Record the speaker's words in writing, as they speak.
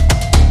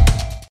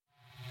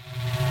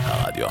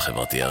הרדיו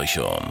החברתי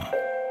הראשון.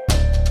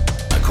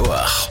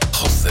 הכוח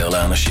חוזר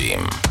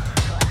לאנשים.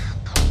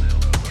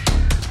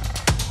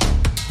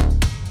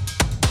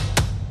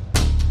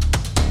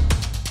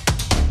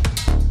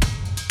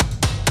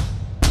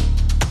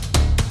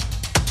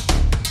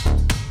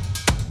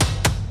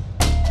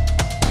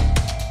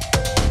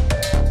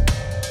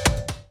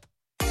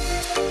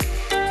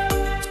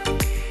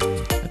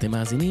 אתם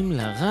מאזינים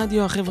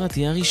לרדיו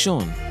החברתי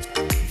הראשון.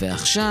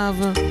 ועכשיו,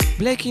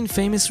 Black in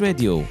Famous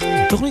Radio,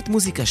 תוכנית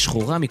מוזיקה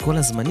שחורה מכל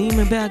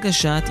הזמנים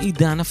בהגשת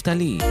עידן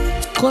נפתלי.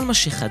 כל מה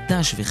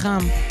שחדש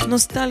וחם,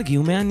 נוסטלגי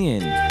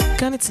ומעניין.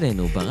 כאן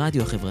אצלנו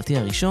ברדיו החברתי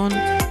הראשון,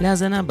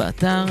 להאזנה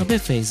באתר,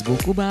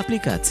 בפייסבוק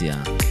ובאפליקציה.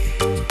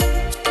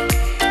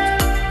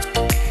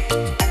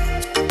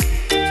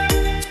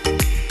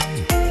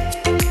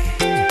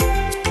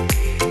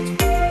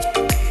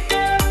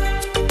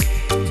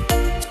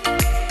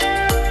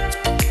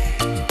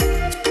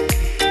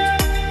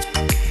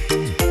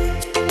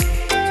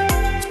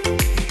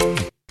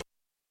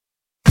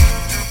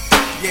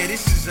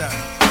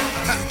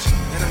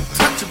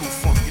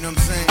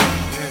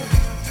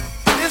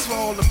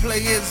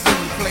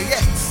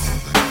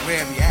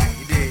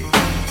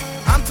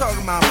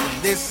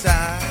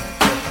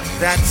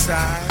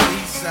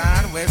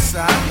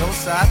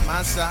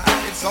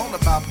 It's all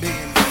about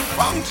being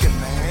funky,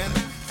 man.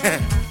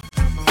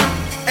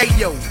 Hey,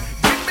 yo,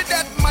 give me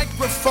that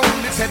microphone.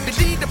 It's heavy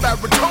D, the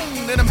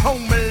baritone, and I'm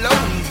home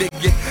alone,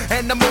 dig it.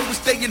 And I'm always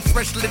staying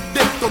freshly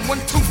dipped on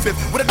 1/2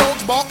 with a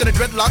dog's bark and a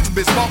dreadlocks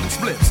biz sparking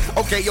splits.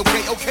 Okay,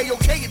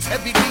 it's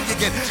heavy D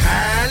again.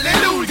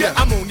 Hallelujah,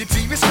 I'm on your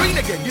TV screen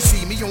again. You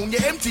see me on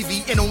your MTV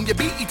and on your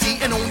BET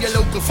and on your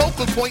local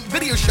focal point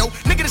video show.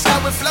 Nigga, this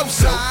how it flows,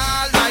 so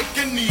I like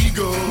an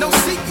eagle. No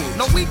sequel,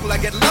 no equal. I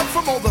get love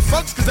from all the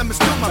fucks cause I'm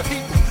still my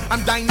people.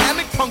 I'm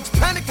dynamic, punks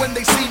panic when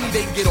they see me.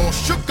 They get all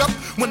shook up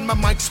when my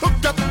mic's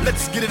hooked up.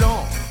 Let's get it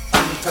on.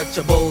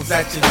 Untouchables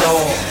at your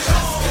door.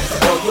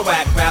 All your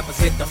whack rappers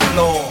hit the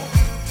floor.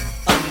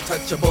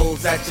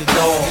 Untouchables at your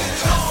door.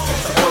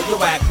 All your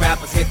whack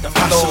rappers hit the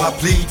floor. How shall I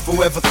plead?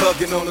 Forever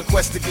thugging on a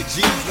quest to get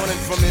G's,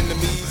 running from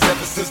enemies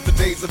ever since the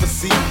days of a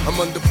sea. I'm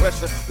under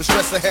pressure. The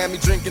stressor had me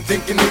drinking,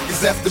 thinking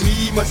niggas after me.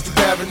 Much too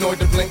paranoid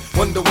to blink.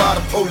 Wonder why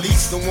the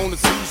police don't want to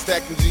see you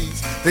stacking G's.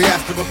 They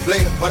after a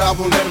player, but I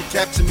won't let them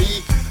capture me.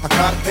 I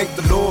gotta thank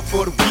the Lord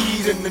for the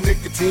weed and the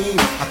nicotine.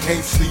 I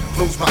can't sleep,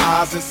 close my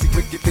eyes and see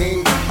wicked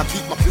things. I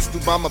keep my pistol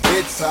by my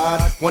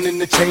bedside, one in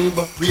the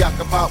chamber,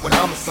 preoccupied with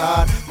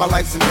homicide. My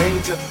life's in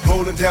danger,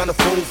 rolling down the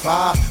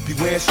 4-5.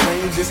 Beware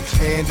strangers,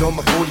 hand on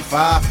my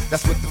 45.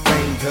 That's what the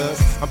fame does.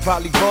 I'm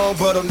probably wrong,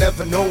 but I'll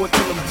never know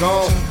until I'm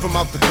gone. From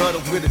out the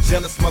gutter where the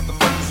jealous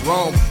motherfuckers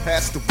roam.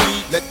 Pass the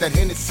weed, let that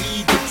Hennessy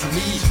get to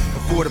me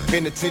before the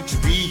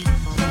penitentiary.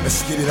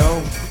 Let's get it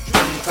on.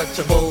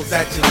 Untouchables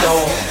at your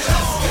door.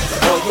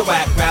 All your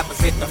whack rappers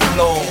hit the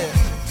floor.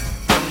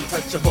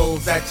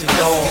 Untouchables at your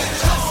door.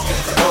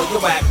 All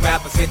your whack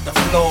rappers hit the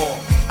floor.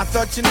 I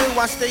thought you knew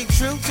I stay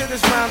true to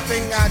this round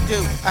thing I do.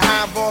 I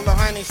have all the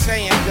honey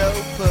saying go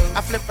poo.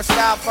 I flip a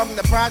style from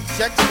the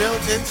projects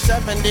built in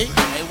 70.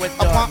 Hey,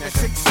 apartment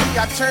 6C,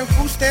 I turn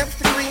food stamps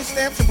to green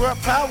stamps and brought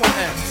power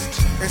amps.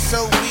 And so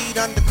weed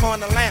under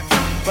corner lamps.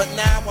 But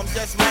now I'm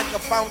just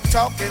microphone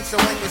talking. So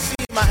when you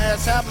see my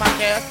ass, have my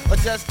gas or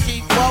just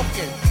keep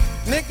walking.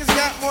 Niggas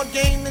got more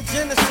game than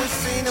Genesis.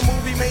 Seen a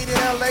movie made in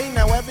LA,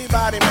 now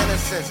everybody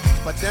menaces.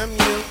 But them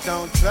youth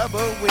don't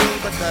trouble we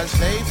because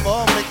they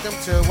fall victim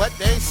to what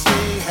they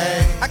see.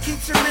 Hey, I keep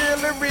it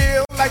real and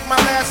real, like my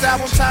last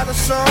album title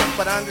song.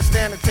 But I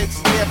understand it takes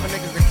a year for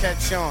niggas to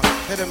catch on.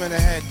 Hit them in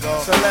the head, go.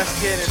 So let's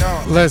get it on.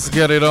 Let's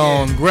get it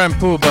on. Grand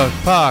Puba,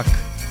 Pac,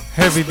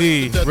 Heavy D,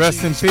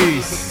 rest in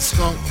peace.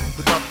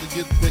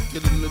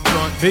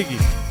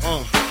 Biggie.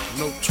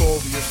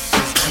 Notorious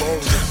is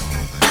glorious.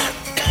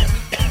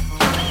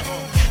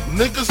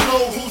 Niggas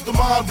know who's the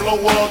mind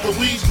blower, the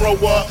weed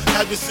grower.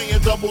 Have you seen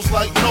doubles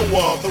like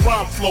Noah? The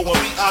rhyme flower,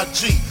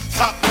 B.I.G.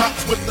 Top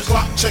knots with the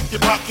Glock, check your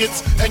pockets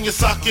and your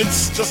sockets.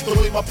 Just the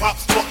way my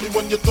pops taught me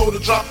when you throw the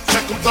drop,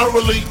 check them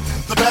thoroughly.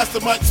 The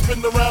bastard might spin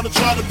around and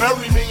try to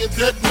bury me, and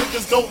dead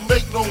niggas don't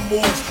make no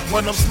moves.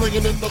 When I'm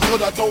slinging in the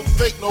hood, I don't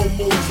fake no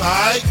moves,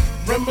 alright?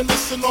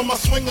 Reminiscing on my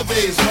swinger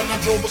days when I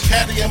drove a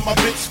caddy and my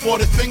bitch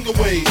sported finger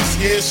waves.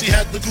 Yeah, she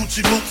had the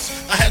Gucci boots,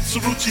 I had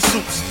Cerucci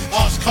suits.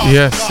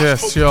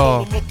 Yes,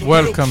 y'all.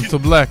 Welcome to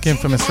Black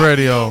Infamous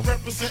Radio.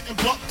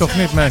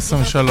 תוכנית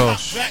 123.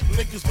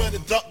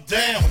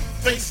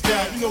 Face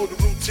down, you know the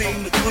routine,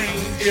 the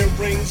cream,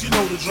 earrings, you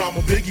know the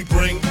drama Biggie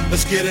bring.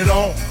 Let's get it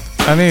on.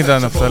 אני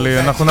עידן נפתלי,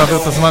 אנחנו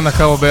נעביר את הזמן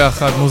הקרוב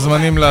ביחד,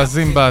 מוזמנים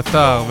להזין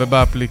באתר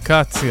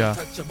ובאפליקציה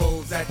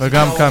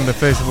וגם כאן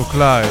בפייסבוק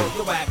לייב.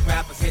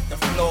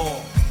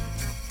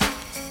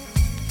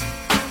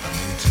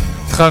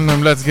 התחלנו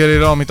עם Let's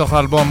Get It On מתוך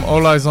האלבום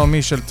All Eyes On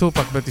Me של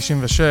טופק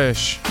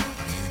ב-96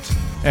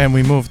 and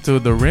we move to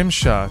the Rim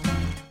Shot.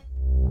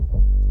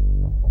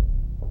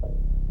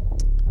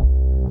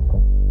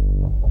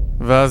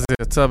 ואז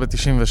יצא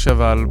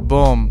ב-97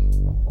 האלבום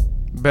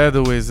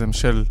בדוויזם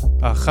של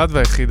האחת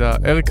והיחידה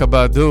אריקה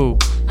באדו.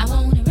 I want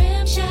a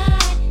rim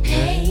shot,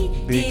 hey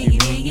דיגי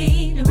דיגי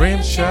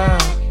rim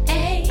shot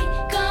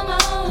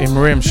עם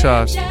rim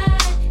shot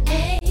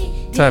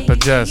type of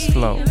jazz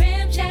flow.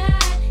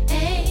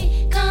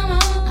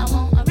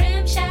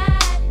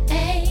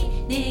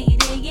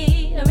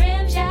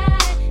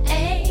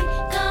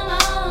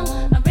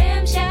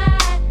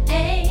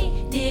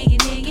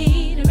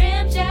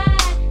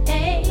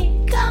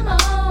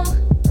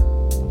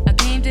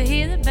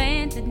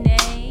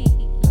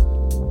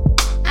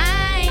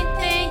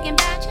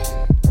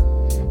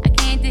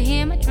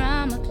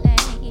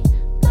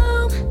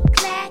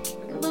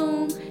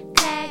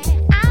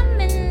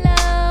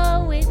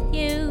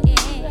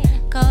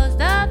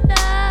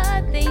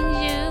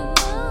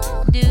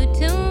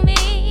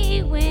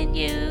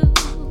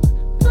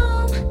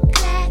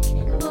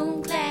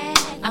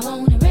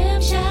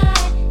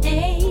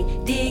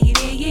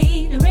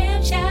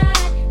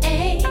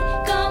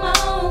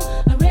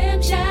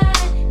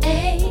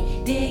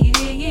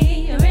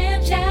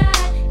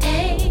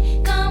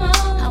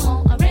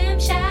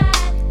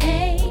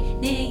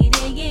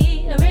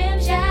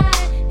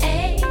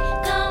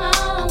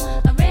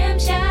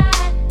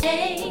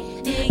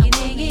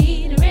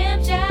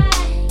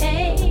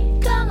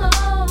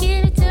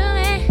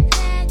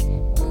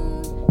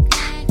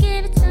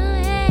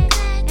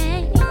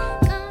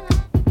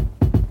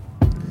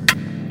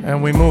 And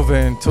we move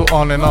into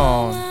On and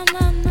On.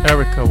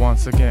 Erica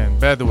once again,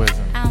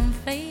 Bedouism. I'm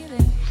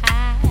feeling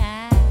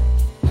high.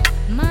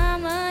 My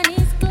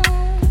money's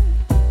gone.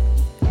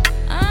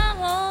 I'm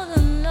all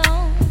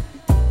alone.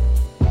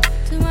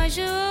 Too much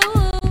to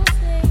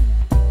say.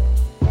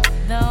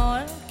 The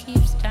world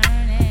keeps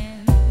turning.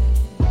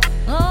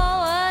 Oh,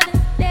 what a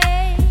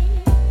day.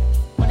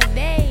 What a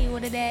day,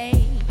 what a day.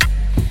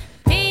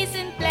 Peace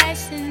and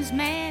blessings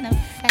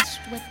manifest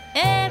with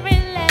every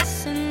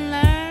lesson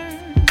learned.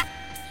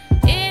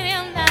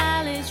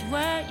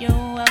 Were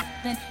your wealth,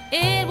 then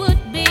it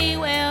would be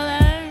well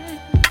earned.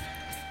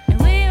 And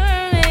we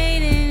were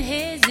made in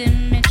His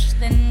image,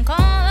 then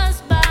call us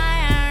by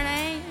our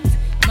names.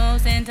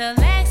 Most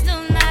intellects do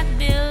not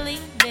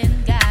believe in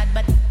God,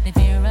 but they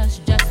fear us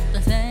just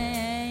the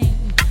same.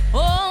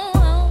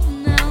 Oh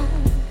no,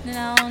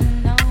 no,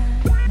 no.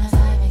 My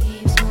life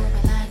keeps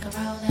moving like a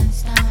rolling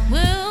stone.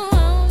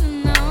 Oh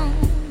no,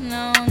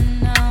 no,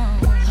 no.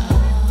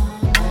 All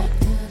night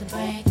to the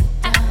break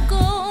of dawn. I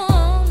go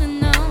on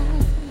and on.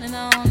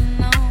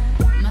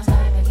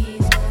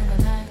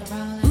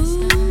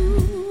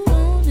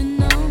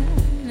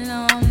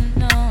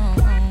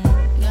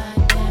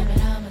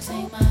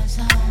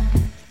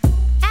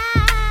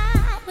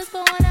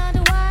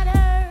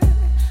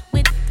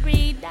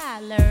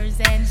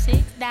 And $6.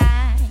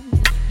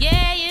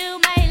 Yeah, you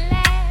may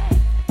laugh,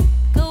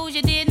 'cause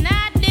you did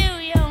not do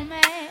your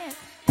math.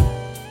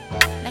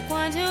 Like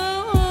 1,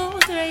 2,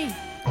 3.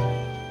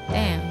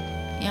 Damn,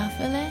 y'all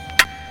feel that?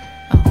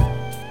 Oh,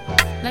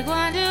 like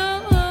 1,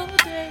 2,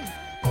 3.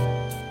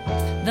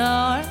 The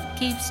earth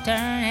keeps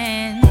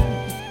turning.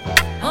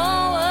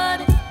 Oh, what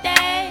a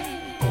day!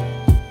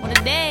 What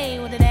a day!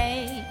 What a day!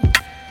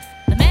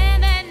 The man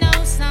that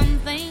knows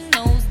something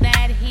knows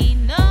that he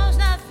knows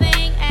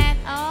nothing at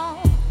all.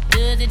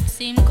 Does it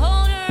seem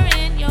colder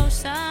in your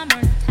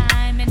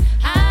summertime and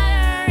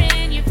hotter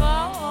in your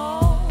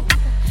fall?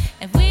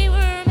 If we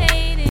were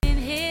made in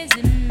His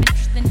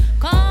image, then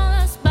call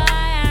us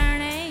by our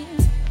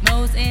names.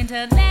 Most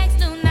intellects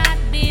do not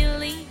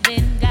believe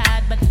in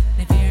God, but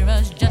they fear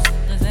us just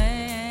the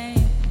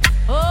same.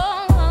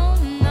 Oh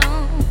no,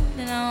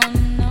 no,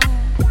 no.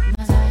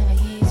 My life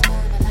keeps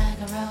moving like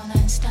a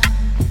rolling stone.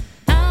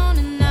 On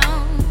and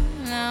on,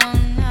 no,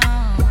 no.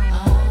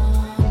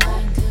 All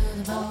night to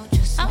the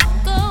vulture song.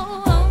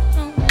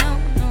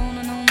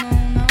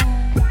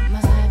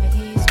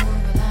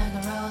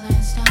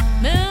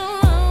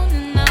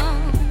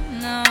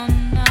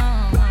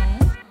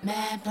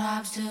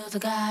 To the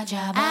God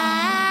job.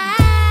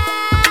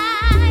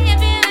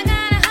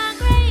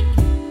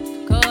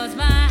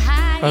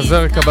 אז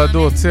אריקה בדו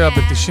הוציאה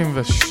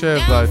ב-97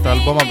 את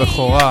האלבום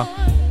הבכורה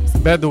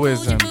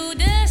Bedouism,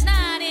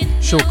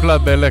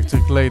 שהוקלט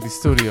באלקטריק ליידי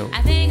סטודיו.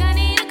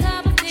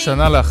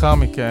 שנה לאחר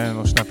מכן,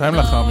 או שנתיים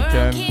לאחר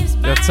מכן,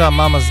 יצא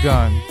מאמא's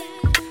Gone,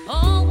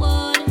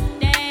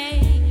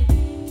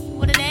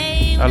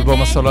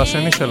 האלבום הסולו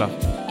השני שלה.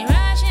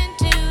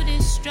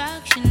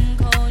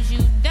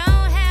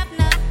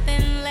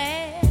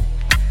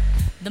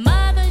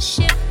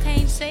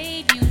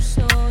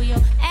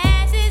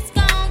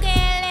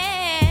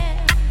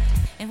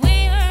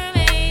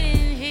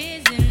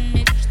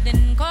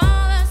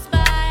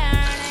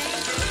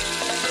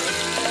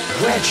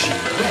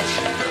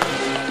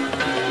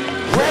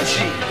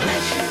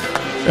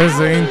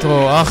 איזה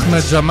אינטרו,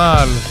 אחמד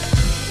ג'מאל,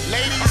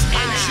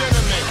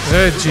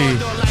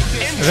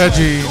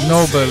 רג'י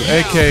נובל,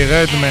 a.k.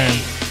 Redman.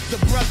 The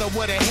brother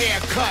with a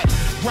haircut,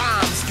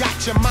 rhymes got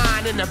your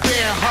mind in a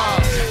bear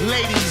hug.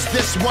 Ladies,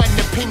 this one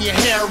to pin your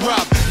hair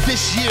up.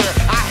 This year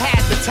I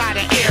had to tie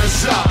the ears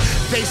up.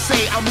 They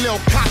say I'm Lil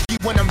Cocky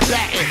when I'm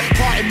batting.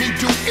 Pardon me,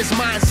 Duke, it's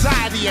my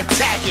anxiety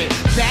attacking.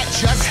 That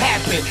just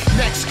happened.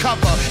 Next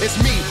cover is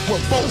me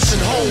with bolts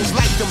and holes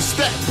like them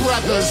step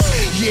brothers.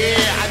 Yeah,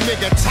 a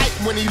nigga tight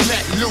when he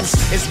let loose.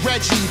 It's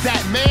Reggie,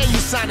 that man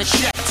you sign a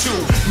check to.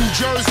 New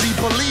Jersey,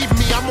 believe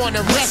me, I'm on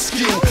a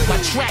rescue.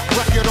 My track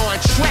record on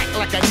track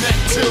like a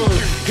Neptune.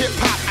 Hip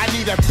hop, I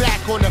need a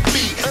back on the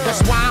beat.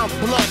 That's why I'm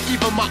blood,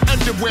 even my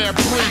underwear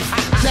brief.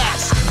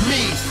 That's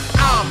me,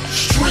 I'm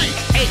street.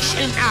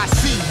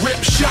 HNIC, rip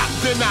shot,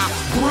 then I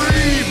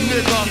breathe,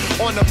 nigga.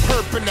 On the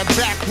perp in the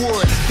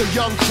backwood. The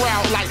young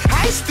crowd like,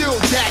 I still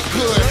that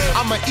good.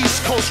 I'm an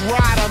East Coast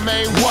rider,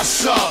 man,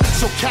 what's up?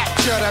 So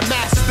capture the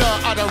master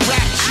of the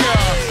rapture.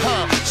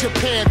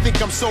 Japan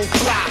think I'm so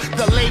fly.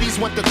 The ladies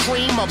want the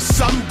cream of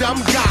some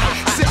dumb guy.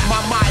 Sip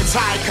my mind's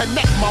high,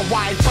 connect my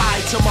Wi-Fi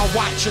to my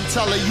watch and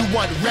tell her you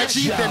want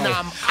Reggie, then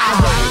I'm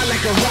out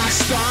like a rock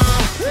star.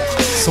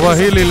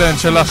 סווהילי לנד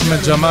של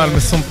אחמד ג'מאל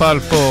מסומפל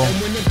פה.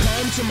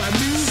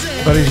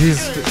 But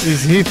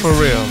is he for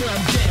real?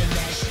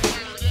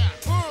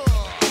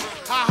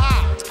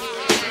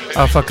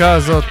 ההפקה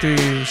הזאת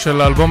היא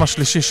של האלבום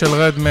השלישי של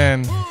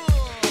רדמן,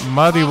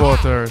 Muddy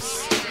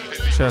Waters,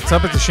 שיצא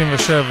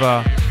ב-97.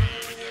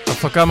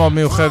 הפקה מאוד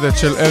מיוחדת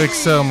של אריק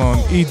סרמון,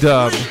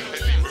 E-Dub,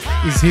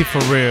 Is he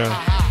for real?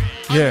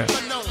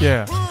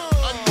 Yeah.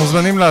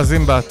 מוזמנים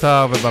להזין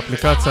באתר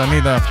ובאפליקציה.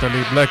 אני דן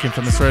נפתלי, Black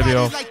Infamous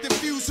Radio,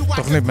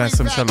 תוכנית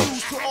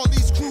 123.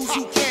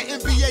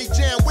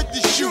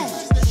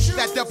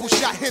 That double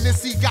shot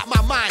Hennessy got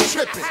my mind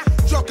tripping.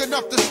 Drunk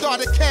enough to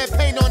start a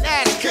campaign on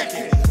ass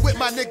kicking. With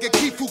my nigga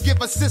Keith who give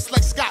assists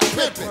like Scott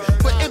Pippen.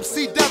 But MC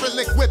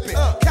Derelict whipping,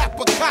 cap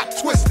a cop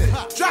twisting.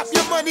 Drop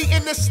your money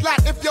in the slot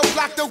if your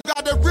block don't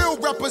got a real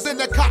represent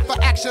a cop for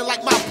action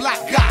like my block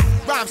got.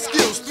 Rhyme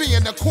skills 3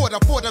 1/4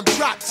 for them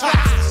drop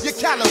tops. Your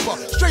caliber,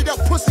 straight up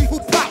pussy who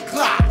pop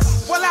clocks.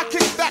 While I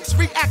kick backs,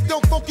 react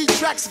on funky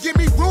tracks. Give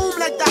me room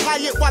like the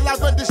Hyatt while I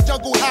run this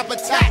jungle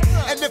habitat.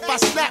 And if I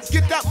snap,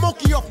 get that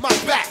monkey off my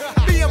back.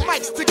 Me and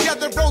Mike's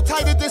together, roll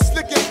tighter than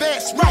slick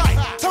advance. Right,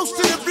 toast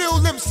to the real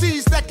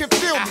MCs that can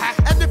feel me.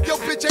 And if your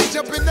bitch ain't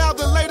jumping now,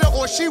 then later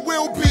or she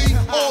will be.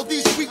 All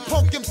these weak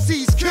punk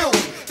MCs kill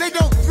me. They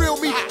don't thrill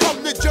me. Come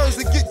to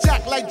Jersey, get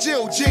jacked like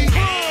Jill G.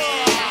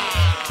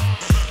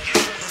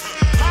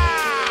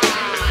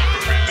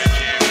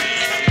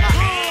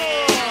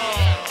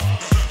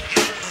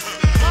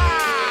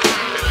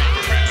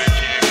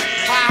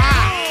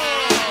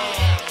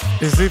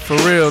 Is it for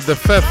real? The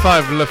Fab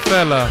 5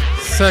 LaFella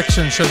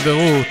section של The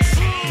Roots,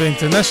 the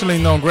internationally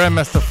known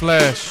Grandmaster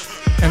Flash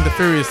and the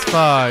Furious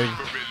 5.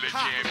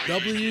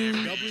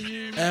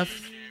 WFF.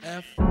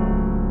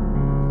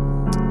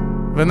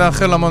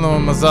 ונאחל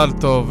המון מזל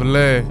טוב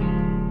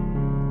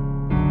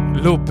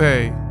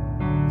ללופי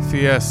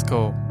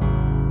פיאסקו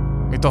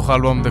מתוך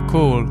האלבום The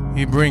Cool,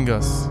 He Bring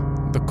Us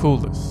The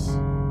Coolest.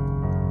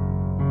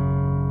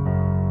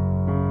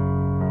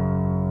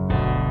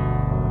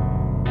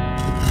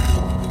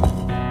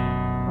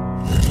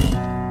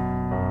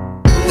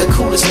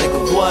 coolest nigga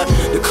what?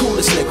 The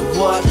coolest nigga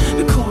what?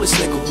 The coolest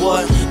nigga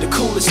what? The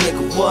coolest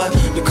nigga what?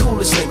 The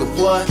coolest nigga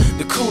what?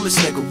 The coolest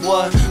nigga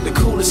what? The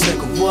coolest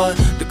nigga what?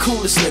 The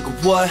coolest nigga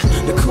what?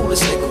 The coolest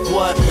nigga what?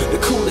 The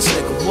coolest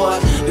nigga what?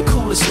 The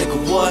coolest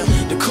nigga what?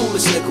 The coolest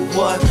nigga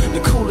what?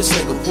 The coolest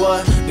nigga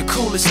what? The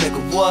coolest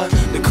nigga what?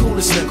 The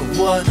coolest nigga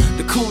what?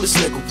 The coolest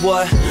nigga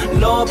what?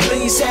 Lord,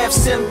 please have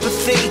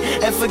sympathy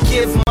and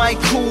forgive my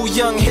cool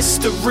young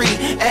history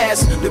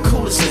as the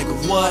coolest nigga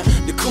what?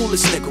 The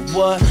coolest nigga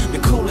what? The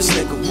coolest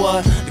nigga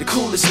what? The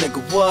coolest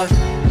nigga what?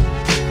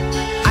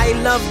 I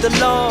love the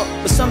law,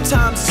 but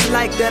sometimes it's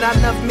like that I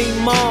love me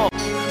more.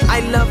 I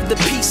love the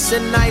peace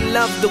and I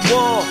love the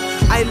war.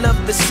 I love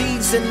the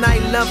seas and I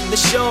love the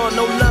shore.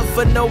 No love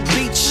for no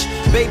beach,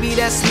 baby,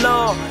 that's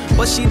law.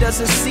 But she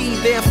doesn't see,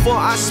 therefore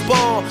I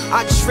spoil.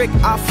 I trick,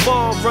 I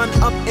fall, run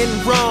up and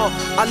raw.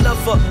 I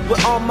love her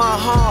with all my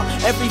heart.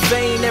 Every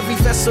vein, every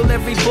vessel,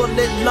 every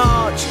bullet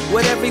large.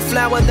 With every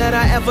flower that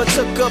I ever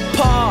took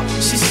apart.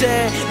 She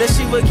said that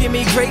she would give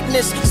me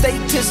greatness,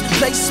 status,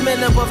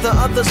 placement above the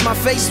others. My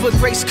face with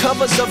grace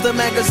covers of the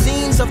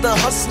magazines of the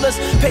hustlers.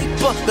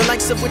 Paper, the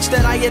likes of which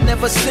that I had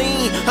never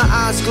seen. Her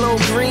eyes glow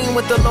green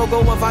with the logo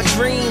of our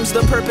dreams.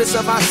 The purpose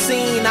of our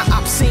scene, our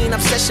obscene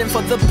obsession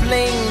for the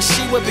bling.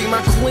 She would be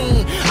my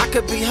queen, I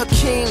could be her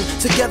king.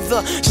 Together,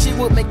 she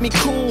would make me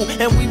cool,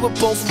 and we would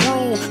both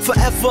rule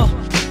forever.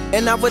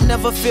 And I would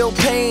never feel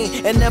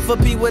pain, and never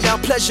be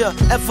without pleasure,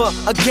 ever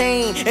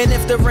again. And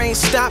if the rain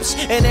stops,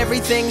 and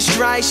everything's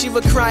dry, she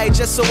would cry,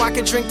 just so I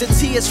could drink the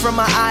tears from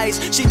my eyes.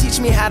 She'd teach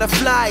me how to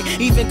fly,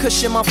 even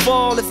cushion my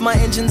fall, if my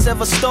engines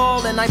ever stall,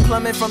 and I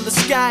plummet from the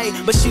sky.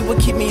 But she would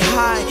keep me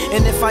high,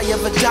 and if I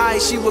ever die,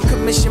 she would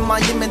commission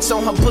monuments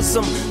on her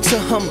bosom to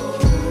him.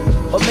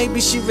 Or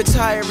maybe she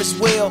retire as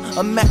well.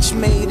 A match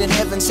made in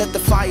heaven, set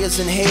the fires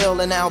in hell,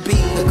 and I'll be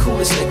the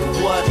coolest nigga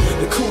what?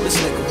 The coolest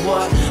nigga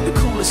what? The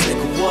coolest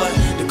nigga what?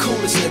 The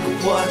coolest nigga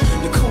what?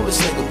 The coolest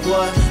nigga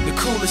what? The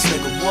coolest coolest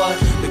nigga, what?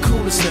 The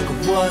coolest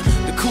nigga, what?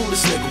 The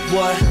coolest nigga,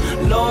 what?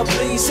 Lord,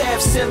 please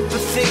have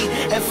sympathy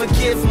and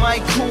forgive my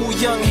cool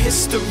young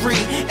history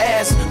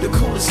as the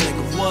coolest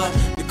nigga, what?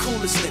 The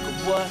coolest nigga,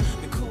 what?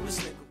 The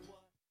coolest nigga,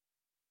 what?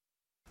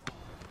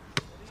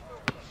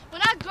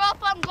 When I grow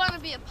up, I'm gonna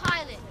be a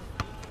pilot.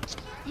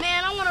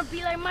 Man, I wanna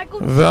be like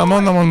Michael.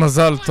 והמון המון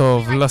מזל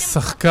טוב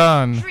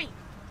לשחקן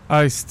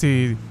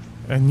אייסטי,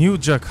 ניו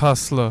ג'ק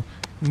הסלר,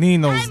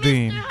 נינו's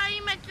דין,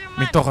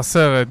 מתוך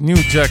הסרט ניו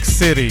ג'ק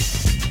סיטי.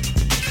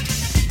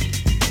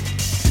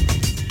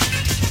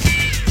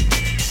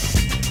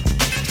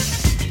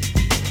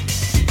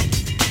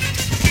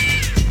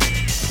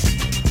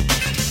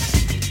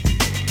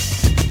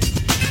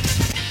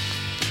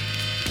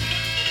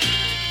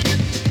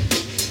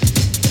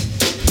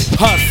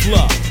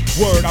 Hustler,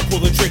 word, I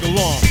pull the trigger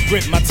long,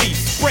 grit my teeth,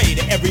 spray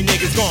to every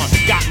nigga's gone.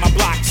 Got my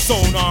block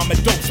sewn on my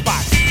dope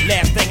spots.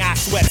 Last thing I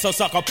sweat, so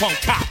suck a punk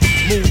cop.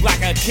 Move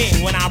like a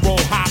king when I roll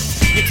hops.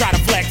 You try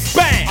to flex,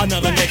 bang,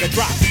 another nigga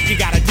drops. You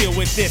gotta deal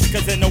with this,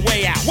 cause in the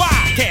way out. Why?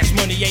 Cash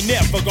money ain't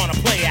never gonna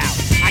play out.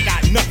 I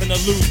got nothing to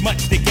lose,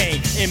 much to gain.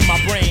 In my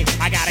brain,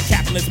 I got a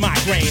capitalist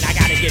migraine. I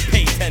gotta get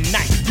paid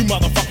tonight. You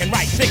motherfucking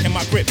right, thick in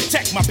my grip.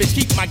 Check my bitch,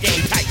 keep my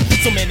game tight.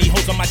 So many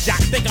hoes on my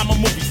jock, think I'm a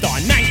movie star.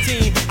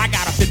 19, I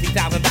got a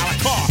 $50,000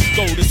 car.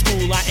 Go to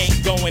school, I ain't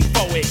going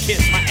for it.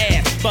 Kiss my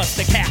ass, bust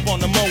the cap on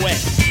the Moet.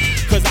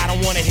 Cause I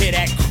don't wanna hear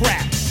that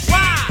crap.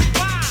 Why?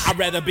 I'd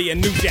rather be a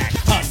New Jack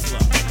hustler.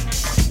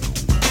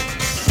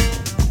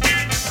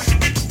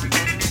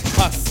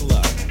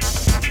 Hustler.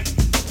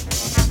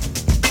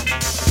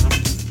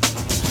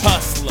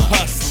 Hustler.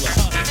 Hustler.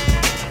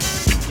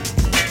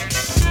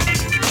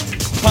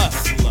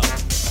 Hustler.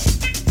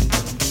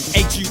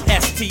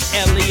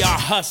 H-U-S-T-L-E-R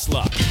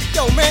hustler.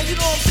 Yo, man, you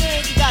know what I'm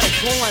saying? You got it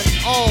going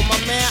on,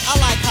 my man. I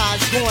like how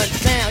it's going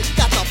down. You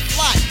got the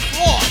fly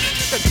cloth,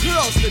 the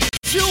girls, the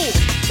jewels.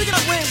 Look at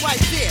that ring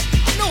right there.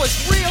 I know it's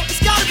real.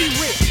 It's gotta be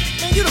real.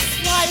 Man, you the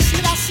flyest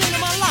nigga I've seen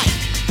in my life.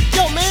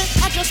 Yo, man,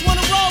 I just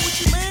wanna roll with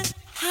you, man.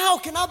 How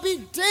can I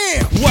be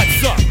damn?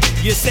 What's up?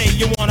 You say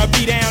you wanna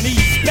be down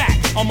east back.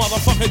 A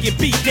motherfucker get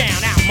beat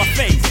down out my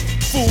face.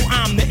 Fool,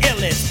 I'm the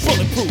illest,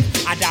 bulletproof.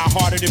 I die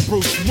harder than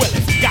Bruce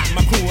Willis. Got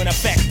my crew in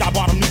effect. I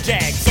bought them new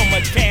Jags. So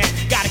much cash,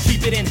 gotta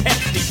keep it in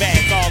hefty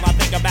bags. All I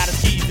think about is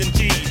keys and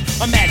G's.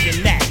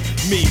 Imagine that,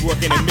 me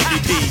working in Mickey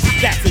D's.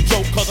 That's a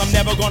joke, cause I'm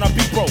never gonna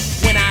be broke.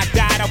 When I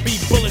die, I'll be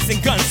bullets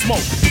and gun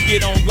smoke. You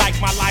don't like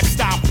my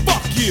lifestyle?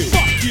 Fuck you.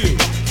 Fuck you.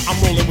 I'm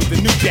rolling with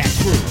the New Jack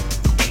crew.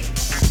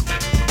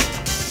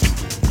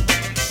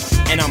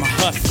 And I'm a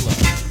hustler.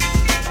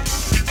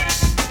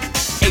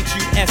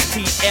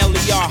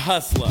 H-U-S-T-L-E-R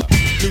hustler.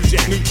 New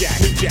Jack, New Jack,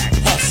 New Jack,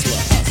 hustler.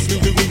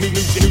 New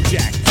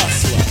Jack,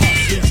 hustler.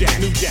 New Jack,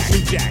 New Jack,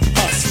 New Jack,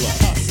 hustler.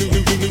 New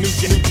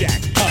Jack,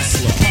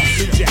 hustler.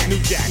 New Jack, New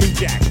Jack, New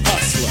Jack,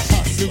 hustler.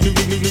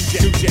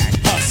 New Jack,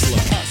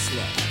 hustler.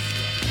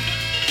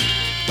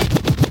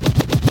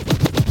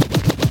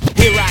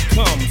 Here I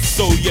come,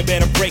 so you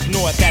better break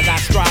north as I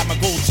stride my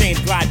gold chains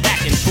glide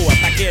back and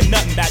forth. I care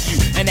nothing about you,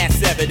 and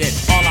that's evident.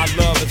 All I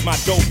love is my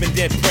dope and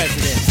dead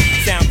president.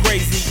 Sound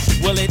crazy?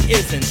 Well, it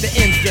isn't. The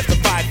ends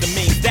justifies the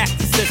means, that's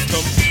the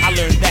system. I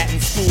learned that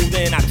in school,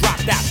 then I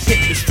dropped out.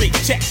 Hit the street,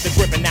 check the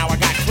grip, and now I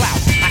got clout.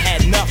 I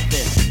had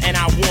nothing, and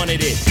I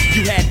wanted it.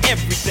 You had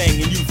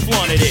everything, and you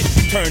flaunted it.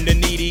 Turned the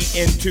needy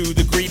into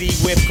the greedy.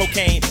 With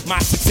cocaine, my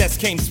success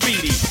came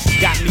speedy.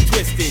 Got me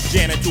twisted,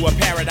 Janet, to a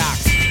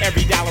paradox.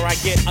 Every dollar I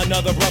get,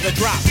 another brother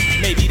drops.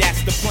 Maybe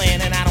that's the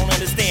plan, and I don't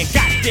understand.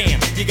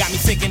 Goddamn, you got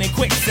me sinking in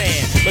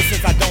quicksand. But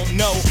since I don't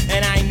know,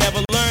 and I ain't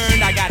never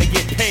learned, I gotta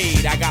get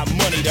paid. I got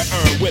money to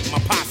earn with my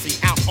posse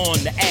out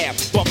on the ab.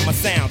 Bump my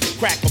sound,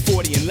 crack a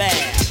 40 and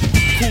laugh.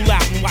 Cool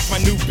out and watch my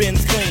new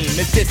Benz clean.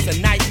 Is this a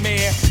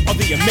nightmare or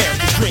the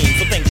American dream?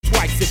 So think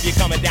twice if you're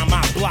coming down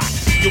my block.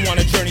 You want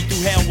a journey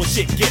through hell where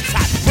shit gets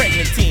hot.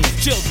 Pregnant teens,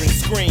 children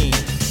scream.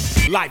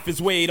 Life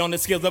is weighed on the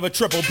scales of a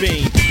triple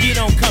beam. You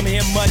don't come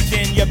here much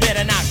and you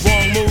better not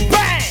wrong move.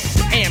 Bang!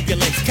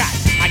 Ambulance cot.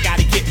 I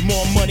gotta get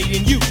more money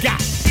than you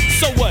got.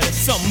 So what if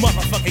some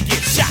motherfucker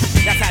gets shot?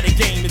 That's how the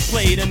game is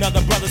played.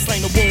 Another brother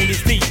slain, the wound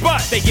is deep,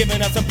 but they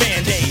giving us a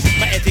band-aid.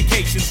 My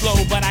education's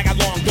low, but I got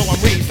long dough. I'm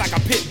raised like a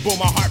pit bull,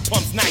 my heart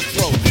pumps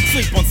nitro.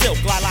 Sleep on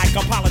silk, lie like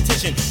a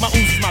politician. My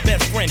ooze is my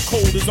best friend,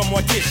 cold as a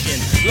mortician.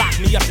 Lock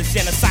me up to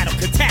genocidal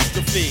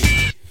catastrophe.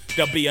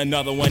 There'll be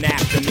another one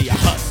after me, a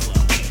hustler.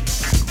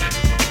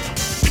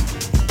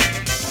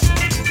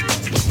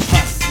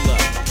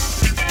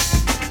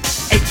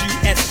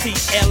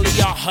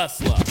 H-U-S-T-L-E-R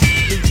hustler.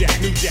 New Jack,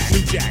 New Jack,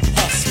 New Jack,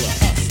 hustler.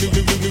 New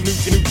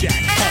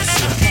Jack,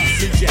 hustler.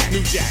 New Jack,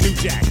 New Jack, New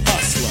Jack,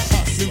 hustler.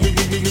 New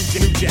Jack,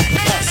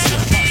 hustler.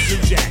 New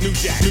Jack, New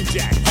Jack, New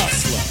Jack,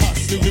 hustler.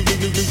 New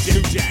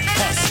Jack,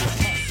 hustler.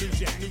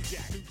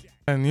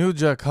 ניו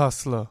ג'ק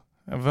הסלר.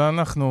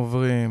 ואנחנו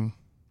עוברים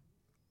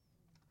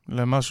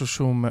למשהו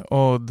שהוא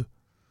מאוד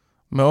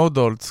מאוד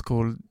אולד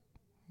סקול.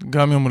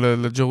 גם יום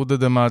לג'רודה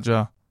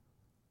דמאג'ה.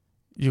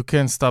 You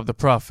Can't Stop the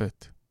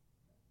Prophet.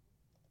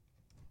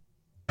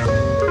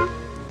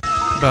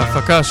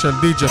 בהפקה של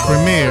די.ג'יי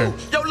פרמייר.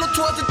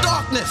 the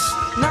darkness.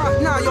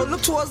 Nah, yo,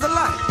 look towards the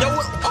light.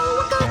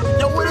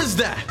 Yo, what is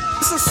that?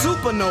 It's a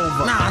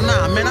supernova.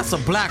 Nah, man, that's a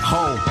black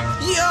hole.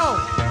 Yo,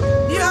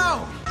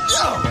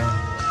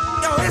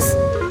 it's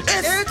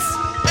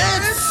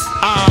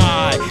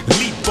I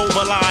leap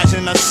over lies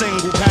in a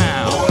single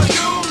pound.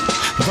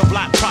 The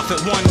black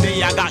prophet, one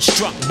day I got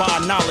struck by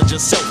knowledge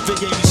of self. It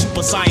gave me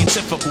super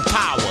scientific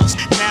powers.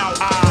 Now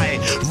I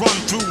run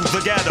through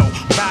the ghetto,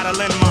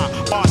 battling my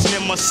arch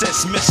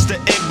nemesis, Mr.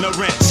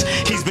 Ignorance.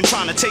 He's been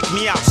trying to take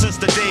me out since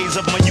the days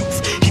of my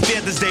youth. He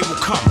feared this day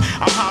will come.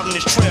 I'm hot on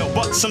his trail,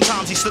 but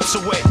sometimes he slips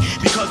away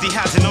because he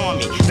has an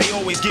army. They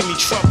always give me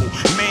trouble,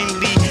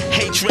 mainly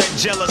hatred,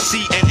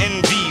 jealousy, and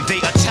envy. They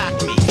attack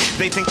me.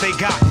 They think they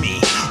got me,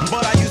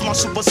 but I use my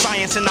super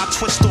science and I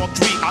twist all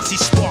three. I see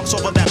sparks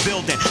over that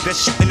building, they're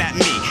shooting at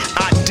me.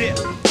 I dip,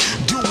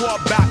 do a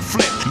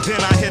backflip, then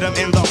I hit him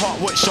in the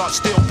heart with sharp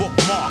steel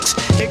bookmarks.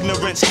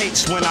 Ignorance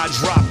hates when I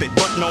drop it,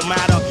 but no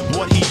matter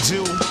what he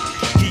do,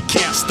 he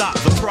can't stop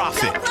the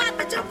prophet.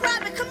 Yo,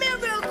 prophet, come here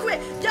real quick.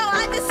 Yo,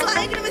 I just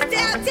saw Ignorance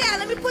downtown.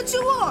 Let me put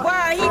you on.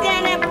 Word, he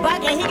down there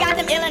bugging. He got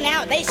them illin'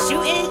 out. They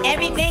shooting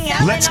everything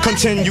else. Let's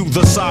continue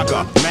the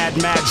saga.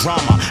 Mad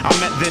drama. I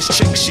met this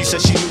chick. She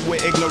said she knew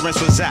where Ignorance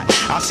was at.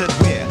 I said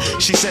where?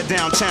 She said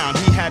downtown.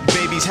 He had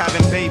babies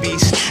having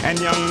babies and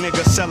young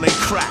niggas selling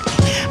crack.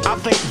 I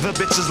think the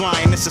bitch is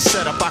lying. It's a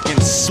setup. I can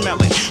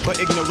smell it. But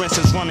Ignorance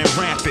is running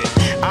rampant.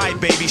 Aight,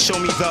 baby, show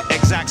me the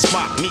exact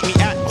spot. Meet me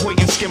at Hoyt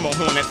and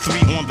Skimmerhorn at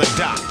 3 on the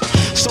dot.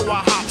 So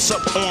I hops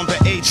up on the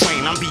A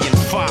train. I'm being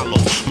followed.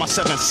 My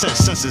 7th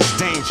senses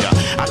danger.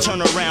 I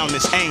turn around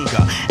this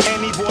anger.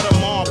 And he brought a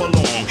marble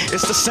along.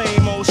 It's the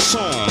same old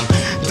song.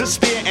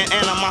 Despair and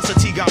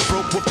animosity got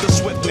broke with the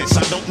swiftness.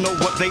 I don't know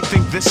what they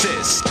think this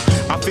is.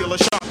 I feel a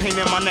sharp pain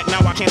in my neck.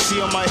 Now I can't see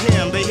on my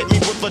hair. They hit me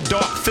with a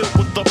dart filled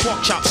with the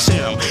pork chop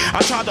serum.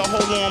 I tried to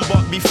hold on,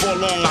 but before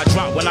long I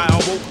dropped. When I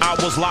awoke, I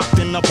was locked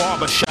in the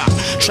barber shop,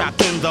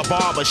 trapped in the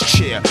barber's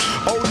chair.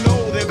 Oh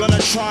no, they're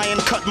gonna try and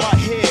cut my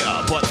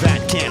hair, but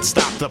that can't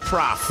stop the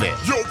prophet.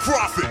 Yo,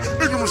 prophet,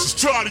 Ignorance is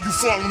tired of you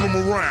following him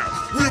around.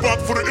 We about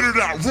to put an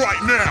internet out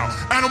right now.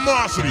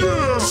 Animosity,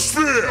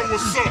 Sphere,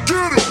 what's up?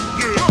 Get him!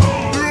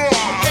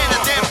 Can a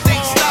damn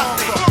thing stop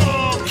me?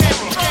 Can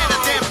a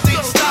damn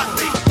thing stop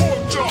me?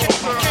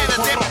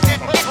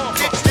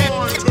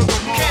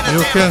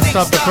 You Can't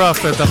Stop the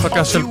Prophet,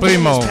 הפקה של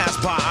פרימו.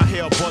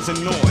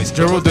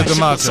 Gerudo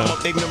DeMaggio.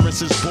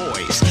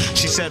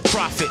 She said,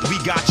 prophet, we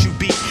got you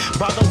beat.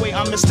 By the way,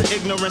 I'm Mr.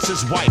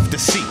 Ignorance's wife,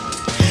 deceit.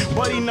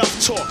 But enough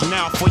talk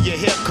now for your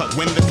haircut.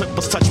 When the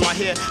clippers touched my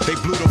hair, they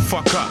blew the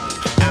fuck up.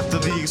 After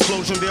the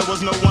explosion, there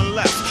was no one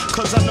left.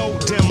 Cause I know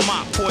dim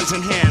mop,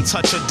 poison hand,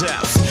 touch of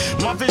death.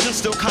 My vision's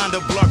still kinda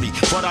blurry,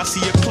 but I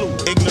see a clue.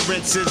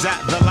 Ignorance is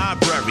at the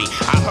library.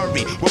 I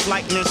hurry with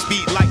lightning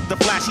speed like the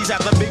Flash. He's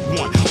at the big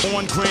one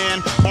on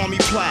Grand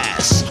Army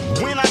Place.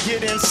 When I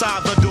get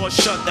inside, the door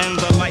shut and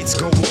the lights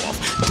go off.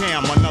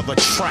 Damn, another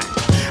trap.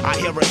 I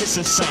hear a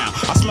hissing sound.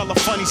 I smell a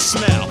funny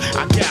smell.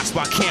 I gasp,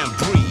 I can't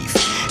breathe.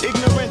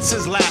 Ignorance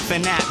is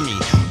laughing at me,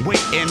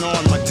 waiting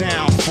on my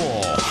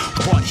downfall,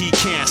 but he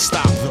can't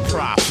stop the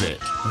prophet.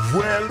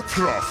 Well,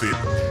 prophet,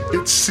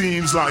 it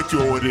seems like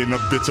you're in a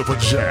bit of a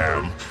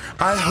jam.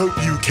 I hope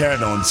you can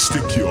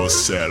unstick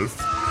yourself.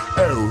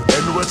 Oh,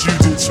 and what you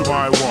did to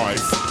my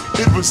wife,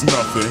 it was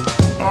nothing.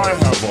 I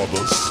have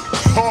others.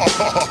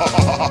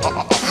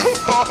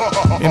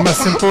 עם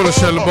הסימפול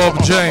של בוב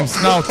ג'יימס,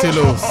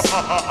 נאוטילוס.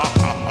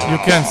 You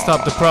Can't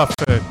Stop the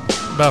Prophet,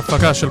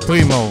 בהפקה של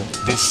פרימו.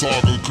 The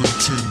saga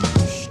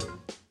continues.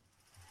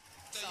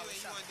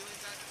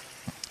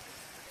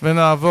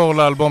 ונעבור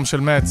לאלבום של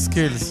Mad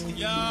Skills,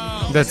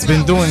 That's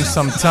Been Doing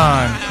Some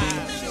Time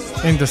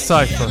in the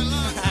Cypher.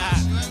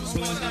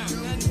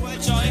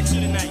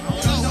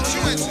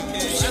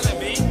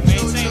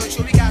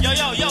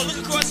 Yo, look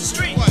across the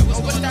street.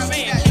 What's that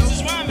man? He's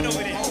just rhyming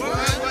over there.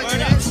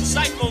 Word up,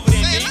 Cypher over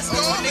there, man. Let's go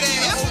over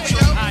there.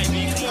 Alright,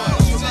 man, come on.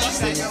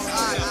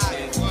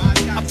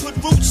 I put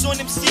roots on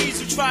them seeds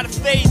who try to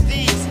fade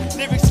these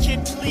lyrics, kid,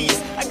 please.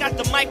 I got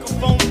the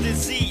microphone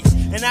disease,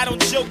 and I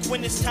don't joke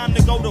when it's time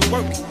to go to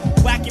work.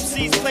 Whack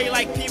MCs play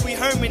like Pee Wee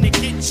Herman and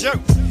get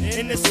jerked.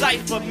 In the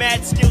cypher,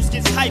 Mad Skills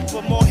gets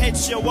hyper. More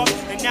heads show up,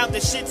 and now the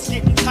shit's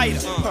getting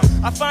tighter.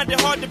 I find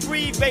it hard to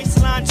breathe,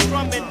 baseline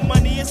strumming.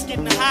 Money is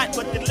getting hot,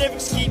 but the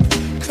lyrics keep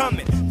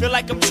coming. Feel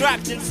like I'm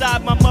trapped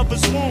inside my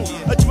mother's womb.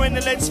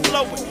 Adrenaline's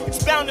flowing,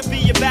 it's bound to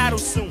be a battle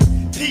soon.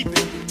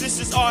 Peeping, this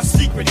is our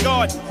secret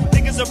garden.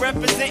 Niggas are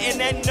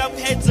representing, and enough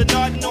heads are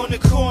nodding on the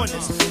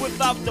corners.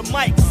 Without the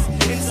mics,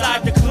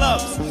 inside the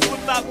clubs.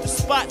 Without the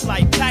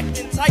spotlight, packed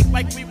in tight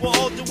like we were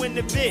all doing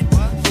the bid.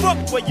 Fuck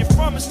where you're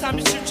from, it's time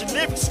to shoot your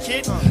lyrics,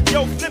 kid.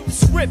 Yo, flip the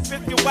script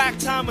if you whack,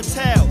 time will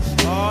tell.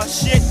 Aw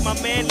shit, my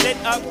man lit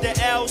up the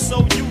L,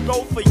 so you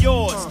go for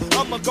yours,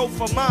 I'ma go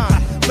for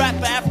mine.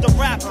 Rapper after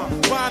rapper,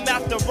 rhyme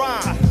after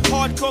rhyme.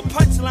 Hardcore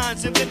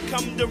punchlines and then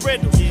come the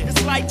riddles.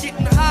 It's like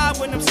getting high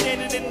when I'm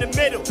standing in the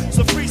middle.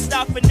 So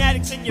freestyle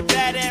fanatics and your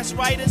badass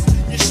writers,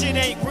 your shit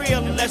ain't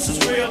real unless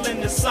it's real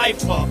in the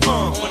cypher.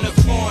 On the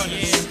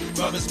corners,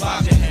 brothers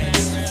bob their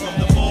hands. From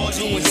the board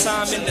doing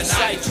time in the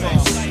cypher.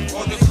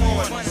 On the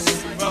corners,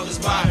 brothers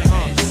bobbing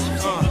heads.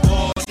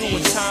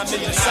 Doing time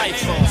in the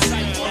cypher.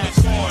 On the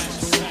corners,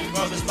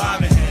 brothers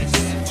bobbing heads.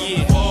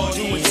 Yeah,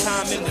 doing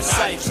time in the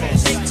cypher.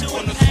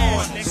 On the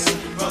corners,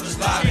 brothers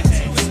bobbing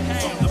heads.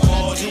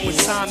 Doing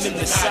time in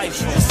the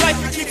cypher. This life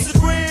keeps it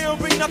real,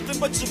 bring nothing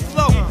but your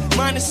flow.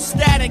 Minus the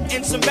static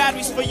and some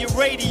batteries for your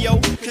radio.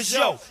 Cause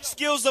yo,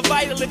 skills are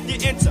vital if you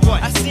enter.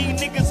 I see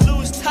niggas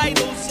lose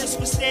titles just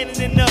for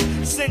standing in the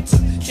center.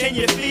 Can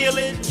you feel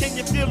it? Can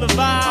you feel the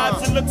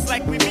vibes? It looks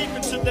like we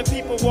beeping to the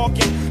people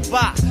walking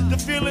by. The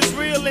feeling's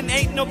real and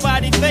ain't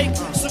nobody fake.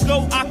 So go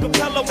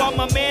acapella while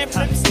my man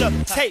flips the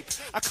tape.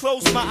 I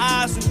close my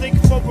eyes and think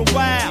for a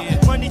while.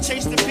 Money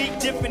chase the beat,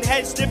 different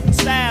heads, different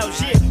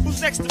styles. Yeah,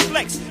 who's next to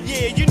flex?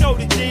 Yeah, you know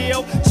the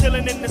deal.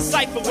 Chilling in the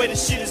cypher where the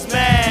shit is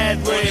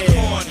mad real.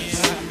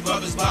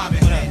 Brothers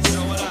bobbing heads.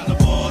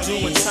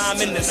 Doing time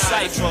in the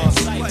cypher.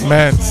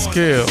 Mad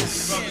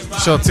Skills,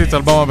 שהוציא את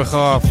אלבום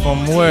הבכורה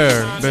From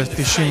Where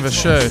ב-96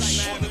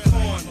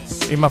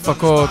 עם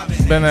הפקות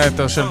בין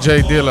היתר של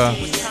ג'יי דילה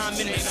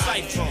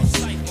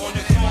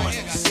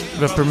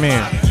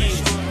ופרמיר.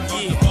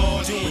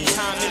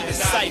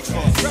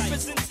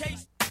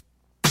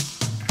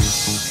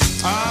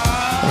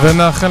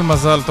 ונאחל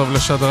מזל טוב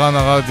לשדרן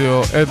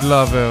הרדיו אד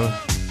לאבר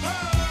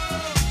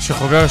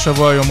שחוגג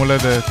השבוע יום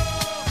הולדת,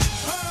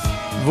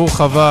 והוא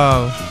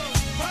חבר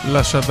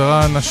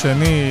לשדרן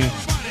השני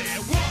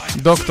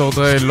דוקטור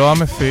דרי, לא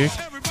המפיק,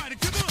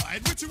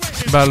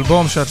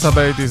 באלבום שיצא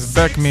ב-80s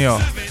Back Me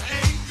Off,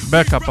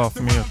 Back Up Off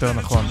Me יותר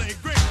נכון.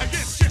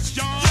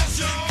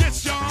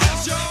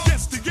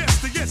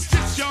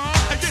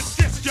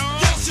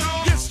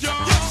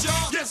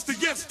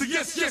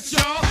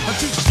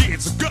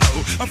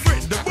 A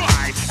friend of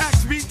mine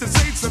asked me to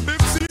say some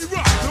MC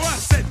rhyme. So I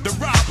said the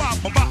rhyme I'm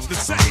about to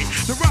say.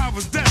 The rhyme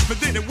was deaf and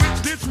then it went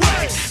this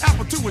way.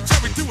 Apple to a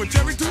cherry to a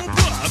cherry to a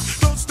plum.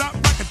 Don't stop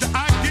rocking till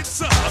I get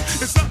some.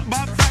 It's up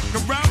my back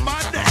around my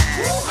neck.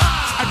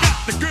 I got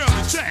the girl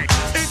to check.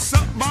 It's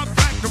up my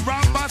back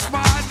around my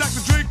spine.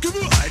 Dr. Dre, come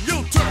on,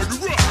 you'll turn to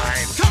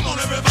rhyme. Come on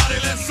everybody,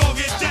 let's all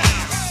get down.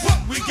 What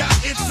we got,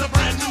 it's a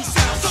brand new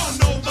sound. So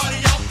nobody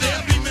out there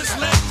be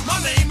misled. My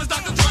name is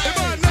Dr. Dre. And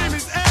my name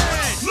is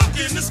Ed. Look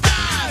in the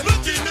sky.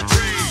 Look in the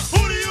trees.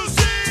 Who do you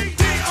see?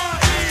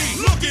 D.R.E.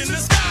 Look in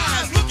the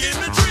skies. Look in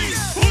the trees.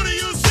 Who do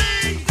you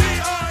see?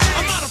 D.R.E.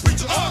 I'm not a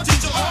preacher or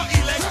teacher or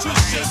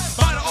electrician,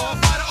 fighter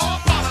or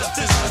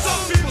politician.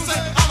 Some people say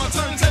I'm a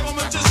turntable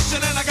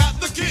magician and I got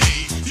the key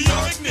to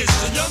your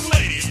ignition. Young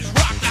ladies,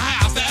 rock the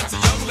house. That's a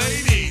young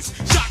ladies.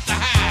 Shock the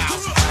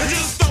house. And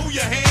just throw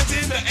your hands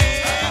in the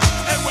air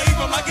and wave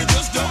them like you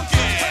just don't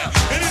care.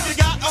 And if you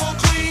got on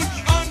clean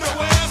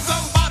underwear,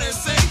 somebody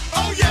say,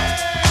 oh yeah.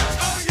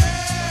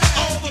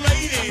 All the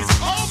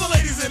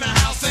ladies in the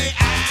house say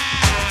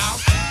ow.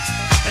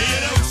 Hey, you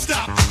don't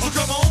stop. So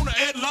come on,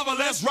 Ed Lover,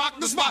 let's rock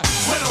the spot.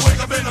 When I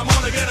wake up in the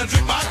morning and I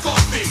drink my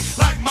coffee,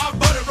 like my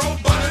butter roll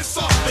butter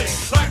softly,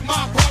 like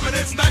my apartment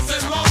is nice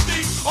and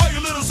lofty. All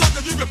you little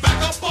suckers, you can back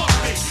up off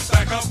me.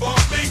 Back up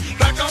off me,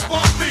 back up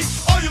off me.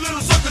 All you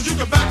little suckers, you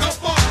can back up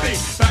off me.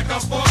 Back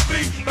up off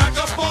me, back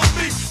up off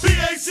me.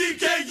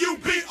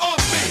 B-A-C-K-U-P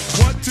off me.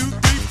 1, 2,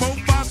 3, 4,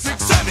 5,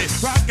 6,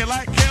 7. Rockin'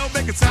 like hell,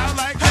 make it sound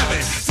like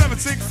heaven. 7,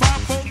 6,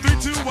 5, 4,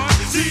 3, 2, 1.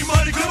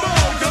 G-Money, come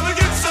on, come and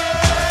get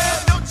some.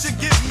 Don't you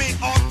give me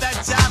all that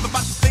jive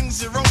about the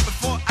things you wrote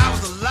before I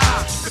was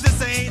alive. Cause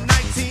this ain't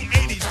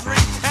 1983.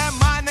 And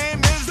my name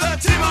is the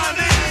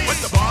T-Money.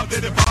 With the bomb,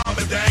 did it bomb,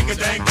 a dang,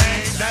 dang.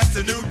 That's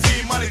the new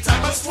T-Money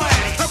type of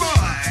swing. Come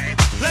on,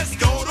 let's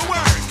go to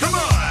work. Come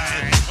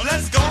on,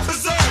 let's go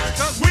berserk.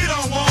 Cause we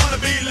don't wanna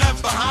be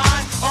left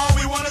behind. All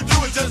we wanna do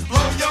is just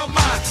blow your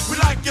mind. We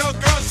like your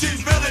girl,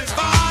 she's really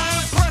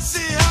fine. Plus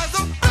she has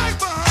a bag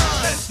behind.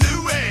 Let's do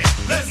it,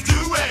 let's do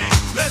it.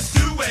 Let's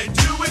do it,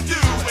 do it,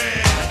 do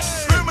it.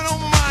 Criminal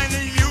mind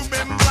and you've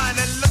been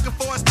blinded. Looking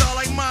for a star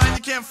like mine,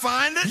 you can't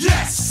find it?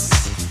 Yes!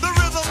 The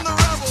rhythm, the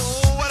rebel.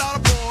 With all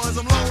the boys,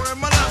 I'm lowering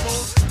my level.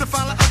 To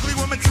find an ugly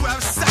woman to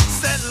have sex.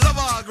 Said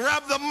lover,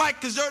 grab the mic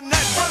cause you're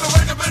next. When I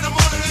wake up in the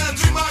morning and I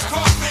drink my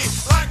coffee,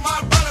 like my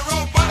butter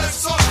roll butter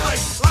softly,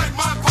 like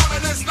my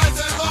apartment is nice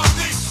and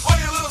lofty. All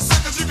you little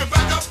suckers, you can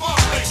back up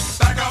off me.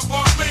 Back up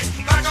off me,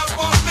 back up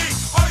off me.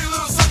 All you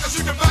little suckers,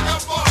 you can back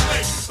up off me.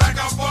 Back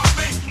up off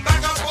me,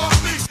 back up off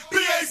me.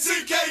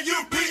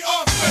 B-A-C-K-U-P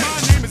off me. My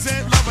name is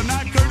Ed Lover,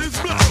 not Curtis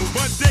Blow,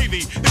 but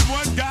Davey is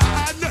one guy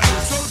I know.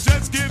 So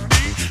just give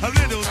me a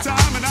little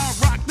time and I'll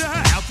rock the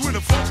house with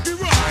a funky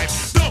rhyme.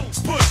 Don't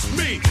push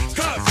me,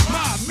 cause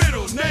my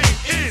middle name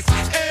is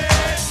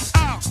Ed.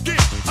 I'll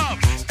get up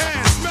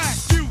and smack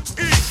you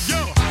in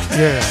your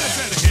head.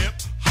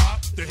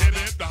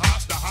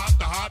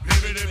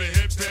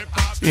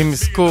 עם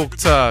מזכור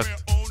קצת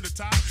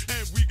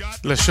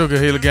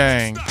לשוגר היל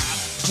גנג.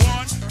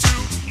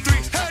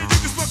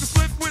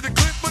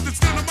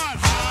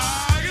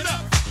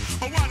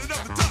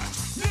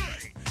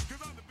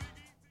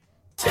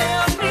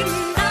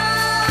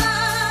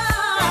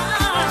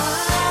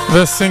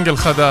 וסינגל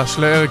חדש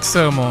לאריק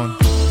סרמון,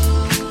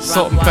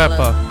 Salt and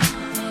Pepper,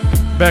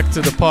 Back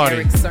to the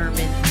party.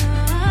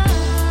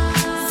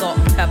 Salt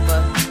and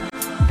pepper.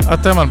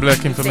 אתם על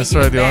בלק אינפמס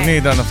רדיו, אני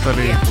עידן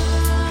נפתלי.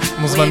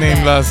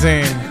 מוזמנים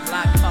להאזין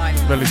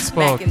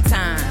ולצפות.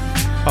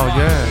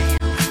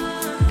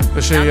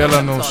 ושיהיה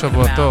לנו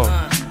שבוע טוב.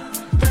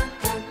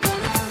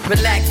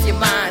 Relax your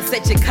mind,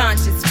 set your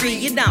conscience free.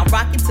 You're now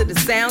rocking to the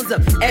sounds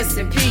of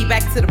S&P.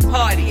 Back to the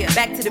party,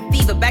 back to the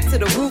fever, back to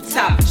the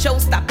rooftop.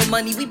 Showstopper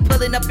money, we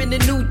pulling up in the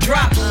new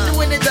drop.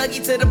 Doing a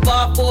Dougie to the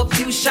bar for a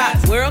few shots.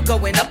 World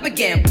going up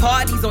again,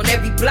 parties on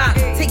every block.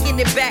 Taking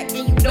it back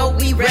and you know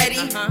we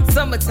ready.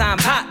 Summertime,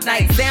 hot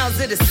night, sounds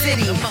of the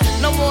city.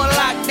 No more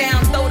lockdown,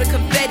 throw the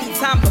confetti,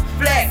 time to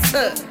flex.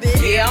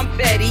 Yeah, I'm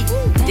Betty.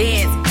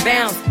 Dance,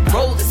 bounce,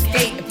 roller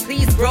skate, and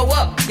please grow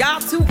up.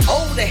 Y'all too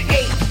old to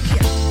hate.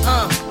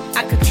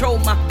 I control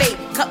my fate,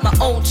 cut my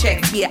own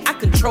checks, yeah, I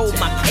control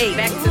my pay.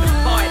 Back to the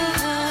party.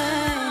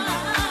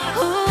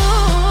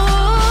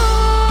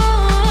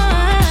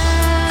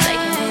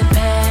 Taking it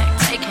back,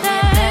 taking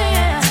it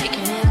back,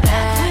 taking it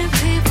back. When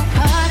people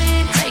party,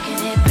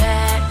 taking it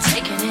back,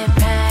 taking it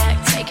back,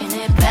 taking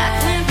it back.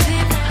 When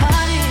people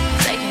party,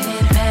 taking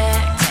it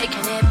back,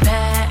 taking it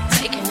back,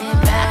 taking it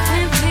back.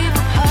 When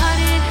people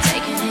party,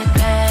 taking it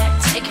back,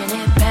 taking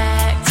it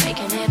back,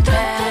 taking it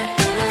back.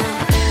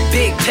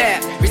 Big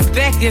tap.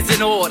 Respect is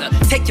in order.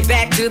 Take you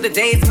back to the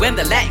days when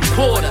the Latin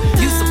Quarter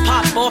used to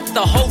pop off,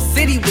 the whole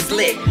city was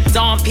lit.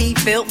 Don P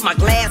filled my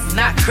glass,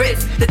 not Chris.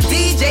 The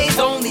DJ's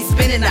only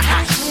spinning the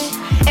hot shit.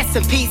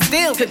 S&P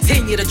still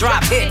continue to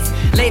drop hits.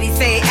 Ladies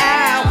say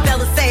ow,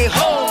 fellas say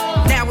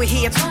ho. Now we're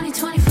here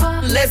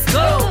 2024. Let's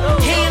go.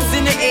 Hands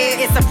in the air,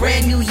 it's a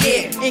brand new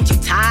year. Ain't you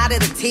tired of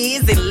the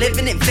tears and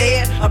living in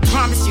fear? I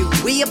promise you,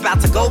 we about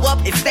to go up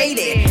and stay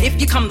there. If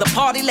you come to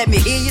party, let me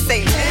hear you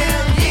say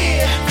hell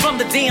yeah. From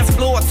the dance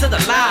floor to the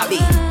lobby,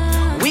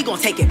 we gon'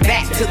 take it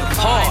back to the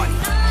party.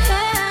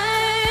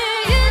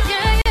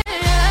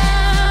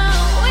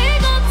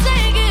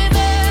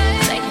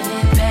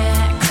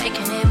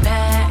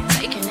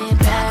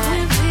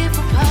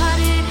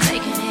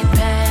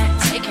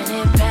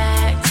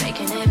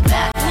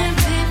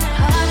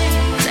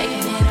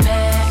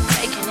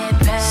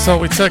 So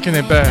we're taking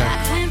it back.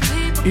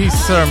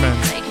 East Sermon,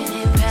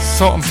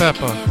 Salt and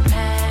Pepper.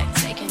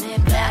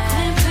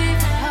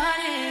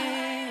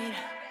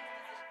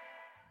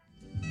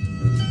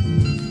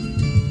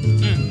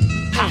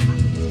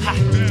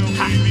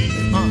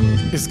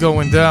 It's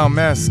going down,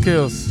 Mass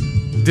Skills,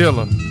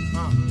 Dilla.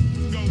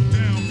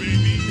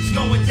 It's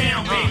going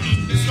down, baby.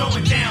 It's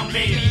going down,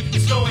 baby.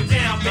 It's going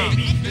down,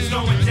 baby. It's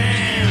going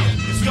down.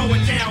 It's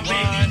going down,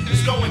 baby.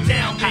 It's going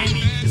down,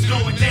 baby. It's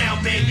going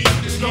down, baby.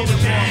 It's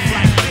going down.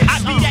 I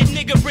be that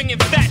nigga bringing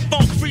fat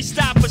funk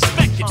freestyle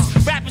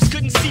perspectives. Rappers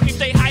couldn't see me if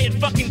they hired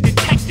fucking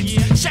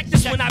detectives. Check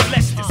this when I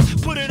bless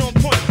this. Put it on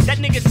point. That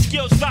nigga's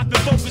skills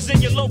dropping vocals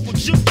in your local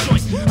juke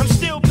joint. I'm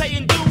still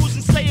paying dues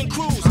and slaying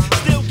crews.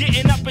 Still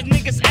getting up in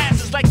niggas'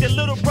 asses like their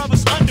little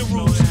brothers under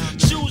rules.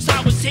 Shoes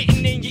I was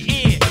hitting in your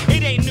ear.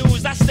 It ain't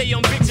news. I stay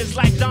on bitches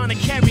like Donna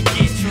Karen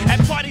gets. At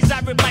parties I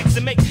rip mics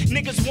and make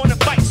niggas wanna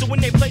fight. So when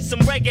they play some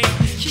reggae,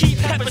 keep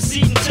pepper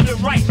seating to the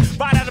right.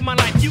 Right out of my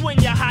life, you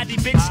and your hottie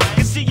bitch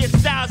can see your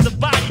styles of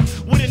body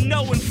with a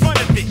no in front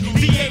of it.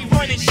 VA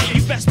running shit,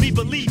 you best be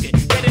believing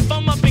that if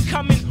I'm up and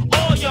coming,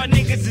 all y'all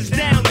niggas is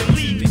down and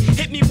leaving.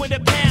 Hit me with a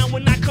pound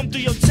when I come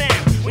through your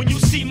town. When you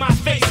see my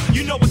face,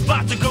 you know it's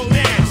about to go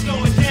down. It's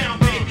going down,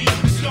 baby.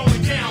 It's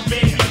going down,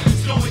 baby.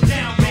 It's going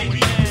down, baby.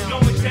 It's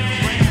going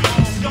down.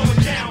 It's going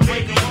down,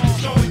 baby.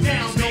 It's going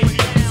down, baby.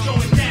 It's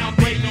going down,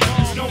 baby.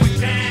 It's going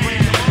down.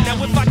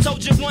 Now if I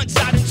told you once,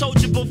 I done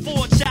told you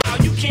before, child.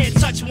 You can't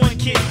touch one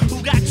kid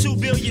who got 2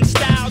 billion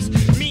styles.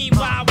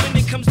 Meanwhile, when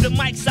it comes to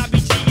mics, I be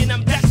G and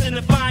I'm destined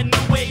to find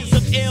new ways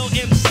of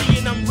LMC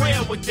and I'm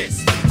real with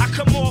this. I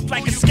come off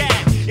like a scab.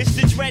 It's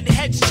the dread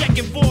heads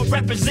checking for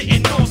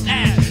representing North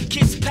Ave.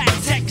 Kids pack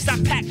texts, I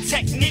pack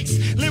techniques.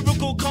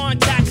 Lyrical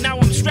contact, now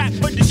I'm strapped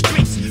for the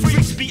streets.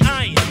 Freaks be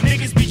eyeing,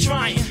 niggas be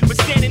trying. But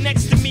standing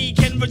next to me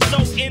can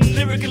result in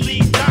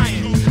lyrically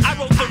dying. I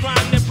wrote the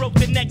rhyme that broke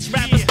the next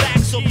rapper's back.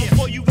 So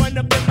before you run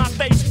up in my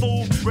face,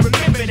 fool,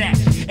 remember that.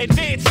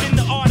 Advanced in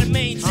the art of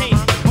maintaining.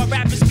 While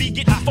rappers be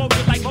getting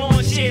forward like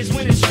lawn chairs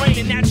when it's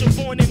raining. Natural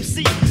born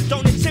MC,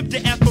 don't attempt to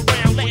F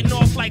around. Letting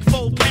off like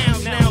 4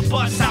 pounds. Now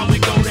bust how we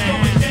go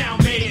down. It's going down,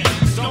 baby.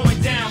 It's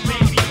going down,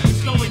 baby.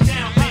 It's going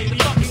down, baby.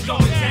 It's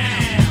going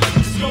down.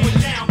 It's going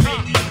down,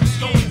 baby. It's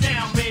going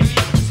down, baby.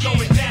 It's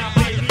going down,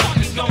 baby.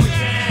 It's going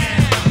down.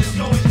 It's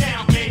going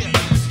down, baby.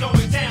 It's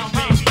going down,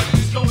 baby.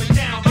 It's going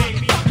down,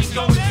 baby. It's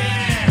going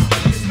down.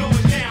 It's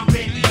going down,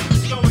 baby.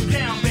 It's going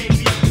down,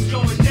 baby. It's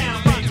going down,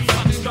 baby.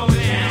 It's going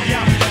down.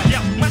 Yo,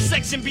 my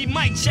section be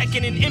mic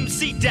checking and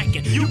MC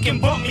decking. You can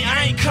bump me,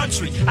 I ain't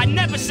country. I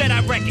never said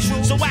I reckon.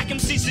 So whack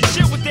MCs to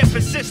shit with their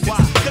persistence.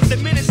 Cause the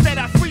minutes that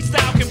I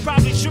freestyle can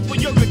probably triple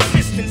your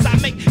existence. I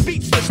make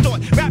beats distort,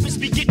 rappers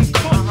be getting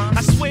caught.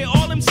 I swear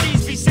all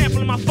MCs be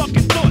sampling my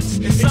fucking thoughts.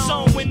 It's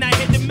on when I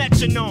hit the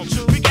metronome.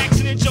 Big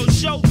accident your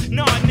show?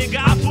 Nah, nigga,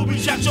 I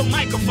booby trapped your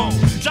microphone.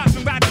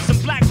 Dropping rappers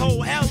in black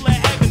hole, hell or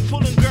heaven.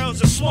 Pulling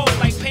girls are swole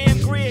like Pam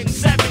Grier in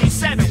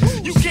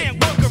 77. You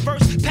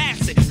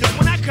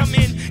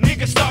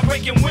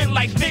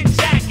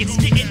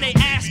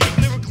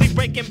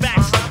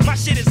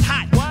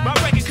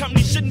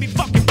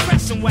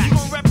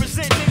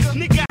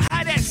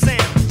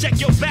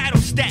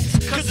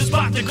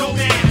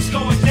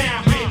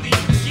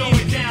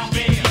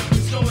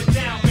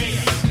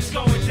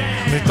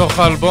מתוך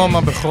האלבום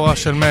הבכורה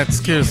של Mad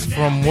Skills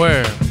From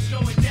Where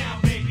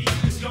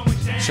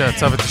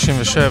שיצא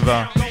ב-97.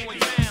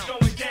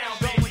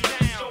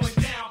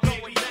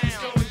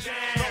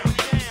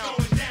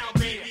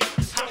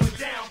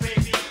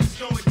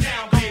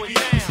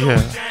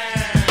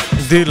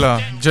 דילה,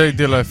 ג'יי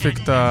דילה הפיק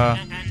את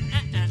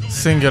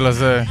הסינגל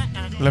הזה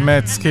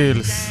ל-Mad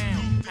Skills.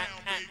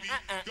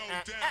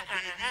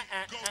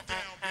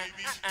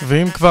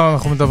 ואם כבר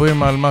אנחנו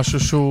מדברים על משהו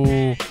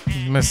שהוא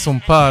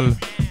מסומפל,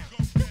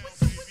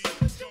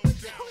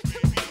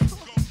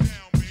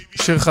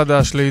 שיר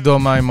חדש לעידו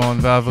מימון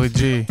ואברי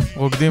ג'י,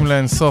 רוקדים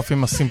לאינסוף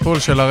עם הסימפול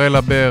של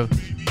הראלה בר,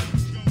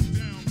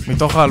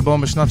 מתוך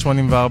האלבום בשנת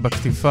 84,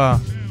 כתיפה,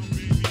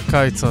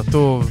 קיץ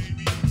רטוב.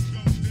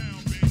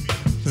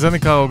 זה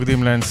נקרא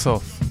רוקדים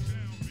לאינסוף.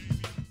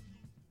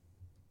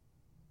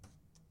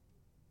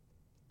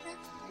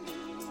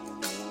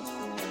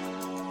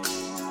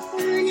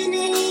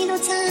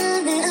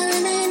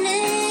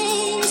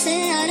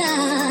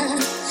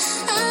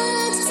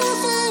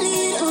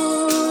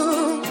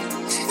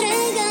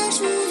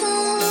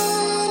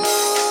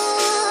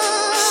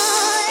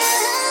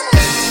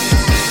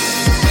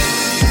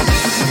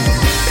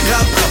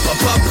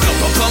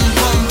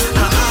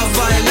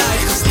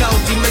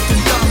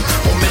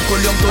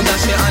 תודה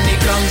שאני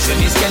קם,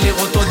 שנזכה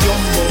לראות עוד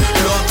יום בו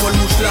לא הכל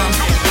מושלם.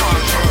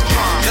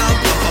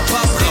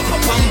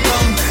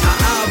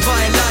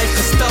 האהבה אלייך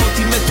עשתה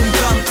אותי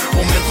מטומטם,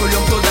 אומר כל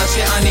יום תודה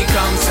שאני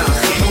קם,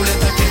 זכינו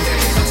לתקן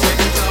דרך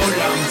עצמנו את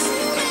העולם.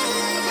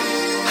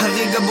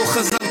 הרגע בו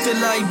חזרת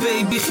אליי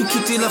בייבי,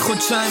 חיכיתי לך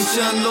חודשיים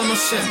שאני לא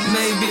נושם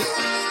מייבי.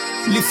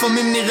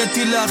 לפעמים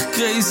נראיתי לך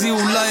קרייזי,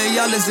 אולי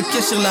היה לזה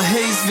קשר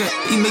להייז,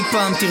 ואם אי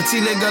פעם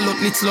תרצי לגלות,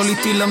 לצלול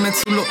איתי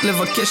למצולות,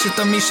 לבקש את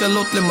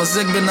המשאלות,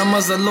 למזג בין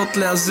המזלות,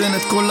 לאזן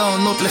את כל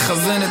העונות,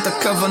 לכוון את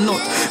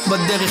הכוונות,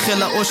 בדרך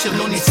אל האושר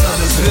לא ניצב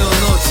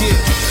בעונות.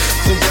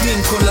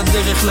 רוקדים כל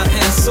הדרך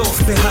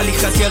לאינסוף,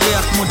 בהליכת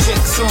ירח כמו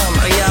ג'קסון,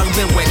 היה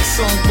הרבה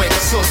וקסון,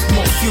 וקסוף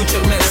כמו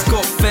פיוטר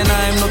מסקוף,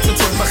 עיניים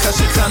נוצצות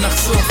בחשיכה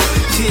נחשוף.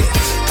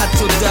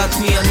 את יודעת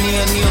מי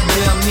אני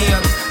יודע מי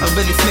את,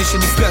 הרבה לפני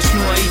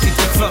שנפגשנו הייתי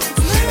תקווה.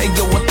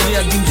 אגו וטרי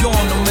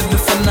הדמיון עומד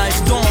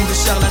בפנייך דום,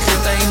 ושר לך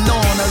את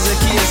ההמנון הזה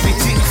כי יש בי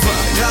תקווה.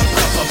 רפ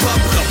רפ רפ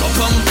רפ רפ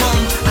פם פם,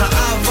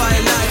 האהבה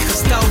אלייך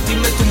עשתה אותי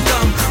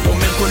מטומטם,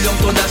 אומר כל יום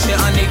תודה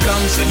שאני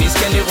קם,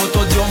 שנזכה לראות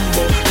עוד יום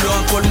בו לא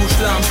הכל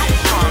מושלם.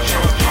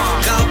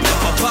 רפ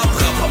רפ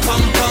רפ רפ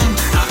פם פם,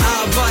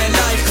 האהבה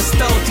אלייך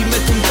עשתה אותי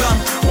מטומטם,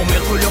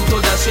 אומר כל יום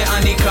תודה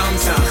שאני קם,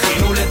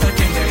 זכינו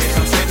לתקן דרך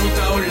עצמנו את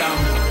העולם.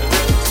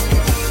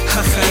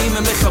 החיים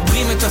הם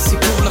מחברים את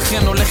הסיפור,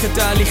 לכן הולכת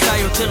ההליכה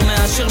יותר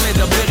מאשר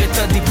מדבר את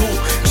הדיבור.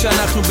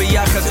 כשאנחנו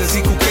ביחד זה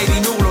זיקוקי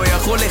דינור, לא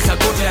יכול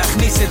לחכות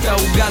להכניס את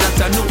העוגה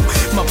לתנור.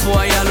 מה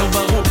פה היה לא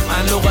ברור,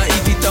 אני לא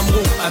ראיתי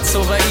תמרור,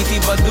 עצור ראיתי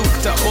בדוק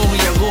את האור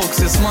ירוק.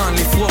 זה זמן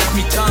לפרוק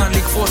מטען,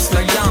 לקפוץ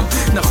לים,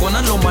 נכון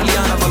אני לא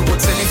מליין אבל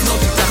רוצה לבנות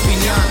איתך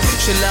בניין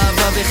של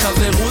אהבה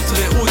וחברות,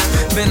 רעות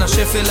בין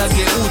השפל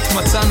לגאות,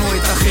 מצאנו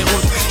את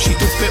החירות,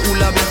 שיתוף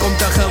פעולה במקום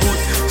תחרות,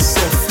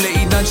 סוף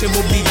לעידן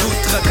שבו בדידות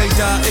רק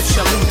הייתה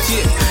אפשרות.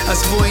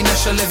 אז בואי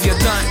נשלב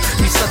ידיים,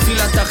 ניסה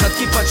תפילה תחת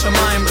כיפת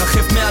שמיים,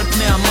 רחף מעל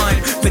פני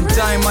המים,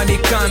 בינתיים אני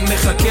כאן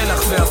מחכה לך,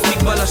 ואף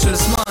מגבלה של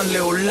זמן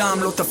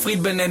לעולם לא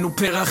תפריד בינינו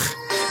פרח.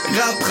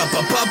 רפ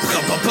רפ רפ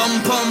רפ פם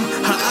פם,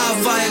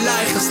 האהבה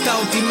אלייך עשתה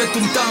אותי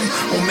מטומטם,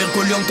 אומר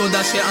כל יום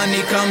תודה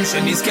שאני קם,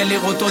 שנזכה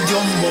לראות עוד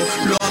יום בו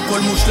לא הכל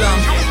מושלם.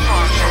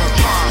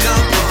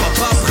 רפ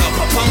רפ רפ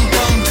רפ פם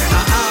פם,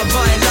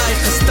 האהבה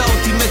אלייך עשתה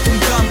אותי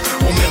מטומטם,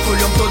 אומר כל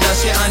יום תודה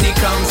שאני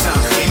קם,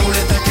 זכינו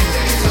לתקן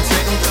דרך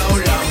עצמנו את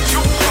העולם.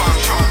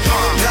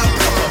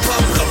 רפ רפ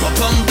רפ רפ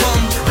פם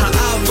פם,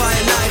 האהבה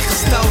אלייך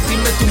עשתה אותי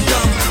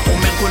מטומטם,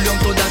 אומר כל יום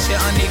תודה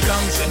שאני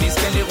קם,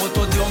 שנזכה לראות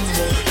עוד יום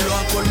בו לא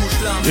הכל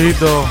מושלם.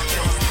 עידו,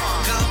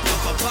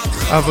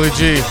 אברי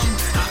ג'י,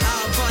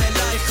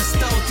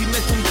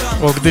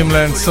 רוקדים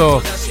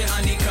לאינסוף,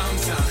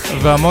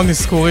 והמון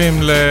נזכורים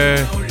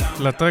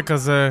לטרק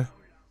הזה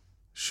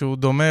שהוא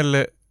דומה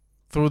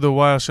ל-Through the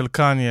Wire של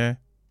קניה,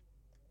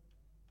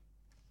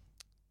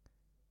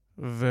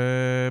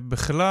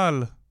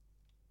 ובכלל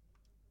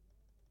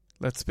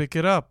let's pick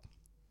it up.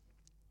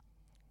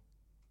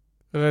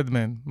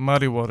 Redman,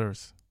 Muddy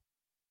Waters.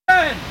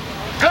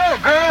 Go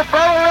girl,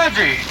 follow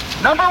Reggie.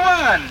 Number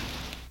one.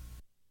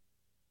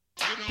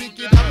 Pick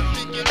it up,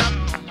 pick it up.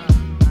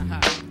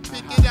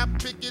 Pick it up,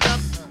 pick it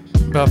up.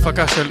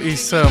 בהפקה של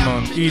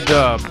E-Sermon,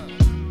 E-Dub.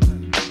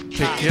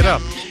 Pick it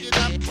up.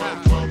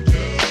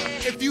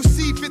 If you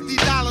see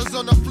 $50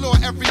 on the floor,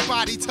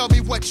 everybody tell me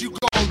what you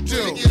gon'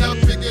 do. Pick it up,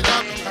 pick it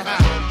up.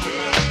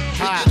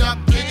 Pick it up,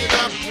 pick it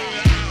up.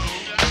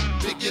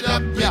 Pick it it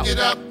up, pick it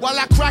up. While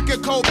I crack a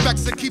cold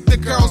vex and keep the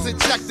girls in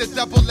check, the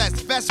double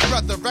S best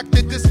brother, wreck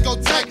the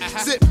discotheque.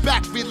 Sit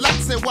back,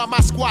 relaxing while my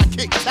squad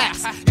kick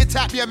taps. You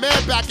tap your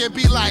man back and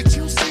be like,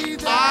 you see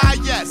that? Ah,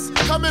 yes.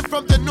 Coming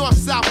from the north,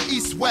 south,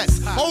 east,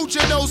 west. Hold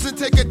your nose and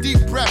take a deep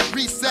breath.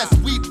 Recess,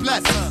 we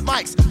bless.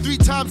 Mics 3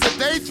 times a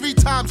day, 3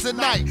 times a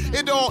night.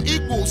 It all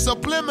equals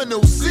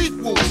subliminal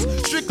sequels.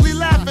 Strictly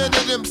laughing at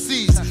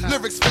MCs.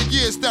 Lyrics for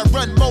years that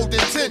run more than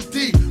 10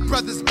 deep.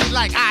 Brothers be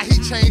like, he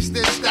changed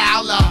this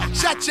style up.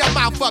 Shut your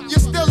mouth up, you're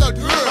still a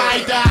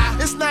rider.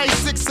 It's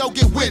 96, so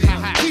get with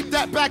it. Keep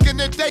that back in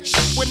the day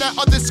when that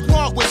other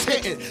squad was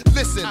hitting.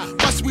 Listen,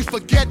 must we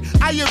forget?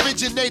 I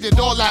originated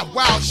all that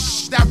wild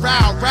that row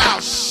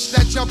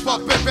that jump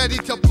up and ready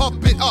to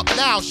pump it up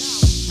now.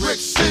 Brick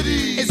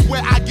City is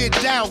where I get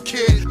down,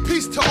 kid.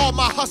 Peace to all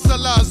my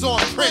hustlers on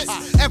Prince.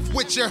 F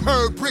what you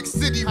heard, Brick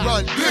City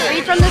run big. Are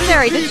you from this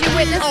area? Did you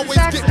witness this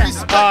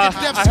accident? I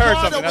heard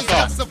something,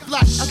 that's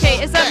all.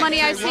 Okay, is that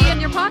money I see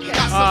in your pocket?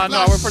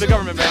 No, we're for the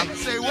government, man.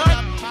 Say what?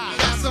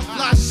 That's a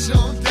flash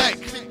on deck.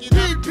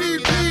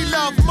 PPP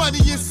love money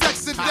and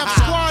sex and Def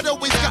Squad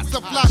always got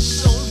the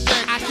flash on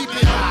deck. I keep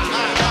it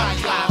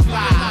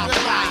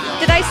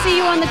Did I see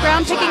you on the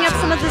ground picking up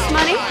some of this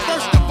money?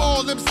 First of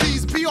all,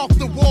 MCs be off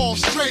the wall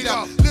straight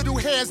up. Little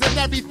hairs and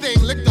everything,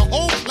 lick the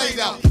whole plate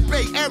up.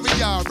 Bay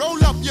Area,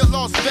 roll up your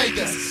Las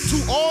Vegas.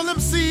 To all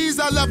MCs,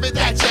 I love it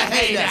that you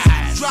hate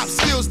us. Drop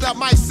skills that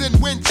might send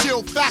wind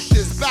chill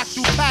factors. Back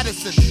through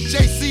Patterson,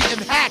 JC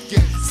and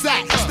Hacking.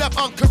 Sack, step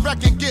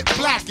uncorrect and get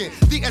blackened.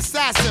 The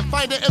assassin,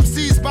 find the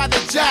MCs by the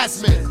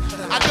Jasmine.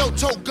 I don't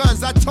tote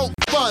guns, I tote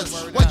funds.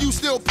 While you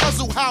still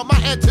puzzle how my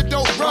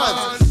antidote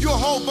runs. Your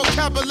whole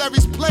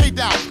vocabulary's played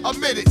out,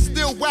 admit it.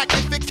 Still whack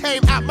if it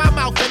came out my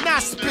mouth and I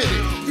spit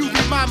it. You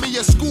remind me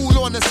of school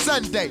on a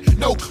Sunday,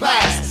 no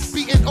class.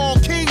 Beating all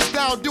kings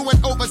down, doing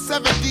over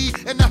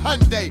 70 in the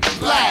Hyundai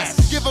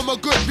blast. Give them a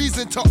good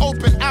reason to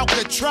open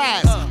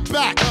Alcatraz.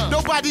 Back,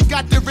 nobody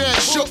got the red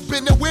shook.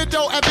 Been the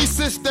window ever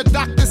since the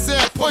doctor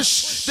said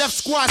push. Def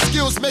Squad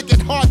skills make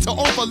it hard to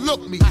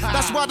overlook me.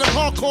 That's why the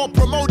hardcore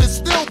promoters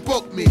still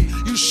book me.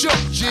 You shook,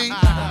 G.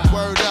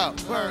 Word up,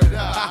 word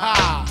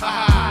up.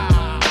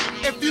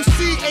 If you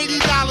see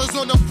 $80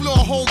 on the floor,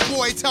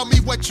 homeboy, tell me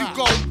what you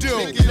gon' do.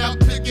 Pick it up,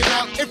 pick it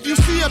up. If you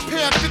see a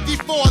pair of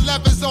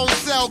 5411s on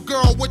sale,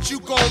 girl, what you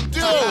gon'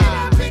 do?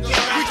 We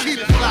keep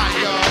it fly,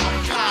 y'all.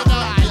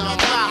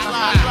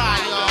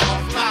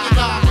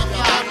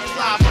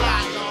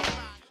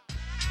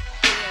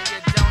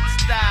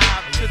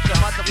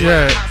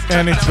 Yeah,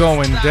 and it's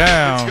going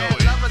down.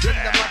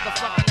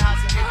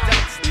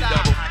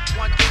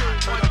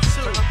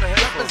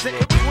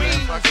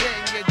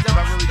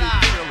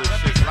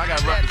 I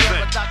got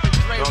represent.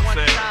 You know what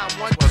I'm saying?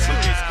 Well, some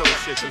East Coast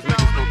shit, cause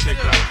niggas don't take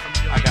that.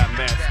 I got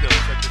mad skills.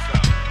 Check this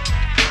out.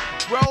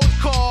 Roll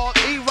call,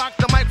 E-Rock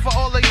the mic for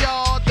all of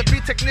y'all. The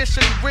beat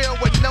technician real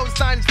with no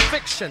science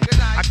fiction.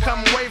 I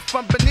come away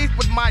from beneath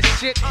with my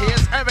shit.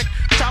 Here's Eric,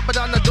 chop it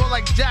on the door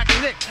like Jack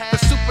Nick. The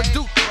super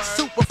dupe,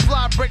 super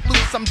fly, break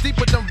loose. I'm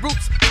deeper than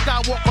roots.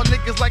 Skywalk on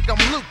niggas like I'm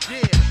Luke.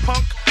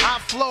 Punk, I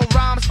flow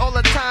rhymes all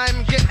the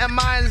time. Getting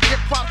mines, get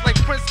props like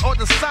Prince or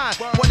the Sign.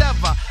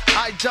 Whatever,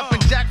 I jump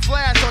and Jack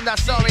Flash on that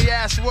sorry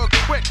ass real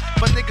quick.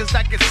 For niggas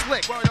that get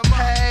slick.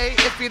 Hey,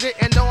 if you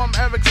didn't know, I'm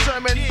Eric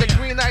Sherman. The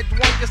green-eyed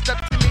one, you step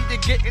to me,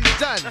 you're getting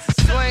done.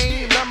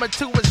 Slain, number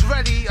 2 is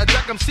ready. A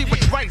Jack MC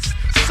with rice.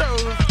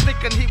 Serve,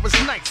 thinking he was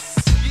nice.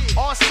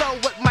 Also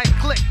with my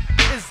clique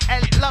is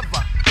Ed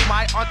Lover.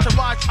 My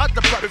entourage,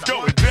 other brother. It's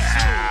going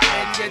down.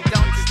 And you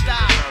don't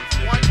stop.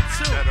 1,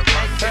 2, and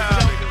you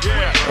don't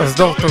quit. אז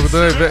דוקטור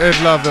דרי ואד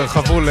לאבר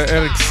חברו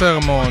לאריק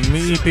סרמון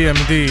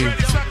מ-EPMD.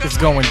 It's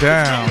going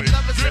down.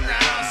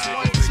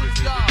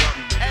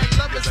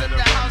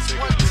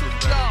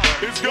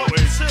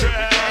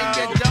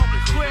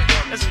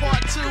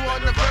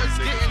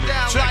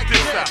 Check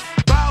this out.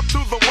 Bow to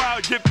the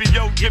wild, yippee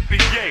yo, yippee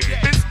yay.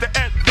 It's the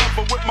Ed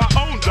Lover with my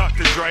own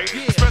Dr. Dre.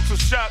 Special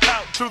shout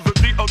out to the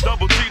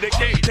D-O-double-G. They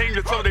can't tame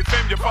you, so they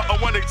fame you for a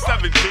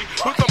 187G.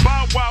 With the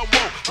bow wow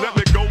whoa, let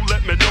me go,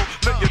 let me know.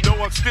 Let you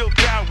know I'm still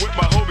down with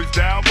my homies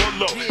down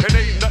below. And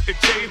ain't nothing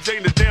changed,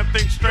 ain't a damn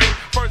thing strange.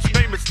 First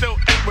name is still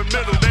Edwin,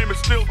 middle name is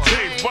still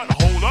James. But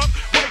hold up,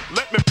 wait,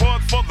 let me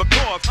pause for the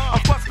cause.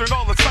 I'm flustering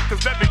all the suckers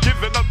that be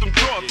giving up them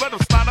draws. Let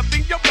them slide up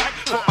in your back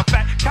for a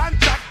fat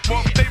contract.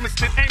 More famous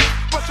than ain't,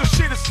 but your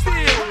shit is still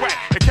whack.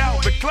 And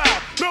Calvin Klein,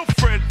 no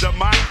friend of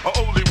mine, I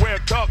only wear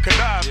dark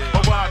knives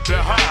or ride to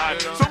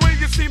hide. So when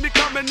you see me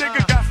coming,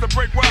 nigga, got to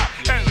break wide.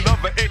 And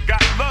Lover ain't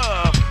got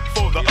love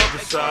for the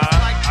other side.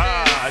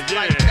 Ah,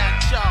 yeah.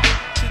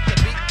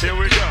 Here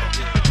we go.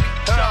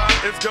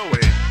 It's going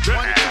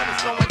down.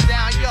 It's going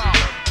down, y'all.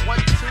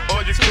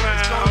 All you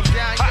clowns, it's going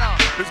down.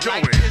 It's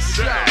going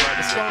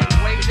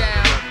way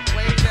down,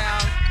 way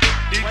down.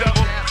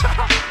 E-double,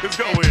 it's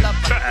going down.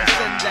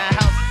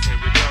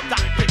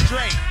 Dr.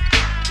 Dre.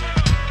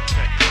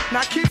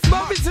 Now Keith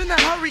Murray's in a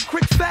hurry,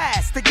 quick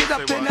fast, to get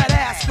up in that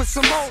ass with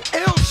some old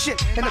ill shit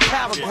in a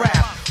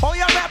paragraph. All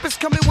y'all rappers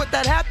coming with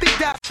that happy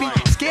dappy,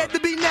 scared to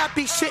be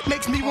nappy, shit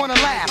makes me wanna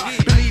laugh.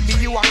 Believe me,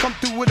 I come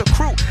through with a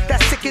crew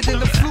that's sicker than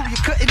the flu. You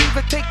couldn't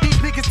even take these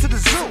niggas to the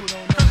zoo.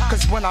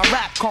 Cause when I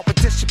rap,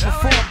 competition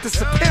perform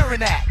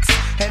disappearing acts,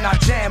 and I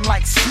jam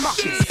like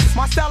Smuckers.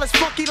 My style is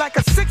funky like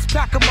a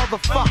six-pack of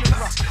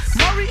motherfuckers.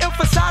 Murray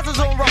emphasizes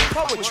on rough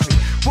poetry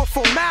with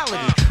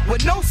formality,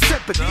 with no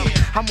sympathy.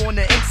 I'm on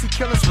the MC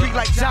killer spree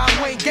like John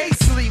Wayne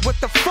Gacy with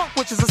the funk,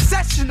 which is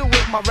exceptional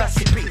with my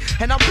recipe.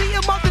 And I'm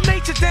beating Mother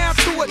Nature down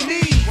to her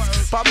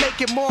knees by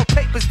making more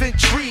papers than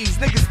trees.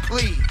 Niggas,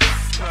 please.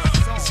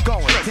 It's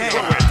going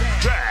down.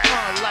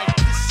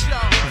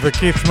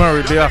 וקית'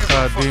 מרי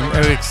ביחד עם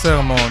אריק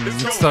סרמון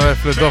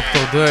מצטרף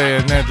לדוקטור דרי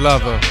נד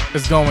לאבר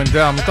It's Going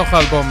Down מתוך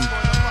האלבום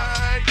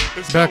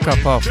Back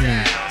Up Off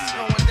Me.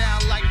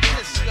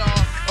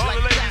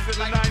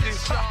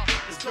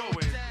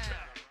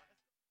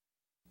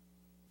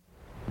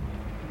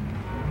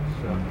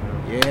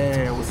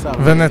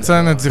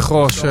 ונציין את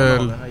זכרו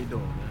של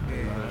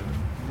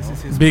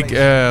ביג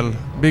אל,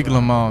 ביג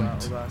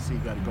למונט.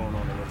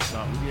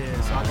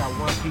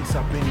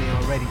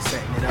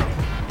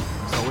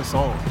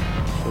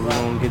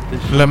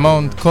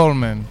 למונט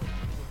קולמן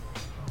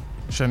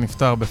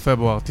שנפטר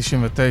בפברואר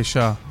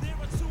 99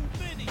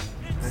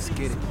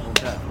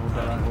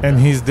 and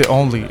he's the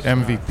only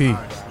MVP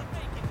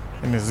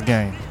in this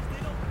game.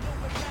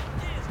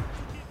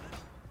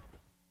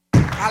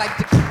 I like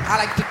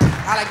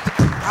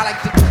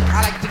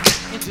to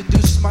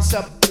introduce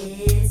myself.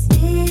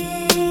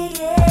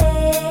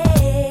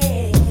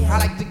 I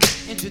like to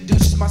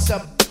introduce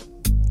myself.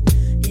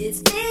 It's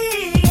me.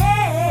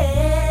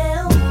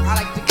 I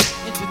like to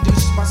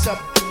introduce myself.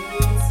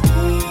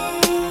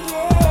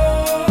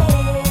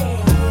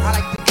 I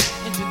like to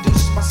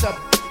introduce myself.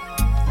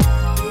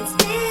 It's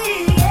me.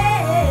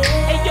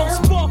 Hey yo,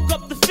 spark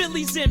up the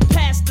Phillies and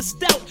pass the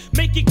stout.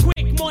 Make it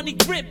quick, money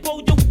grip,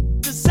 oh yo.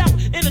 Out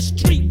in a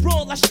street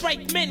brawl, I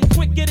strike men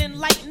quicker than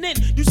lightning.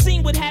 You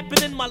seen what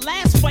happened in my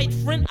last fight,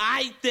 friend?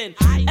 Aight then.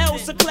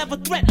 L's a clever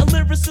threat, a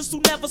lyricist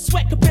who never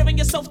sweat. Comparing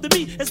yourself to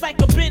me is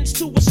like a Benz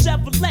to a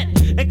Chevrolet.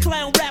 And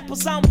clown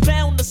rappers I'm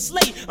bound to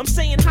slay. I'm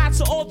saying hi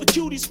to all the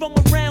cuties from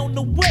around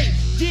the way.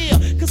 Yeah,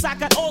 cause I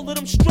got all of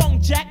them strong,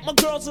 Jack. My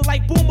girls are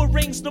like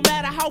boomerangs, no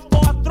matter how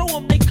far I throw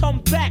them, they come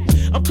back.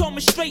 I'm coming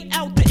straight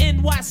out the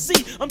NYC.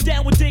 I'm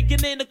down with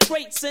digging in the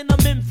crates and I'm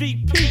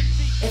MVP.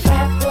 If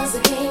rap was a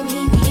game,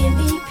 he'd be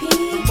MVP.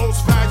 The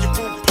most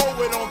valuable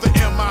poet on the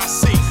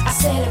MIC. I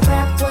said if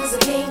rap was a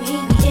game,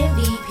 he'd be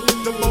MVP.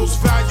 The most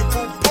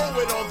valuable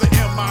poet on the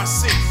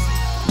MIC.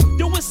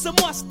 Yo, it's a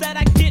must that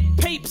I get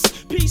papes.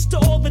 Peace to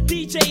all the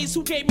DJs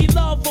who gave me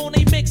love on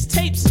they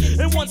mixtapes.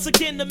 And once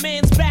again, the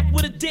man's back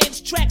with a dance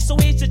track. So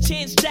here's your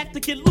chance, Jack, to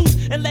get loose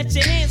and let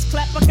your hands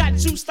clap. I got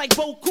juice like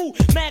Boku.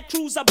 Mad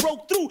crews I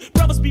broke through.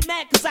 Brothers be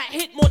mad cause I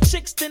hit more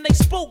chicks than they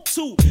spoke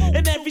to.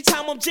 And every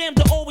time I'm jammed,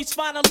 I always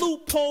find a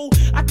loophole.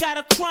 I got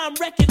a crime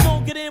record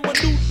longer than my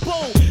new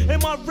bow.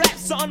 And my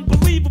raps are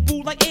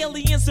unbelievable like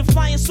aliens and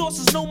flying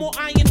saucers. No more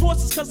iron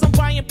horses cause I'm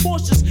buying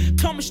Porsches.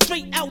 Coming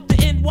straight out the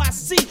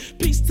NYC.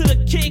 Peace to the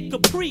Kid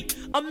Capri.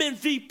 I'm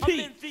MVP.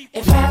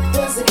 If rap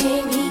was a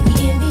game, he'd be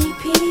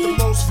MVP. The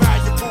most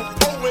valuable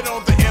poet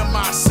on the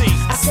MIC.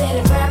 I said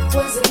if rap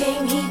was a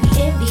game, he'd be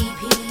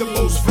MVP. The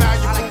most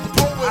valuable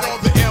poet on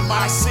the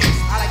MIC.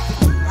 I like to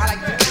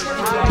introduce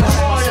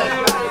myself.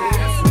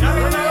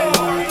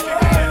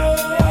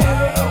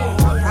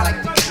 I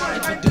like to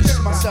introduce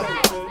myself.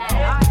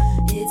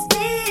 It's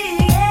me.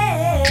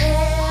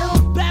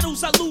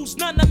 Battles I lose,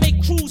 none I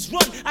make crews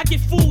run. I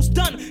get fools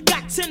done.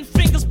 Got 10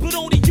 fingers but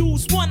only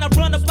use one. I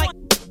run up like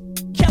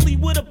Kelly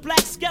with a black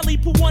skelly,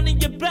 put one in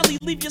your belly,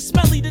 leave you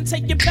smelly, then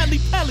take your belly.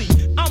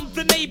 I'm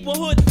the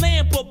neighborhood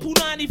lamper,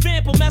 Punani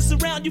vamper. Mess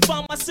around, you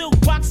find my silk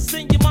boxes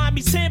in your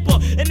mommy's hamper.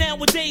 And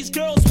nowadays,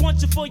 girls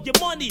want you for your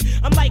money.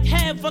 I'm like,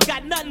 have I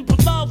got nothing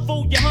but love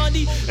for you,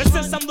 honey? And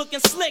since I'm looking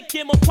slick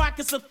and my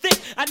pockets are thick,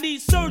 I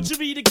need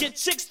surgery to get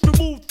chicks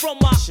removed from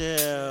my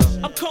chill.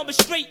 I'm coming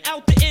straight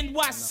out the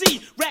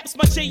NYC. Raps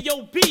my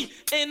J.O.B.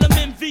 and I'm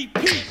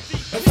MVP.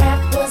 If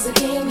rap was a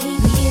game,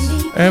 he'd be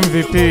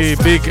MVP,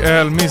 Big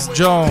L, Miss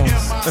Jones,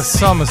 a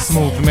summer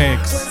smooth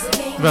mix.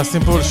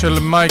 והסימפול של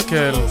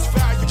מייקל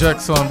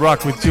ג'קסון,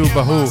 Rock With You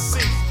בהוא.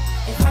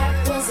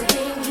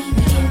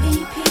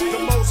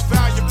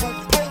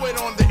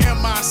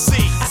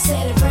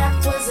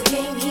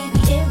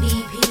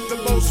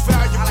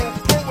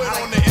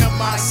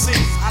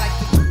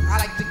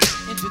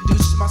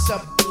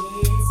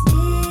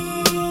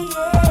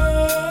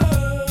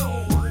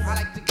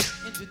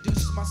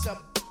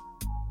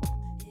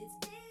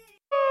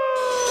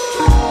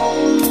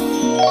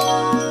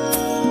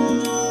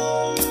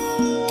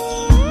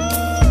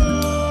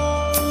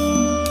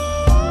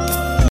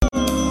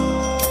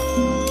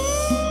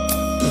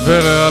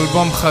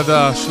 ואלבום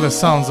חדש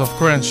ל-Sounds of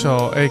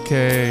Crenshaw,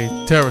 a.k.a.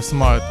 Terrace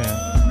Martin,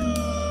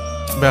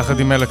 ביחד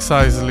עם אלכס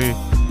אייזלי.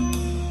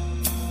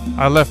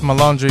 I left my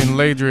laundry in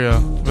Ladria,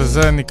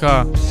 וזה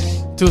נקרא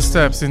Two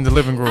Steps in the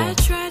Living Room. I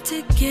tried to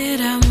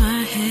get out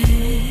my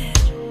head,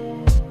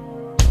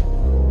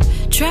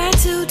 tried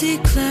to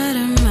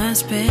declutter my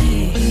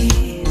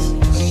space,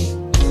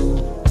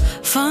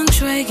 feng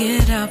shui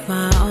get out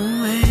my own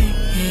way.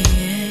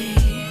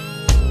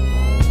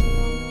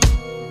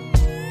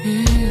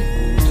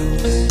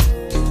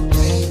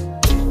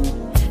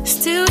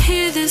 Still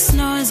hear this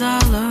noise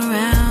all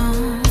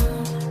around,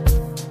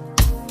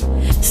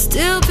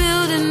 still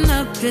building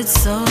up, it's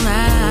so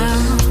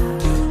loud.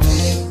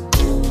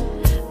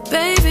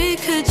 Baby,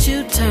 could you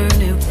turn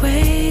it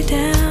way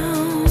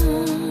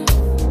down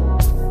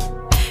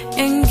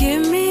and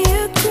give me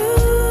a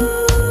groove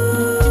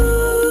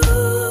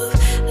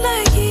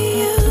like it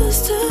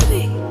used to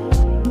be?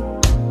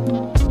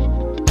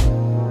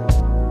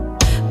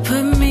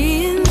 Put me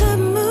in the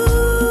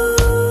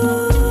mood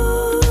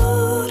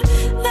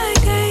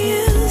like I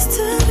used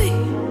to be.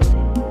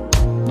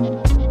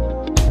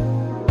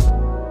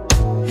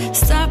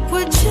 Stop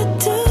what you're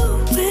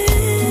doing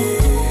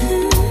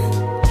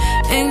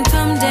and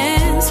come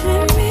dance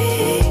with me.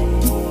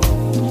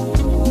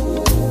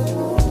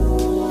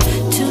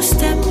 Two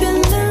step in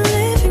the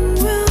living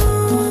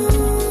room,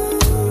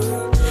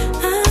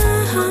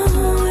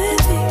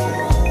 with me.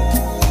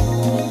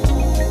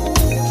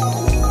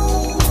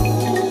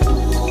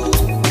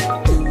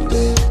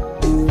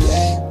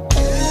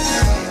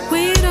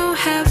 We don't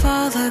have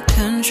all the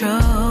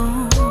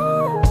control,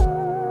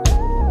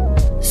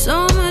 so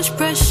much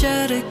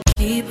pressure to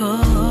keep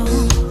on.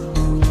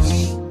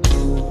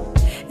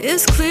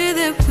 It's clear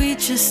that we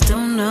just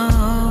don't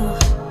know,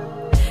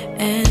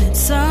 and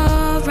it's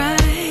alright.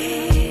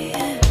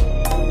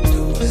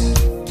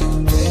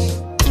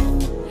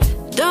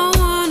 Don't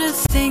wanna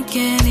think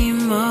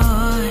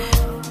anymore.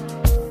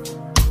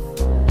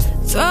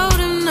 Throw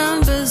the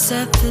numbers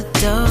at the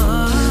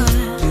door.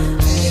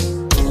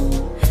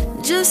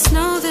 Just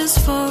know there's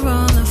 4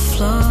 on the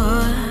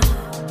floor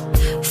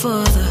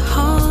for the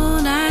whole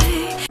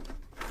night.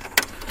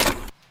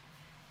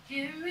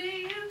 Give me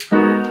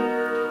a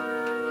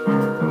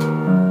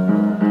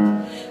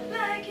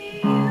like it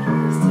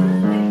used to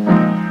be.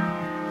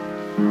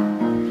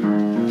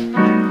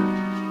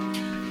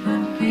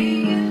 Put me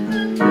in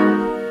the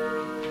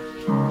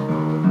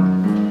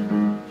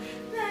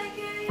like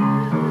it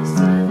used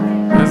to be.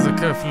 איזה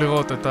כיף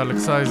לראות את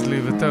אלכס אייזלי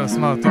וטרס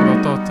מרטין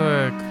באותו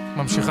טרק.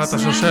 ממשיכה את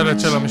השושלת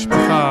של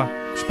המשפחה,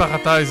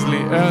 משפחת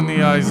אייזלי,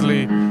 ארני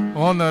אייזלי,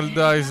 רונלד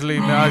אייזלי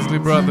מהאייזלי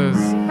בראדרס,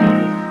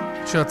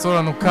 שיצרו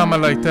לנו כמה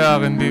להיטי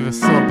R&B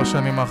וסול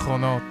בשנים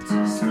האחרונות.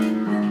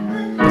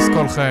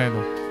 פסקול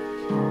חיינו.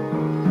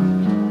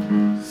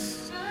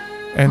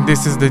 And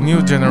this is the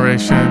new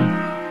generation,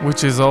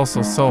 which is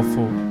also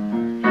soulful.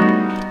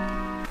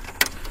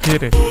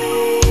 Hit it.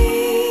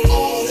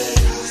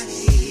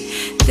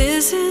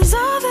 This is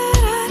all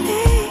that I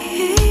need.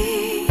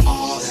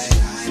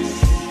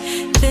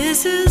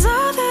 This is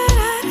all that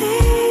I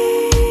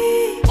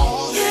need.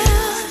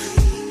 Yeah.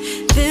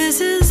 This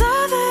is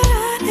all that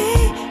I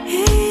need.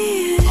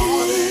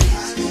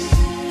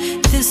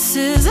 This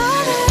is all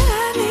that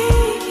I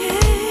need.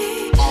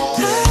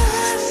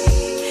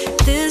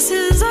 This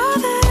is all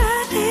that I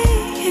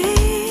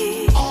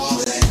need.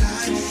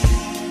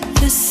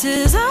 This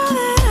is all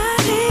that I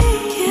need.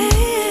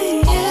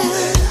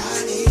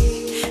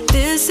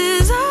 This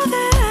is all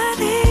that I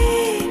need.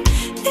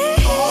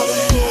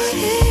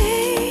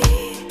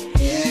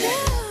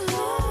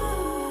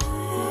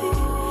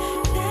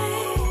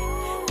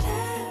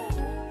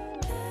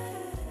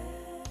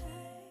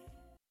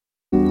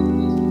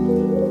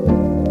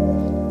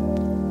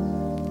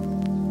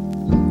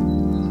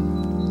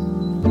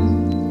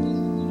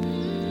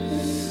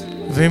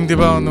 ואם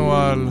דיברנו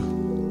על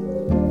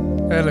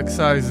אלכס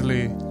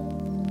אייזלי,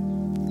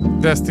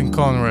 דסטין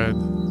קונרד.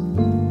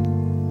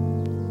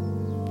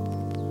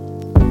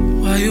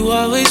 Why you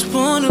always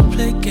wanna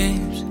play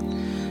games?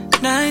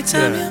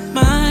 Nighttime you're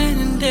mine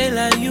and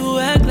daylight you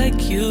act like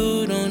you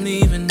don't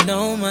even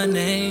know my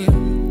name.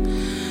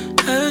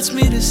 Hurts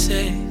me to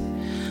say,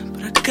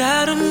 but I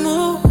gotta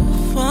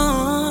move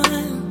on.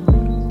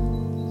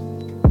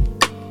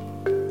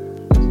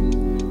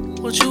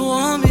 What you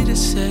want me to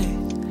say?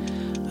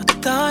 I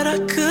thought I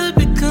could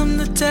become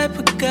the type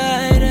of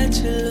guy that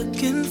you're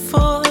looking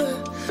for,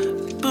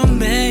 but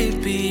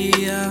maybe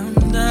I'm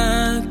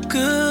not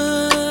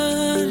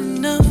good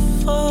enough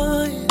for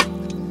you.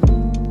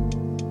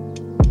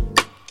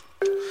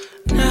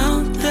 Now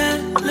that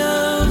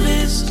love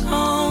is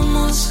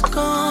almost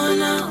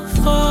gone, I'll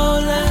fall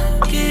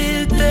like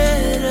it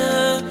better,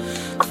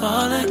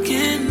 fall like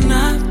it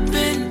not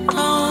been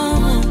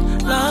on.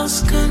 Lost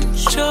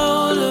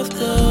control of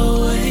the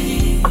way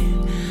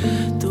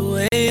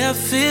I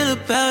feel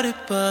about it,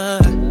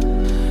 but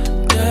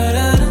da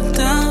da da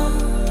da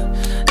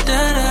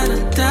da da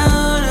da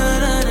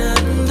da da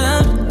da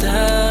da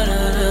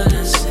da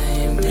da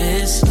same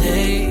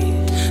mistake.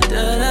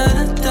 Da da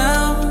da da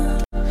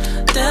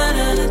da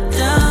da da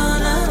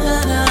da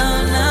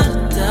da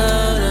da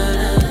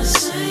da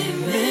same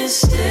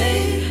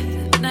mistake.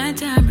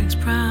 Nighttime brings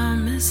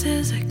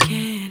promises I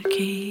can't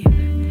keep,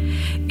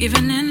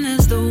 even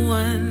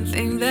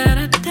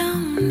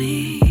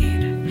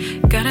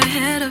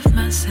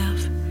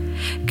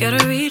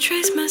Gotta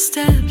retrace my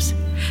steps,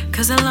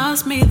 'cause I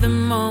lost me the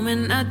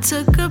moment I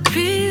took a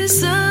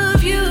piece of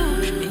you.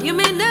 And you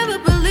may never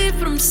believe,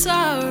 but I'm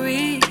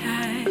sorry.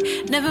 I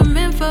never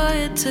meant for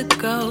it to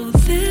go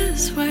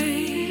this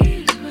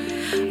way.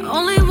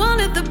 Only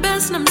wanted the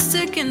best and I'm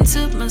sticking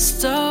to my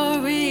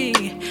story.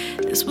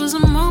 This was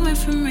a moment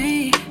for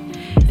me,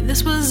 and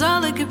this was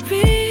all it could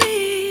be.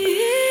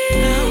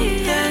 Now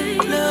that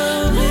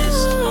love is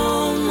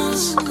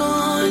almost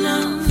gone,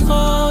 I'll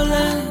fall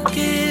like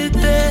get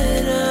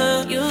better.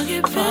 You'll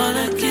get better. Fall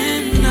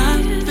again,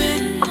 I've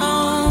been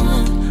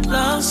home,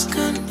 lost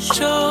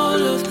control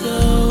of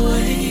the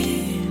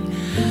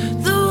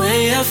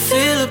way I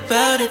feel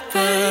about it,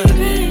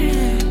 baby.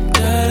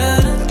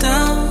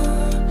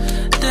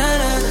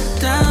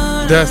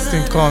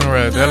 Destin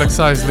Conrad, Alex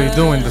Isley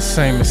doing the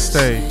same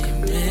mistake.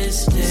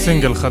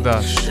 Single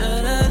חדש.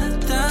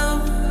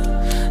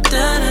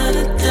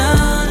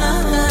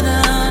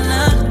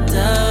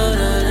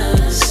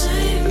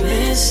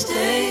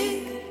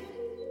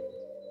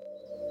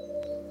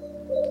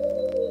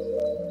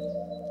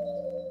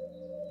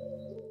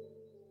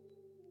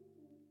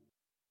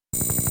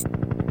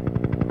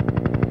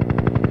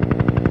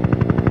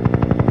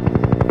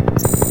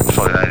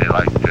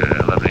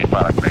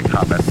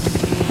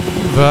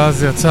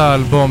 ואז יצא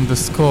האלבום The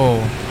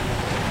Score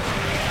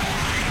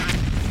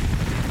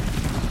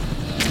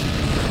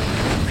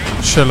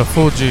של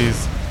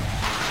הפוג'יז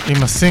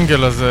עם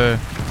הסינגל הזה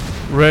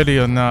Ready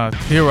or Not,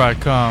 Here I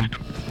Come,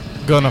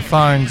 Gonna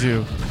Find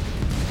You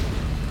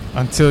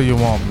Until You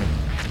Want Me.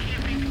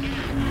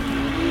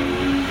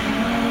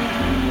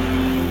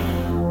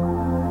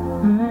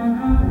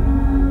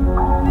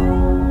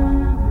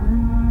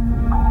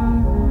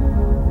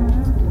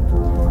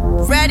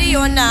 Ready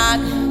or not,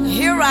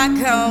 here I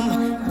come,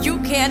 you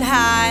can't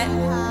hide.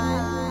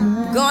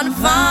 Gonna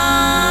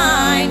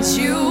find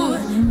you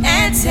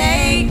and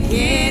take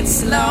it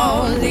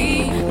slowly.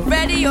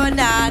 Ready or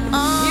not,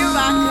 here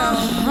I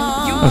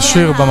come, you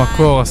השיר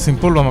במקור,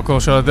 הסימפול במקור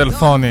של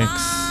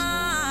הדלפוניקס.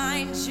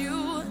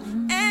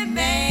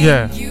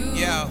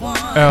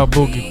 Air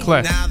Boogie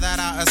Clap. Now that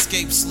I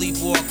escape, sleep,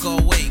 walk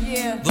awake.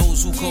 Those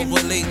who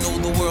correlate know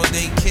the world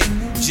ain't cake.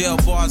 Jail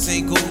bars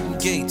ain't golden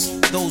gates.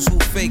 Those who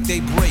fake,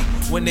 they break.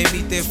 When they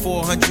meet their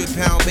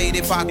 400-pound mate,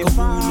 if I could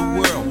rule the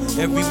world,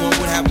 everyone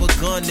would have a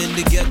gun in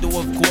the ghetto,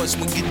 of course.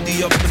 When get the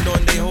up and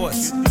on their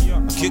horse.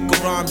 Kick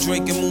around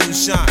drinking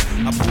moonshine.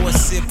 I pour a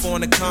sip on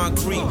the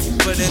concrete,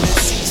 but in the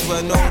seats,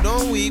 but no,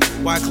 don't weep.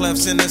 Why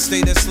Clef's in a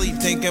state of sleep,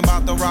 thinking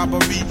about the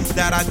robbery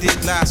that I did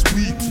last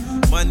week.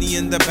 Money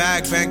in the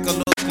bag, banker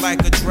look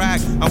like a drag.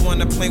 I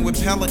wanna play with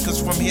pelicans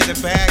from here to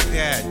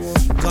Baghdad.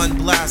 Gun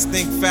blast,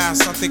 think fast,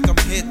 I think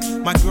I'm hit.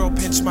 My girl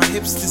pinched my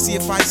hips to see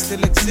if I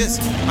still exist.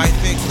 I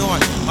think not.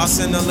 I'll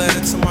send a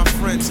letter to my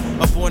friends.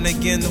 A born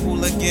again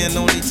hooligan,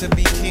 only to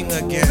be king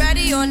again.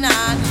 Ready or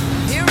not,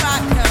 here I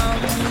come.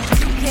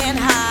 You can't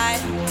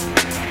hide.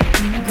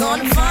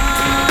 Gonna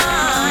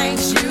find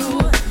you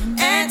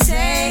and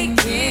take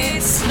it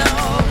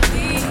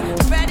slowly.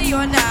 Ready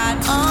or not,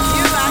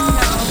 here I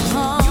come.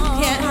 You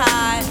can't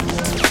hide.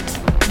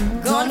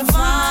 Gonna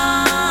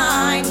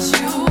find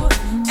you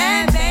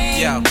and make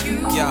you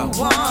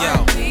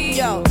want me.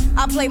 Yo,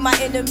 I play my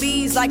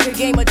enemies like a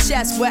game of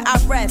chess where I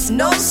rest.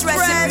 No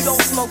stress if you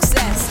don't smoke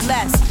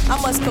less. I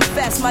must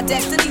confess, my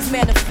destinies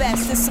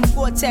manifest. In some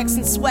Cortex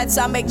and sweats,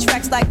 I make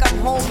tracks like I'm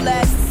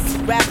homeless.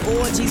 Rap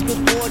orgies with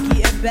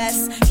Borgie and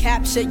Best.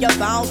 Capture your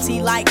bounty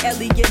like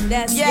Elliot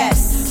Ness. Yes,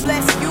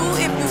 bless you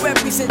if you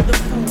represent the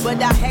food, but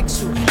I hex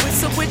you with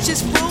some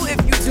witches brew if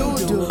you do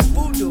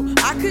voodoo.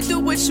 I could do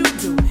what you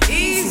do,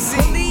 easy.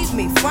 Believe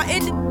me,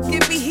 frontin'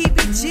 give me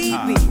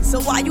heebie-jeebies. So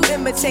why you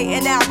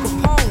imitating Al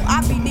Capone? I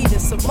be needing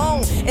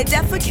Simone and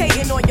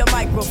defecating on your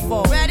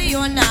microphone. Ready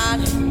or not,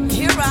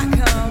 here I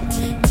come.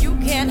 You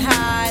can't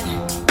hide.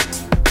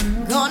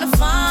 Gonna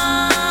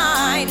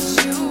find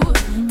you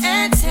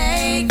and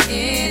take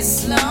it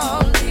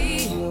slowly.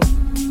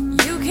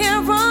 You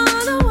can't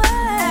run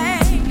away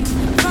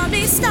from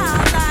these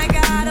styles I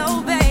got,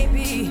 oh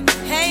baby.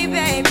 Hey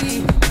baby,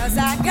 'cause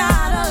I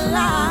got a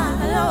lot,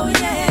 oh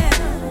yeah.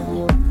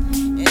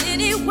 And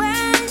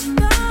anywhere you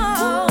go,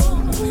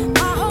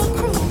 my whole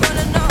crew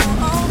gonna know,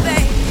 oh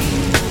baby.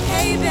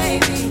 Hey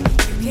baby,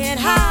 you can't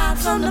hide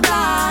from the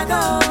block,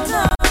 oh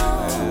no.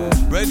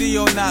 Ready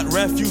or not,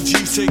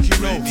 refugees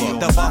taking over.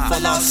 The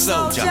Buffalo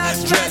Soldier,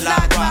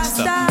 dreadlock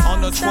roster. On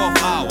the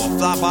 12th hour,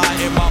 fly by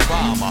in my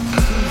bomber.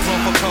 From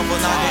for cover,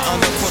 now they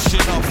under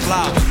pushing up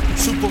fly.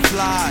 Super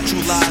fly,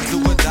 true lies do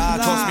or die.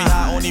 Toss me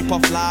high, only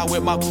puff fly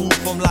with my crew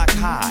from Lock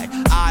High.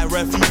 I,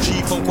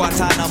 refugee from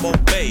Guantanamo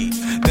Bay.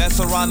 Dance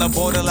around the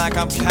border like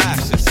I'm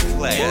Cassius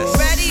Clay. Yes,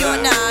 ready or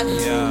not,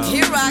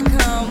 here I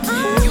come.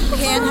 You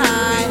can't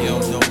hide. Yo,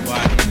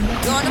 nobody.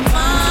 Gonna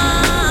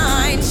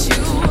find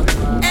you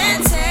and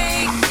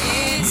take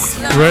it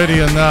slow. Ready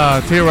or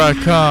Not, Here I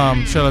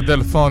Come של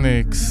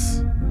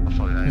הדלפוניקס,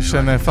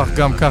 שנהפך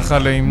גם ככה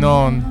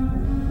להמנון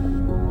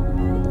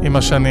עם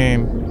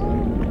השנים.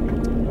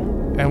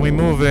 And we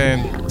move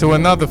in to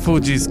another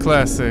Fugees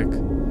classic,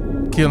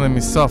 Killing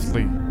Me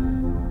Softly.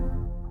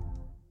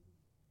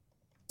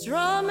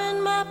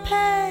 my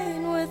pain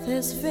with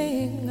his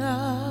fingers,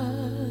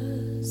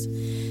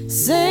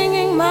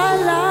 singing my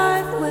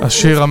life with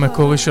השיר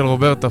המקורי של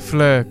רוברטה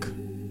פלק,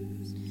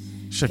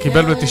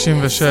 שקיבל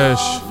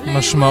ב-96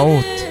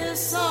 משמעות.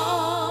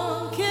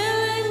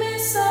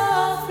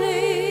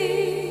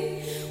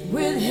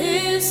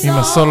 עם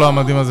הסולו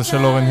המדהים הזה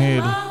של אורן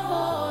היל.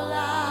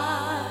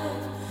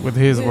 With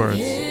his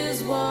words.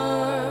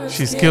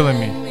 She's killing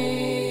me.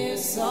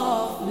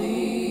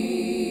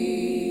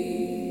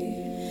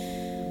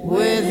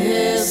 With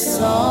his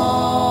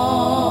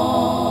song.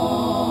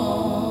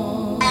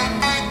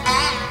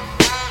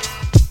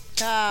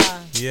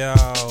 Yo,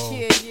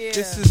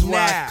 this is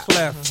why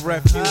Clef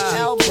Refugee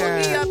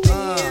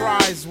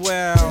cries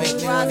well.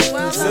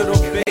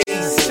 Little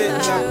bass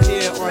sitting up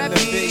here on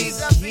the bass.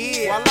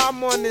 While I'm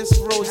on this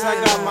road, I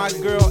got my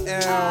girl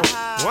L.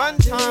 One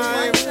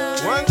time.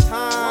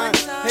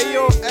 Hey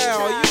yo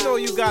L, you know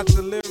you got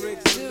the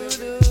lyrics.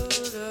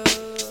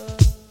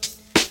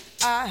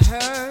 I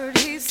heard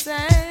he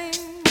sang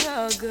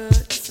a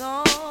good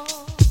song.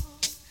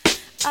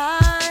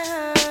 I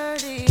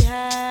heard he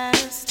had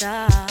a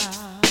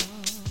style.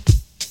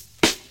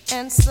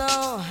 And so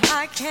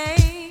I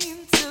came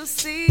to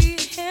see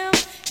him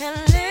and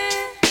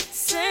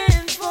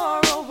listen for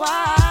a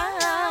while.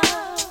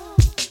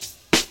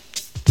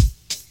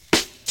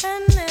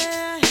 And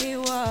there he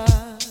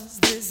was,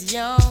 this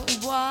young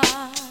boy,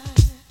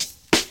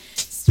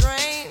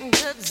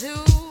 stranger to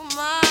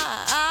my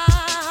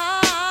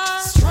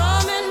eyes,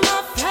 strumming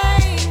my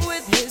pain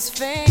with his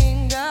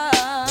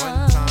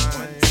fingers,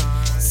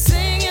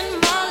 singing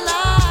my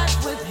life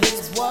with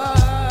his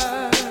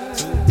words,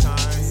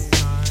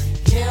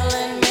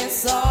 killing me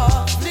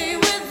softly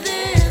with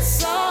this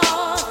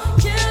song,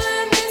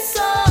 killing me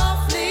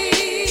softly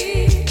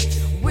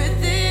with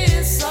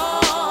this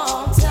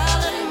song,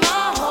 telling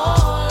my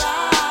whole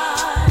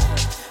life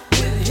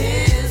with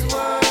his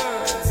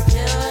words,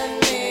 killing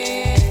me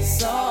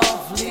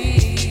softly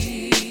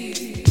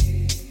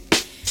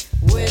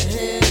with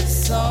his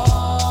song.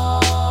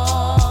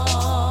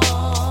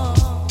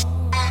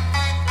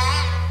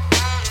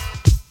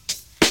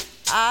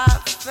 I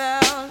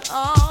felt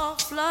all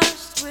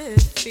flushed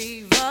with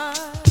fever,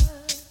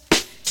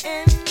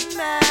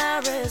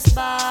 embarrassed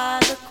by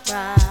the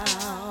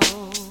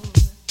crowd.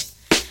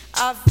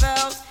 I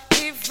felt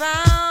he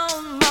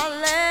found my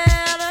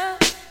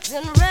letters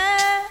and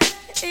read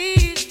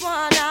each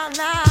one out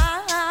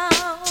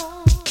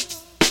loud.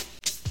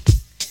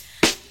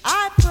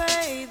 I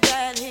prayed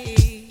that he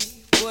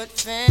would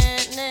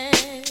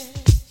finish,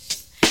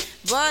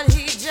 but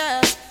he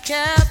just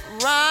kept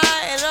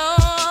right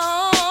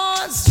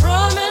on,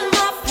 strumming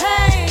my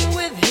pain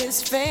with his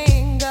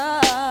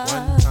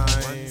fingers,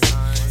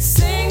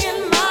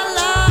 singing my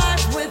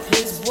life with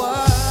his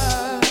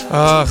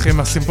words. עם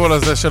הסימפול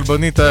הזה של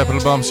בוניטה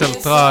אפלבאום של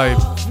טרייב,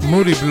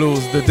 Moody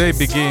Blues, The Day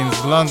Begins,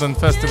 London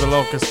Festival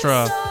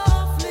Orchestra,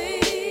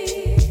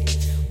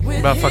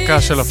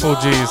 בהפקה של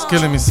הפוג'יז,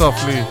 Killing Me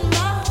Softly,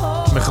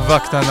 מחווה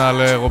קטנה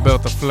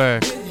לרוברטה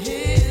פלק,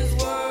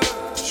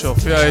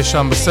 שהופיע אי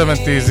שם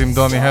ב-70s עם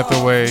דוני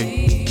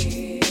הטווי,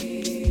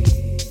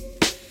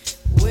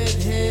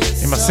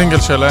 עם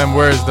הסינגל שלהם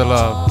Where is the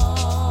Love.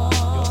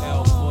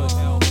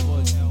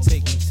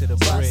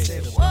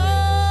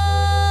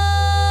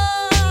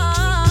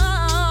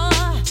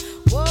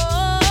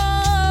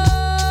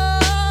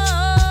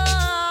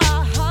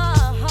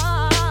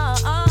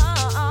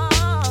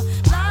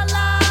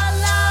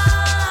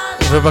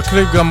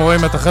 ובקליפ גם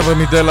רואים את החבר'ה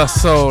מדלה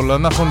סול,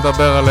 אנחנו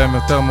נדבר עליהם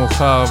יותר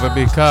מאוחר,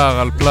 ובעיקר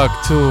על פלאג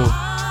 2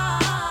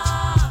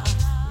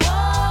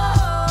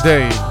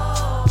 דיי.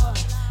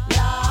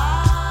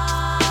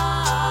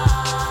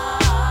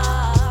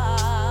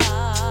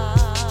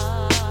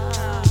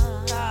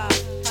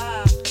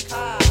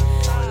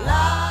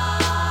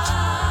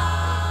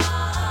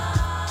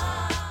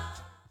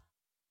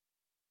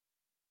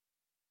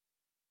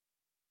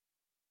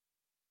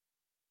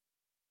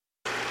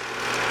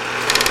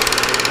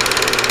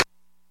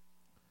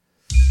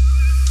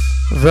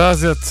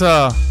 ואז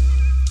יצא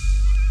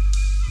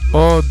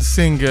עוד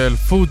סינגל,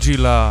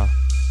 פוג'ילה,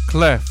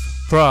 קלף,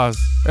 פרז,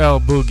 אל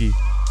בוגי,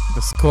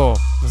 The Score,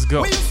 let's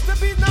go. We used to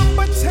be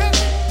number 10,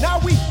 now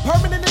we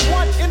permanent in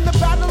one. In the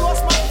battle,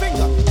 lost my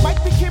finger,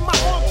 Mike became my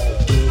uncle.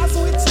 I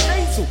saw hits your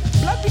nasal,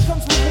 blood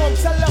becomes lukewarm.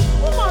 Tell them,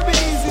 come on, be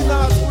easy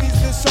now, squeeze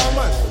this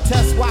shaman.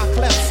 Test why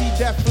clef, see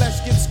that flesh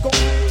get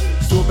scoped.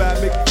 So bad,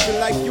 make you feel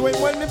like you ain't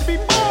wanting to be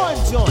born,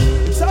 John.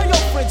 And tell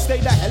your friends, stay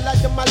the hell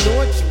out of my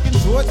lord. Chicken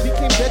George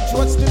became dead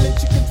George, stealing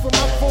chickens from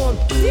my farm.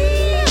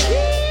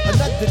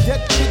 Another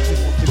dead pigeon.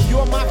 If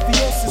you're my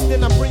theosis,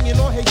 then I'm bringing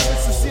on hatred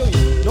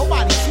Sicilian.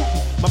 Nobody shoot me,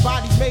 my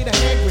body's made a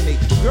hand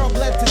grenade. Girl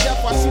bled to death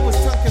while she was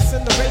tongue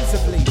kissing the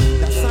razor blade.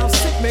 That sounds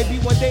sick, maybe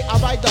one day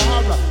I'll write the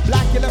horror.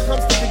 Blackula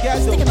comes to the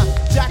ghetto,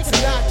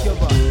 Jackson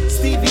Acura.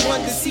 Stevie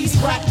Wonder sees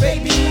crack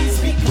babies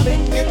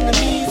becoming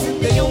enemies in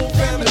their own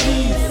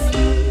families.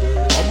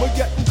 I'ma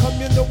get them come,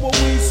 you know what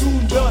we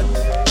soon done.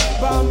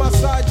 By my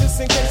side just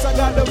in case I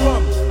got the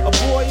rum. A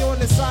boy on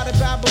the side of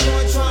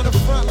Babylon trying to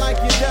front like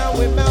you're down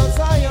with Mount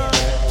Zion.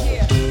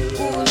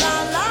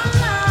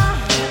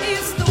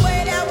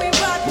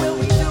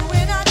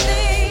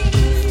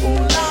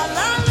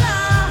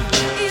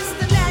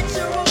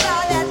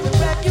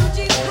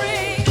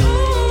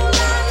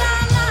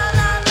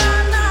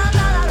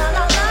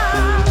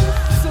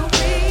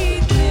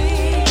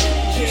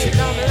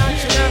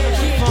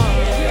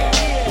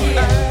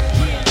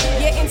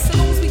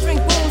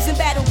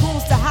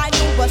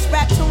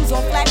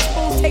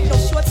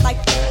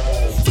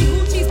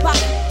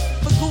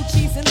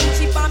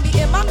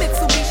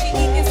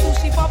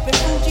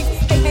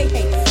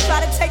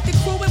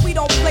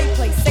 don't play,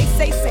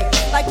 say.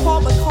 Like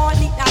Paul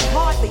McCartney, not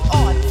hardly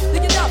on.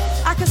 Look it up,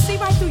 I can see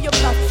right through your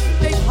bluff.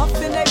 They puff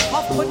and they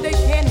puff, but they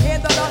can't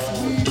handle us.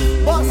 We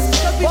bust,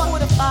 cause we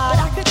mortified.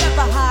 I could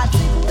never hide,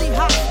 secretly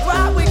hot.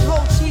 Ride with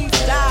cold cheese,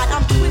 died.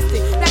 I'm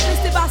twisted,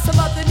 blacklisted by some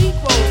other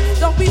Negroes.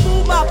 Don't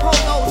remove my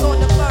polos on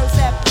the first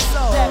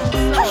episode.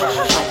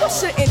 You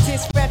shouldn't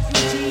diss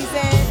refugees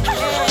and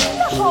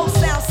the whole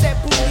sound set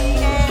booty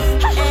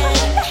and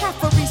have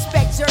to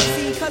respect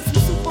Jersey, cause I'm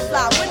super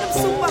fly when I'm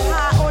super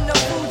high on the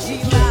Fuji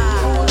line.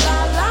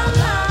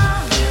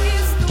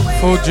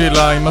 פוג'י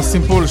לה עם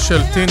הסימפול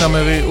של טינה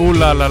מרי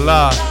אולה לה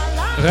לה,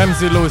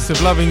 רמזי לואיס,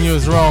 If loving you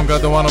is wrong I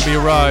don't wanna be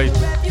right,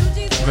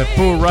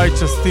 ו-Poor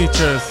Righteous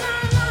Teachers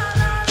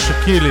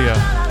שקיליה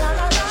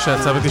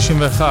שיצא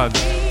ב-91,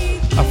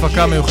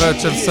 הפקה מיוחדת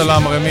של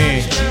סלאם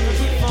רמי.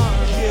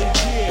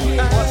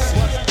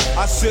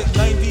 I sit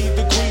 90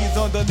 degrees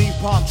underneath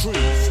palm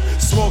trees,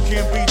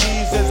 smoking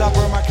BDs as I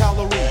burn my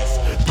calories.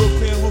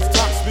 Brooklyn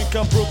rooftops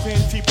become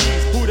Brooklyn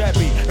TPs. Who that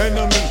be?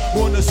 Enemy,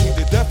 wanna see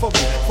the death of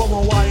me. From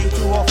Hawaii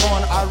to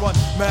Hawthorne, I run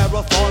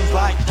marathons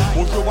like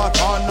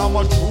Wujuwatan. I'm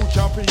a true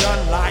champion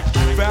like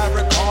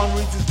Farrakhan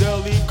reads his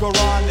daily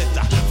Quran. It's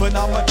a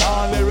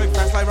phenomenon, lyric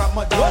facts like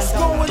Ramadan. What's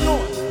going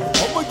on?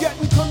 I'ma get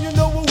and come, you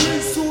know what we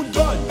soon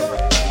done.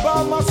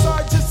 By my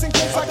side just in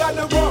case I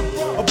gotta run.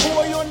 A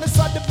boy on the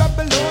side of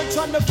Babylon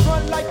trying to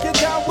front like you're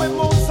down with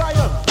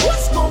Mosiah.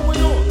 What's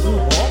going on?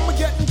 I'ma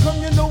get and come,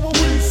 you know what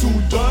we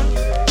soon done.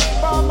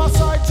 By my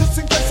side just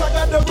in case I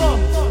gotta run.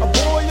 A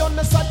boy on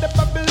the side of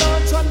Babylon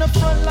trying to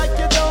front like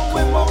you're down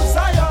with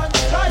Mosiah.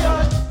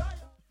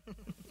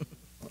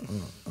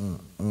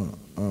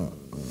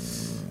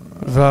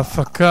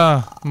 והפקה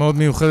מאוד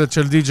מיוחדת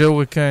של די.ג'יי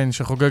הוריקן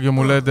שחוגג יום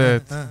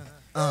הולדת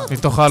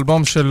מתוך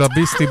האלבום של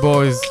הביסטי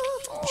בויז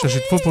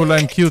ששיתפו פעולה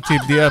עם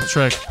Q-Tip, The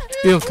Abstract,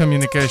 Ear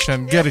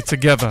Communication, Get It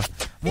Together.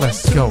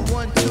 Let's go.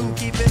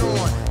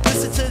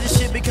 Listen to the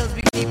shit because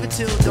we keep it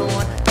till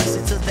dawn.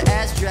 Listen to the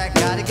abstract,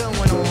 got it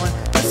going on.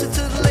 Listen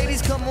to the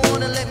ladies, come on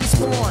and let me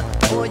spawn.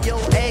 Or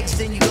your eggs,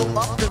 then you go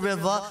up the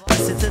river.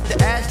 Listen to the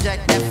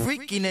abstract, that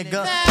freaky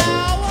nigga.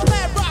 Now I'm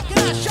at rockin',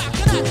 I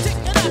shockin', I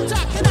tickin', I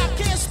talkin', I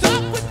can't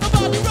stop with the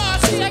Bobby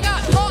Ross. See, I got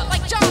heart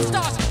like John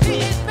Stars,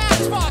 hitting mad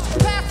spots.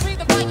 Pass me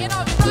the mic and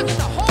I'll be rockin'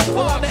 the whole part.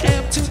 Well, I'm the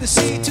M to the C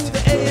to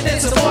the A and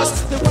it's a must.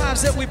 The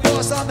rhymes that we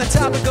boss on the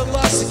topic of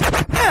lust.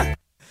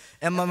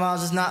 And my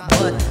rhymes is not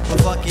but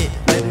fuck it,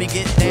 let me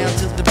get down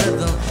to the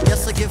rhythm.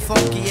 Yes, I get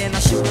funky and I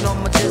shoot it on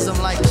my jism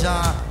like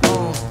John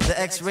Holmes, the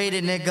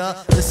X-rated nigga.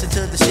 Listen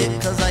to the shit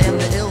cause I am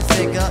the ill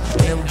figure.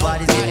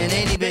 Nobody's getting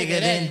any bigger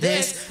than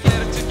this. Get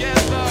it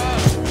together.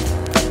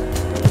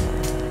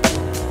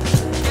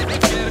 Get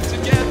it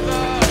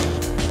together.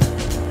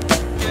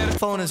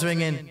 Phone is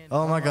ringing,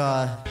 oh my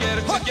god. Get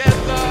it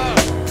together.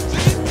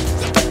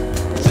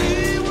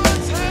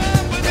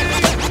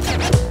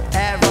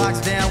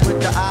 Rocks down with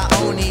the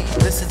Ioni.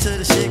 Listen to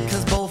the shit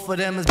cause both of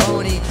them is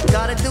bony.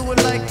 Gotta do it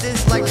like this,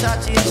 like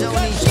Chachi and Joni.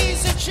 Cause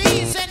she's a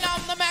cheese and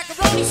I'm the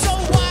macaroni. So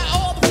why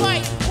all the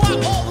fight? Why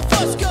all the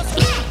fuss? Cause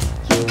yeah,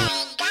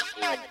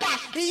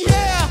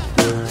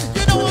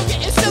 you know I'm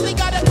getting silly.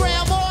 Got a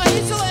grandma,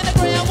 Hazel and a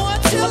grandma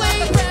chili. I'm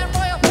the Grand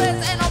Royal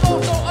Prince and I'm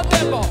also a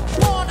member.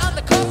 Born on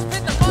the cusp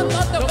in the month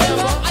of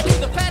November. I do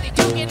the patty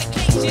duke in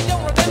case you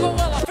don't remember.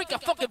 Well, I freak a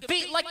fucking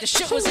beat like the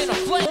shit was in a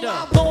blender.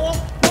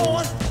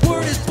 Born,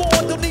 word is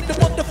born. Don't need the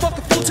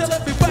motherfucking fool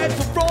telling me right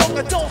from wrong.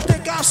 I don't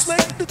think I'm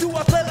slick. Do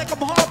I play like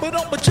I'm hard, but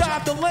I'ma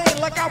drive the lane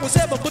like I was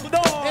ever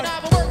Bernard. And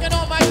I've been working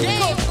on my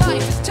game.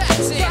 Life is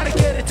taxing. Gotta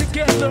get it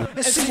together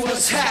and see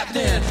what's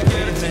happening.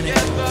 Get it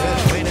together.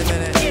 Wait a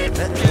minute.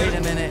 Wait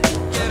a minute.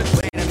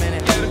 Wait a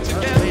minute. Get it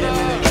together.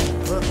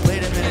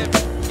 Wait a minute.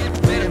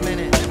 Wait a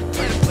minute.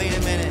 Wait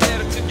a minute. Get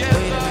it together.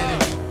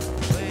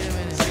 Wait a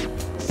minute.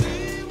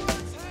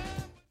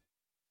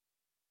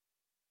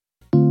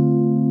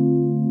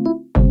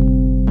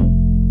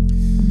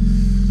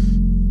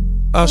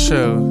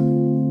 אשר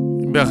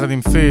ביחד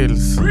עם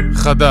פילס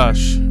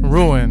חדש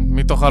Ruin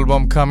מתוך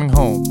האלבום Coming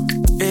Home.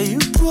 Yeah, you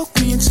broke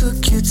me and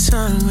took your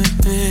time with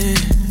me.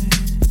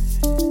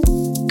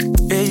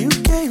 Yeah, you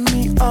gave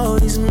me all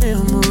these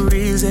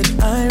memories that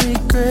I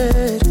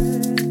regret.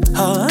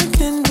 All I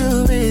can do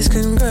is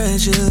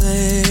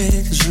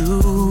congratulate, 'cause you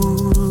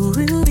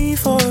ruined me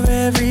for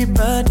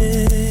everybody.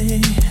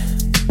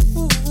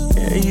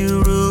 Yeah, you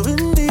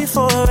ruined me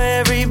for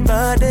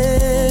everybody.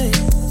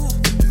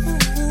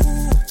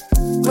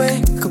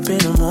 Wake up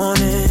in the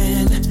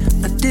morning,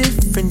 a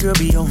different girl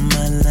be on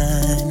my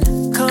line.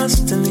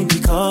 Constantly be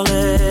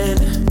calling,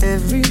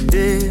 every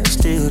day I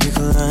still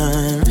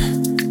decline.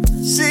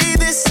 See,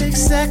 this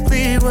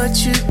exactly what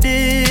you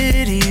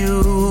did. You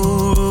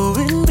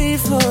ruined me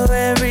for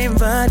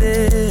everybody.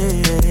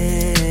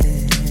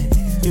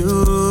 You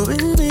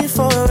ruined me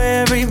for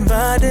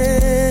everybody.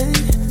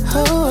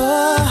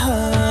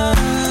 Oh,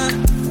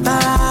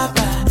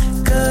 bye-bye,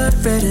 good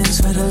riddance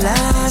for the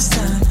last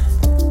time.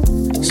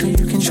 So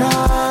you can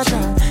try,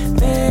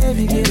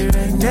 baby, get it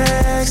right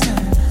next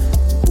time.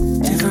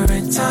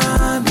 Different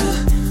time, but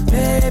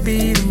maybe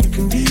then you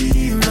can be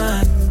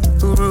mine.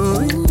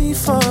 Ruin me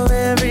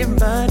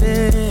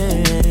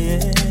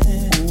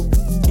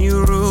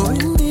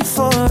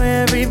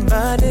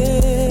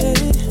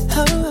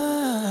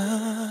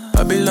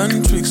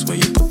pics where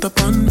you put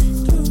up on me.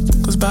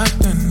 Cause back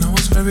then I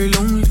was very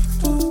lonely.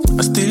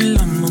 I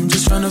still am, I'm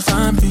just trying to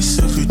find peace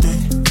every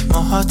day.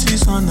 My heart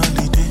is on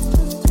holiday.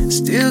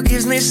 Still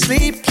gives me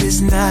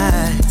sleepless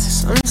nights.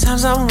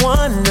 Sometimes I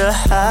wonder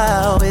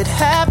how it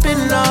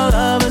happened all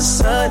of a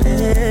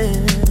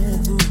sudden.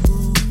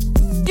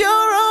 You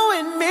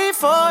ruined me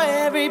for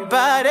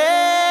everybody.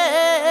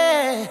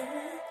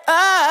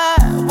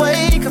 I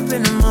wake up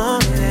in the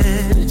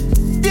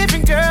morning,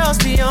 different girls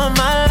be on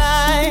my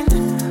line,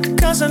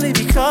 constantly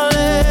be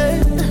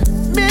calling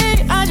me,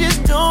 I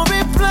just don't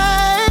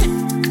reply.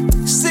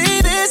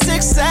 See, this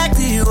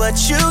exactly what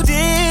you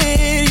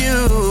did. You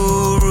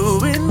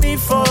ruined me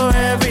for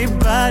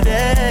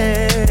everybody.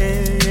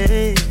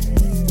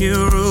 You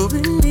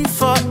ruined me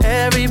for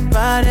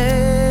everybody.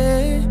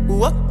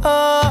 Whoa.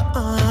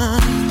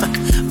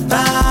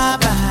 Bye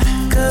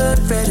bye, good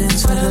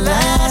riddance for the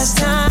last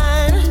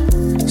time.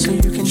 So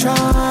you can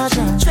try.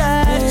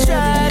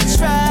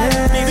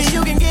 Maybe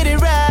you can get it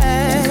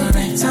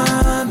right.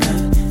 Time,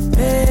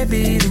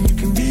 baby, then you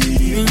can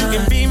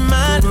be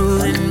mine.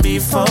 Ruin me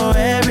for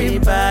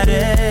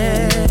everybody.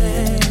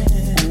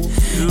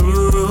 You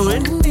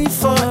ruin me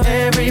for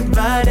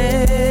everybody.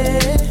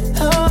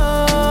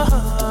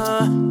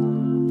 Oh,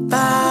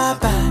 bye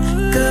bye,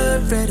 good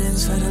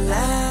riddance for the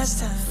last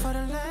time.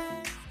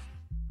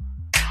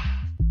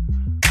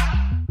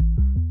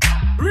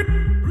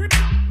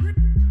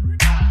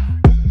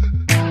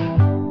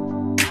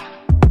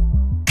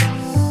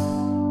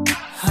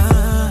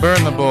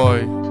 Burna Boy,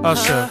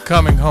 Usher,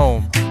 Coming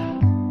Home.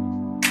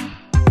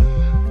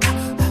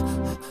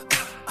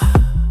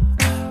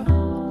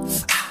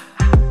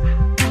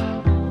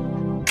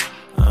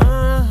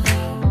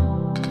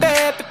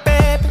 Baby,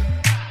 baby,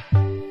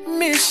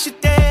 miss you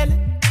daily.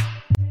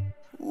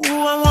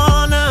 Ooh, I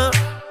wanna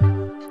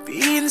be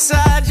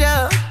inside you.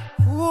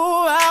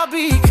 Ooh, I'll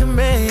be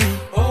coming.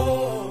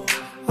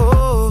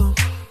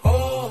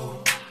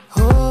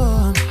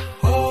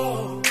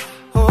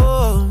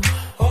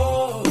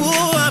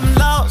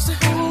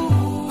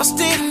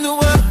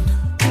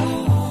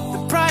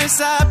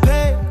 I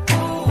pay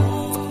for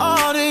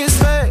all this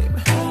fame,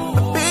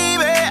 but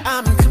baby,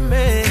 I'm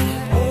coming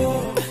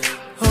home.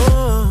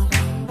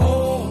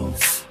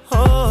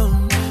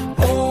 Coming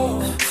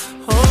home.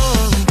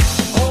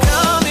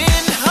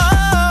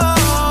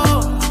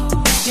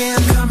 Yeah,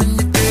 I'm coming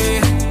today.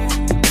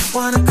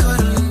 Wanna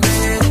cuddle in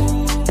bed.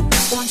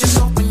 Won't just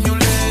open your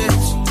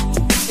legs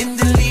and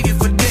then leave you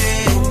for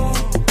dead.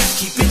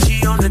 Keep it G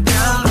on the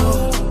down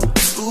low.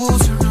 Ooh,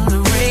 turn on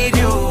the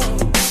radio.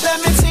 Let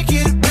me take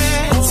you to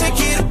bed.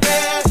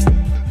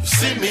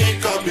 See me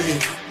coming,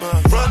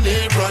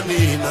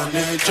 running on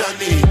a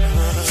journey.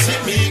 See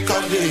me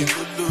coming,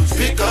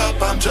 pick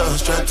up, I'm just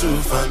trying to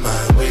find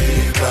my way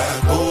back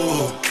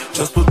home.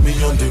 Just put me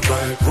on the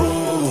right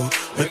road,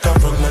 make I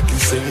run like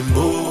Usain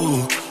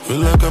Bolt. Feel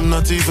like I'm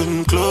not even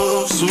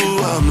close to,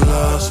 I'm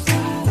lost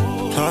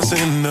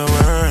in the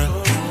world.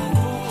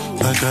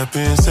 Like I've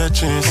been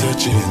searching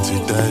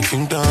till that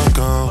kingdom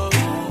come.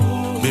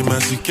 Be my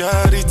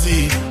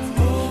security,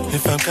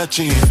 if I'm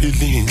catching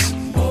feelings.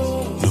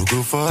 No go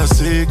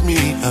forsake me,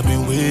 I've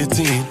been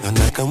waiting, and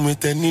I can't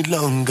wait any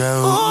longer.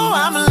 Oh,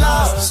 I'm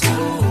lost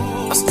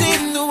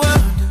in the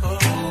world.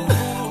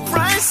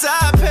 Price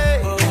I pay,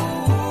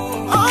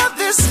 all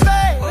this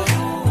fame,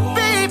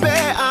 baby,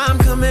 I'm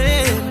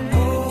coming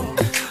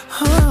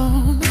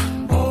home.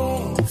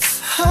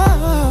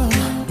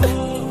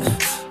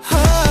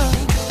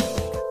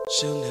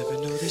 She'll never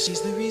know that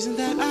she's the reason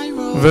that I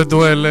wrote.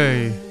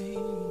 ודואלי,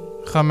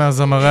 אחד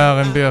מהזמרי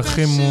ה-R&B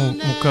הכי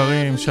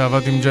מוכרים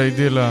שעבד עם ג'יי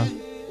דילה,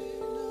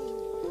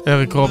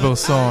 אריק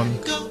רוברסון,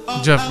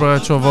 ג'ף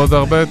ברדשו ועוד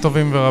הרבה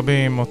טובים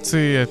ורבים,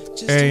 הוציא את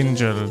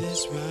אינג'ל,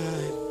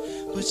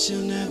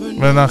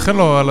 ונאחל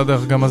לו על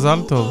הדרך גם מזל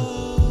טוב.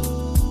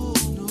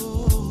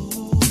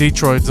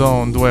 דיטרויט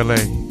זון, דואלי.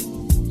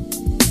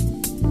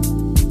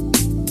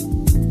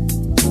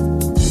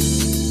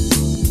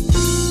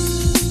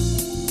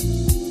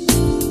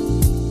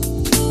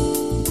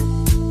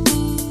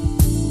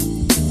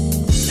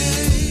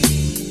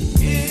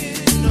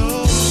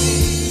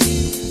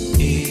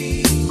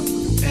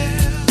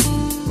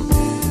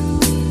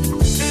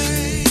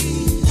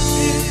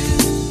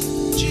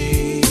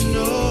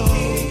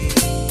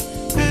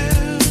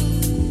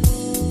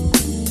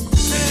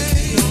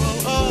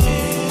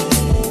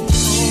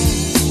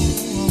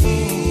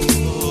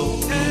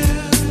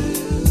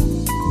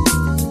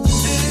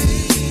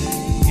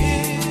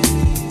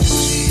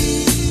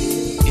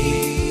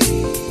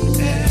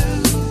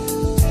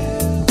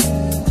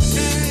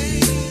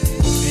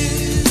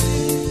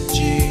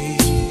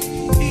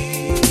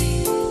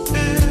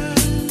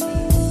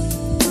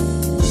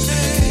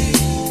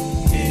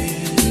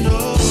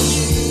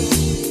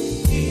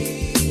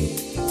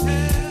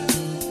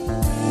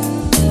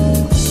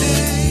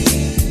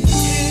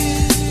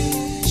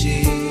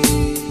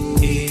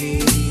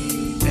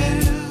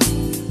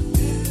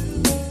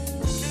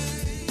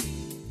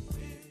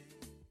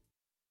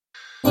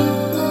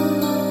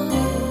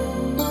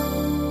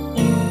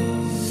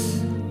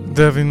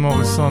 דווין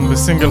מוריסון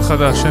בסינגל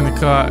חדש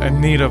שנקרא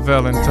Need a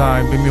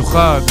Valentine,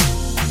 במיוחד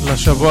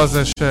לשבוע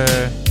הזה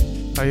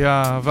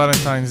שהיה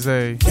Valentine's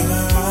Day.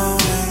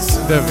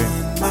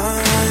 דווין.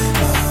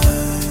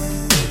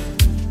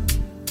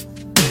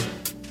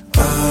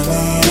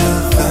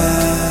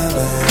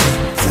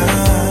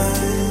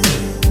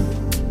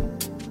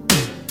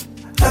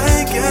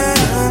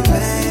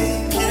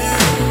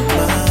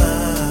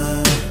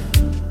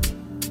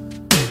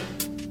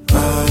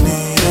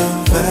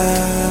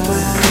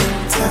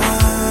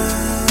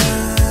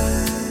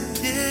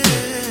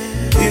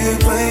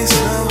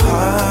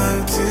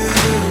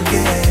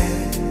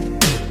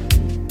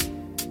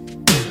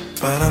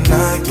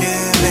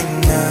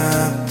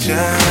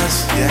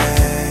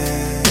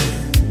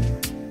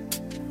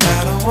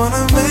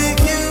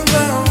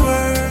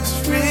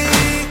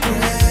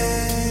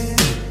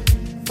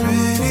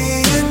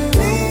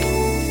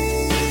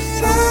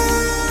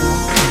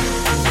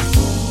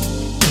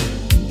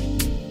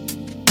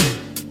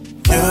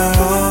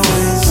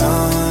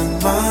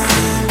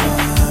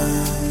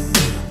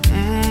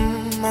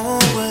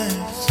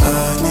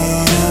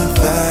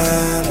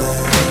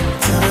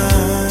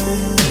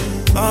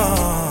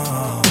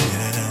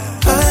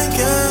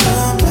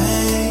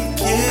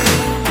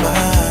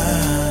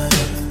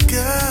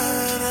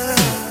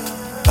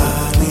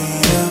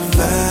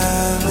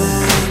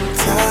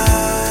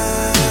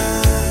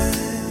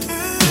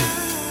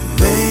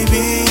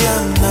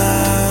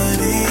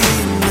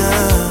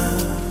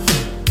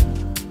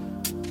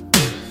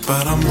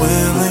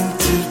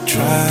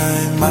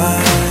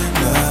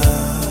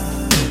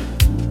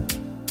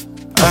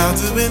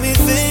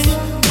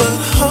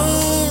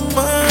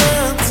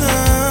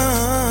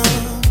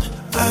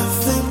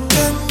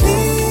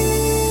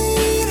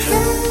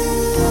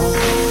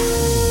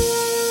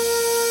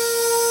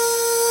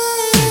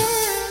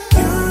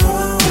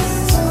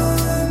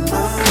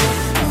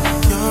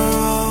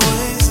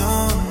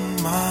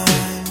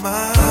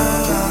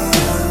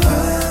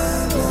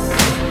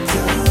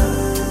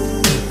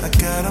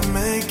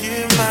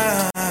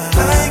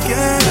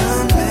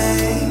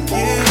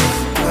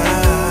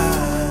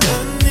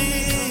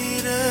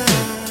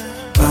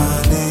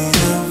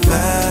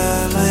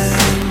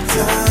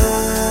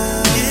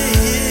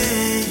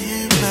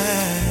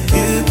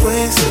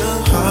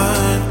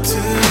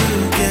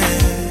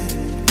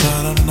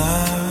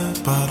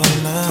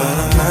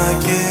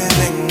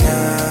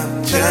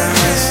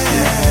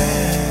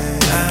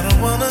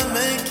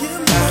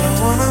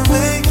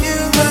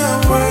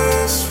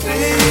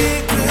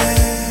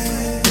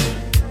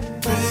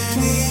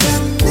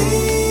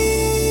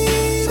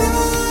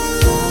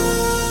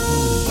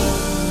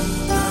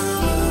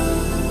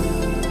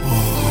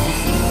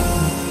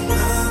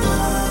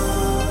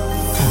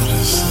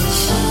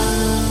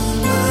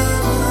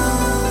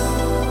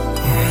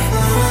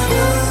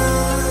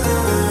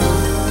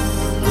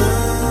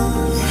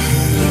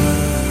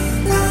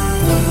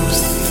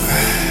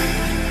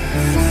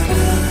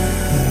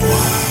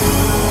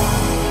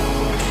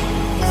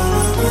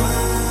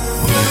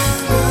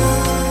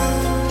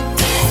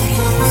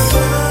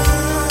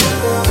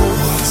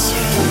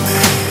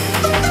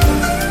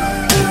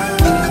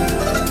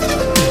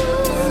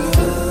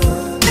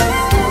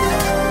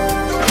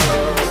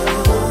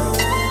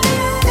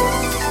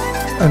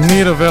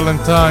 Need a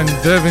Valentine,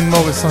 דווין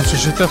מוריסון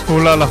ששיתף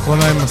פעולה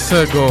לאחרונה עם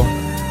הסגו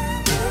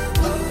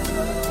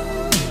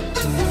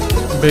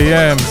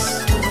ביאמס,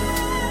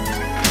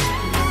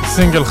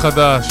 סינגל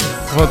חדש,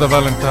 כבוד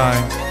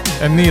הוולנטיין,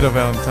 I Need a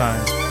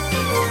Valentine.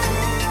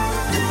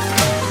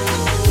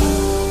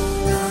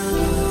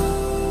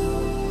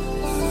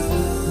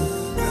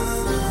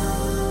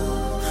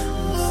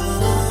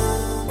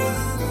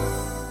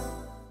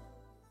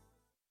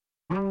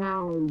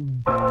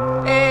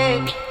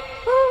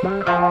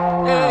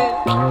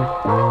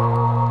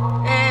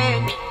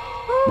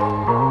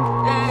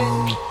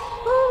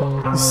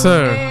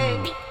 Sir,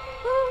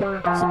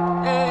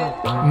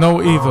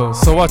 no evil,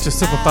 so what's your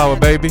superpower,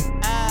 baby?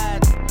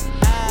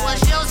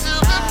 What's your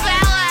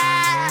superpower?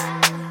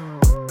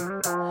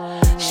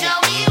 Show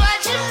me what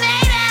you're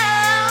made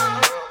of.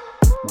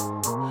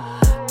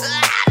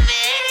 I've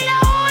been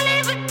lonely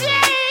for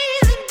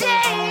days and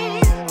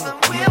days, but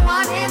we're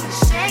one in the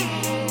same.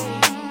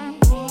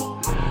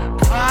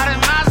 Part of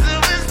my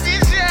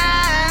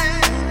superstition,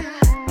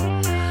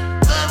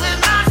 but with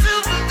my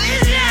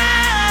supervision,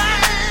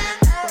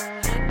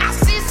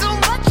 so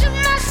much of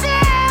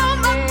myself,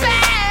 my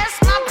past,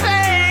 my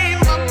pain,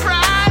 my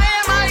pride,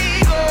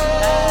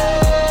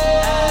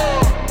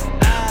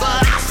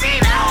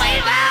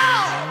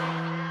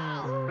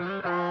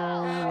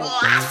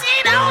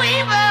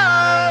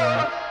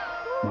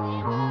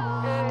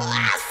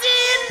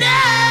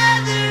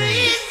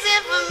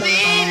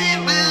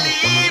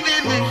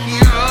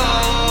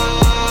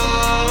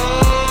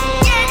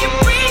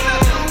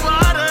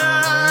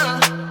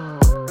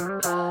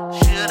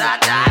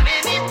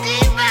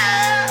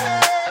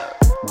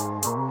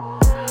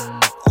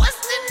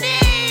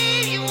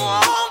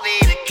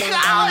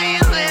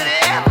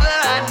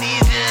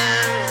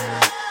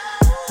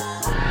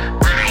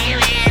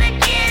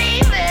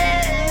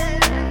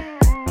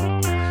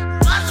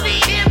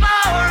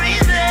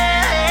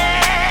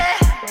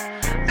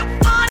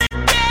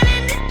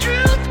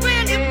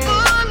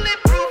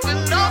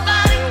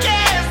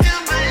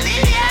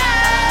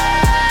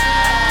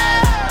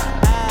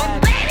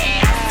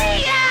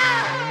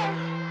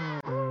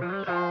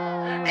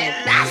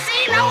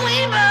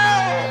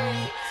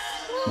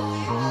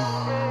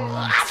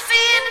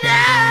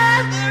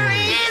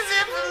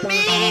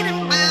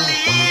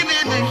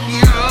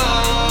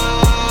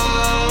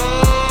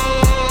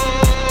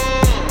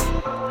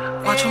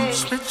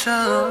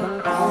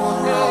 picture.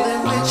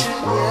 Rolling with you,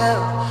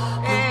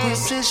 yeah. New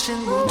position,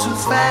 move too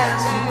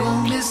fast, you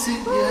gon' miss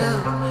it,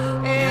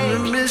 yeah.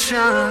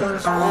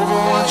 Intermissions, over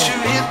once you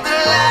hit the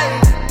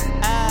light.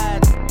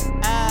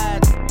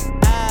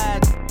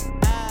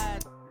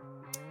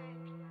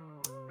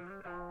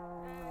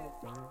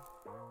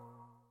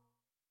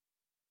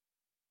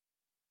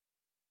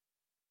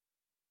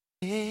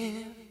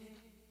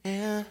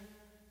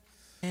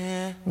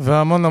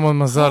 והמון המון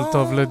מזל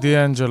טוב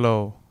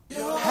לדיאנג'לו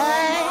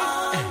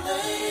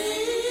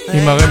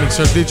עם הרמיק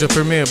של די.ג'יי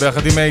פרמיר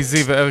ביחד עם AZ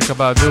ואריקה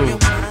באדו,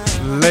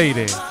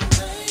 ליידי.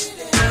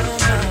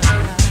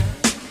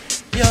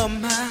 You're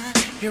mine,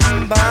 you're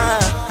mine.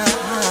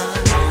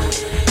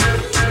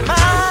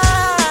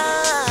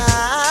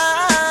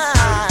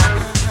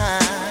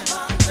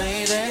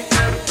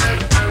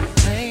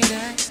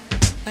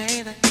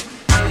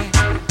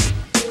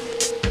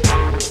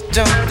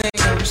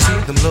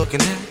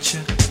 Looking at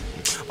you,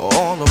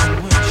 all of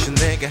them wishing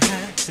they could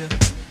have you.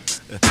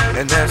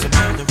 And as a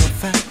matter of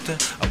fact,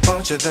 a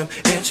bunch of them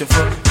itching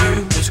for you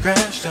to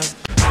scratch them.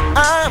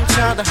 I'm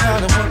trying to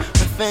hide what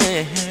I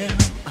feel.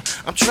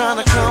 I'm trying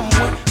to come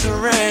with the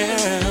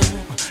real.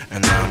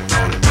 And I'm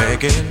gonna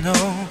make it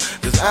known,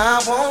 'cause I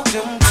want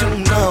them to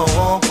know.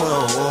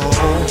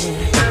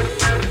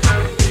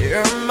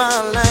 You're my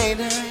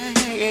lady,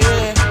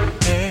 yeah.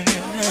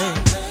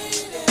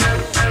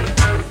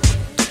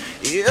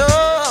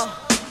 You're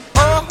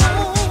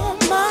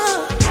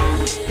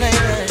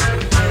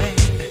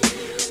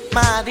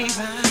my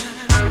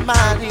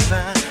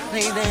divine lady,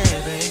 baby.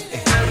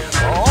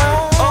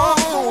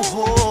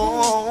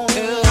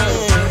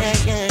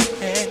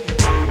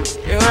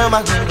 You're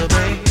my little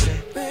baby,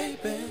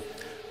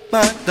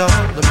 my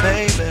darling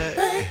baby.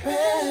 I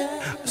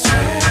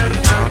swear I'm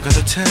the talk of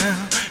the town,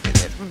 and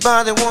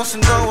everybody wants to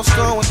know what's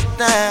going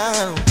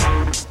down.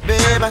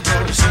 Babe, I know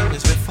you've seen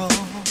this before.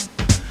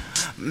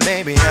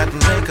 Maybe at the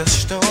liquor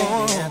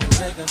store,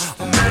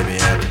 or maybe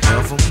at the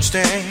health food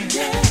stand.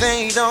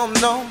 They don't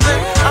know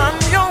that I'm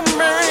your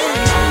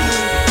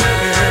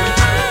man.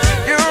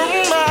 You're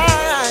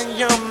mine,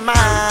 you're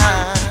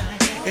mine,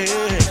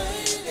 yeah.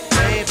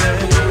 Baby.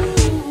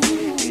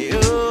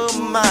 You're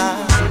my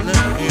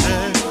lady.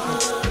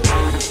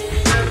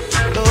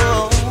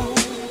 Oh,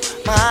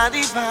 my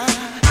divine,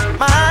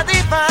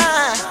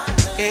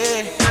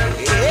 yeah,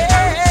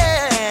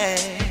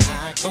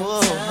 yeah. Oh.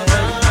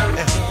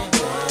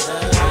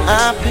 I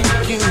pick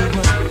you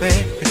up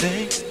every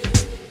day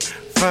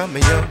from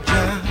your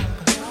job,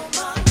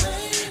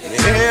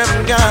 and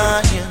every guy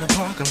in the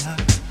parking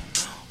lot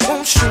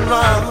wants you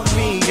love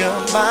me.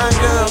 You're my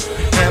girl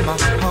and my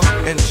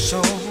heart and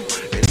soul,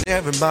 and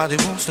everybody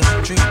wants to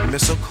treat me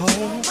so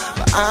cold.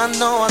 But I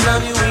know I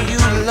love you and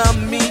you love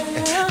me.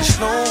 There's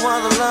no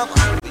other love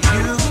for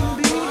you.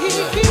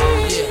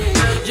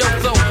 Yo,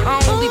 though I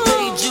only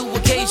paid you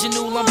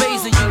occasional, I'm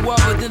raising you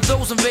other than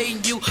those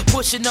invading you,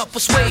 pushing up,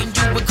 persuading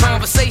you with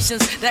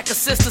conversations that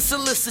consist of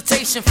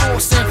solicitation,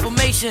 false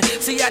information.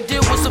 See, I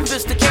deal with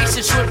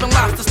sophistication, shrimp and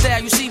lobster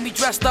style. You see me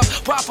dressed up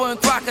proper in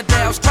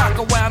crocodiles,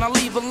 crocodile. I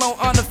leave alone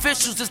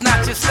unofficials, it's not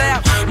your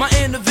style. My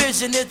inner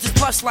vision is this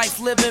plush life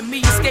living, me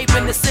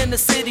escaping this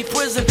inner city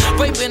prison,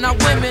 raping our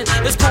women,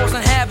 it's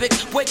causing havoc,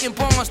 breaking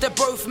bonds that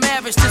birth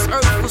marriage. This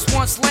earth was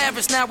once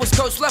lavish, now it's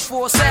cursed, left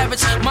for a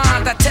savage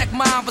mind. I tech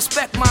mine,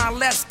 respect mine,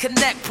 let's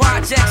connect.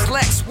 Projects,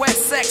 Lex, wet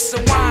sex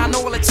and wine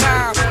all the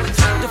time.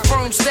 The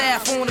firm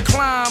staff on the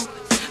climb.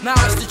 Now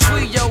it's the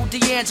trio,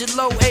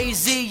 D'Angelo,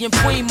 AZ, and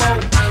Primo.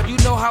 You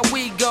know how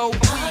we go.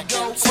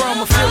 From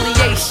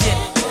affiliation,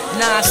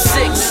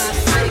 9-6.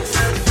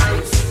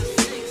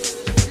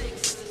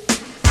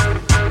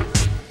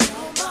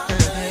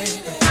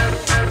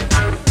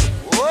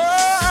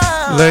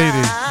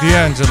 Lady,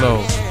 D'Angelo,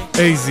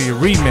 AZ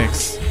remix,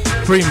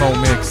 Primo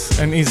mix,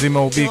 and Easy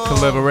Mo B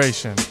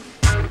collaboration.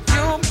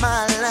 You're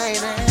my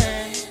lady.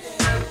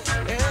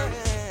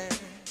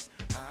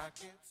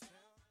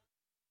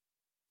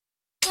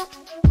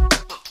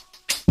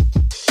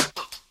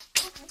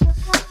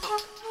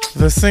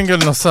 וסינגל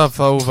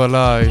נוסף אהוב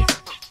עליי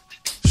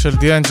של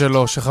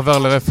דיאנג'לו שחבר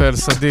לרפאל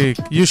סדיק,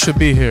 You Should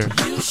Be Here.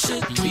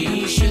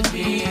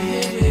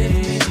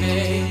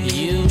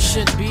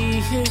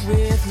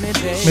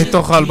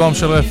 מתוך האלבום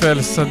של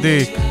רפאל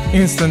סדיק,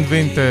 Instant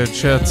Vintage,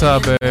 שיצא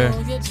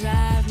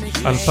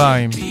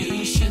ב-2000.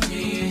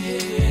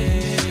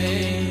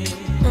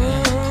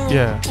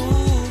 Yeah.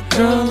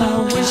 Girl, I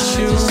wish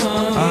you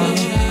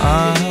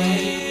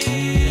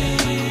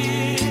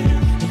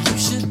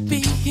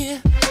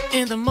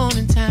in the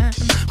morning time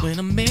when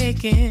I'm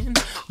making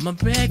my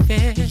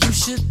breakfast. You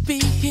should be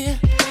here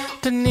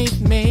beneath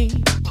me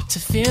to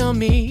feel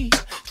me,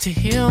 to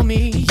heal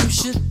me. You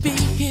should be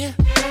here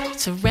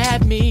to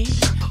wrap me,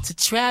 to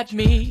trap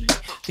me,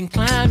 then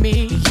climb me.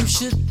 You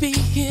should be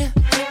here.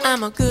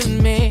 I'm a good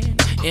man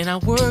and I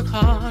work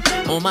hard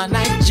on my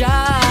night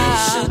job. You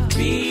should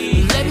be.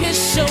 Let me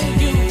show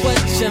you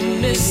what you're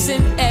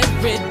missing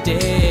every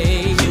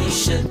day. You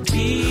should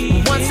be.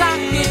 Once I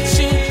get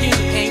you, you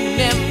ain't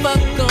never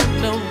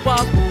gonna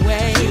walk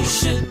away. You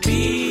should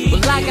be.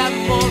 Well, I got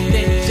more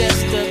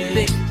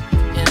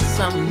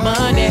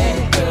money.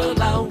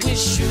 Girl, I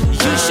wish you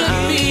should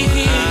be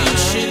here. You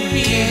should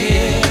be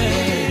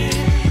here.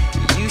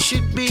 You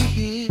should be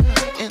here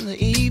in the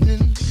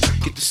evening.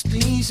 Get the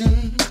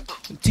sneezing,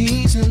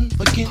 teasing,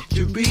 forget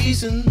your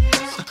reasons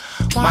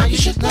why you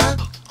should not.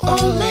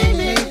 Oh,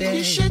 lady,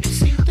 you should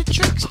see the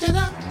tricks that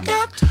I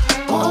got.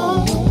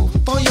 Oh,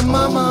 for your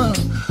mama,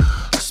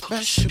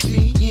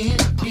 especially yeah,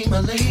 be my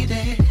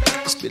lady.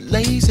 Just be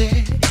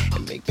lazy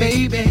and make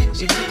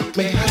babies.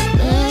 May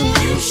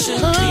you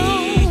should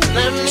be.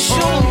 Let me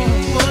show you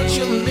what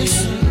you're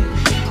missing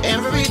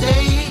every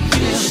day.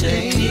 You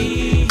should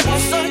be.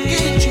 Once I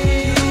get you,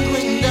 you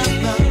end up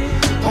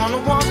on the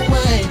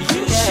walkway.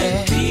 You should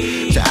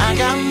be. So I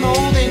got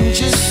more than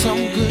just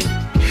some good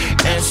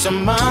and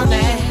some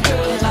money.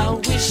 Girl, I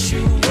wish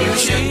you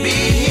should be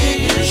here.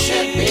 You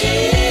should be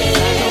here. I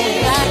don't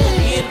like to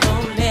get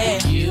lonely.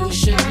 You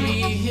should be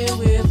here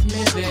with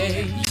me,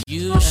 babe.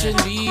 You should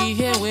be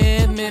here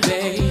with me,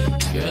 babe.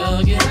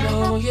 Girl, you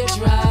know you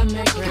drive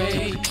me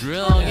crazy.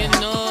 Girl, you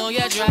know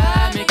you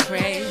drive me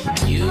crazy.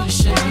 You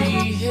should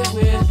be here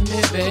with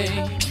me,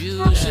 babe.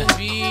 You should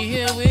be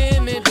here with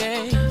me,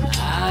 babe.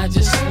 I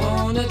just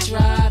wanna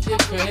drive you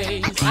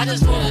crazy. I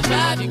just wanna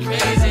drive you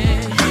crazy.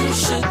 You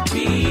should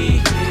be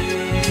here.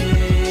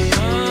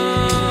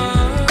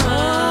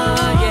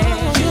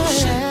 Yeah. You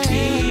should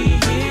be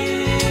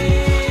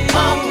here.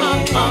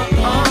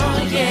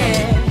 Yeah.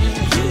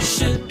 You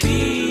should be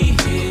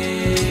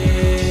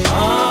here.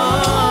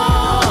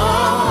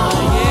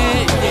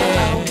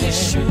 Yeah.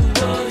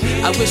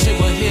 I wish you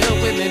were here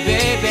with me,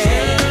 baby.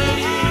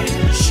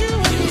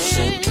 You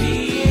should be.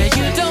 Now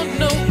you don't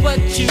know what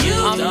you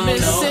are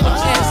missing,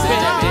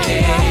 baby.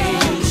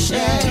 You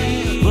should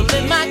be. Well,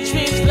 in my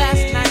dreams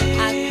last night,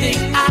 I think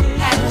I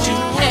had you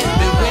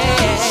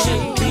everywhere.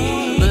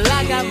 But I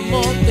got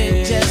more than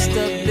just a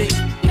bit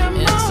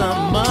and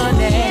some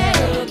money.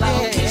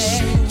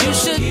 You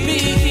should be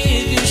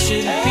here. You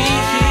should be here.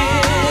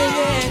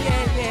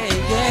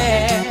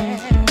 Yeah.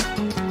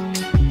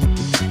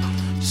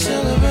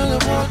 Said I really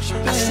want you,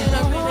 babe. I said I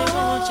really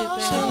want you,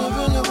 babe. Said I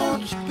really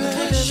want you,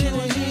 babe.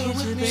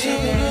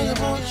 Said I really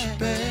want you,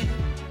 babe.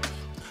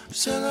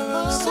 Said I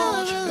really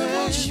want you,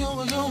 babe. You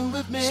were going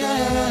with me. Said I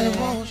really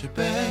want you,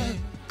 babe.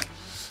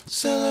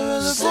 Said I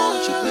really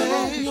want you,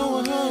 babe. You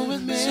were going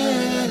with me. Said I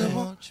really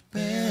want you,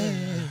 babe.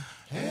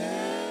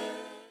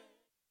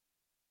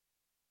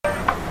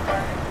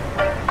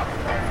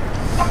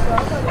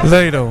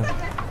 Later,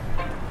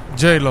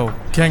 J-Lo,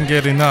 Can't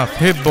Get Enough,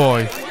 Hit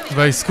Boy,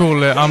 והאזכור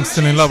ל-I'm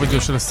Still in Love With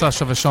You של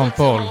סאשה ושון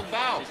פול. At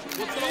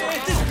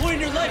this point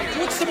in your life,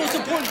 what's the most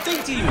important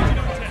thing to you?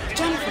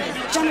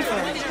 Jennifer,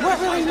 what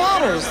really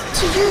matters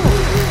to you?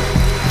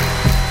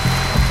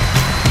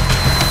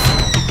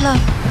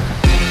 Look,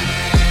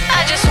 I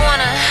just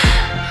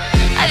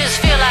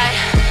feel like,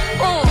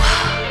 ooh,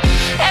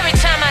 every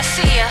time I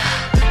see you,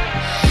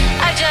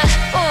 I just,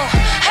 ooh,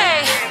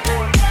 hey.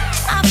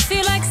 I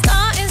feel like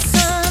starting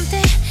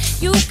something.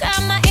 You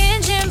got my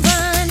engine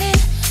running.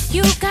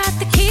 You got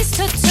the keys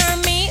to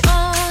turn me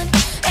on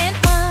and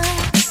on.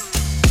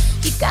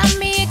 You got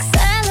me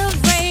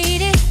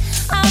accelerated.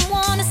 I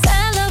wanna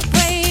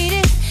celebrate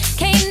it.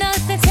 Can't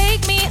nothing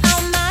take me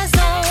out my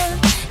zone.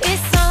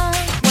 It's on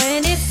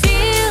when it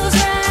feels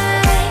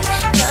right.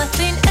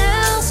 Nothing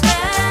else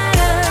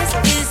matters.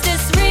 Is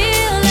this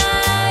real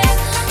life?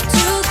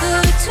 Too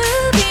good to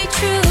be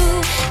true.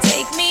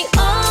 Take me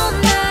all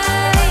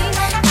night.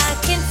 I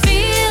can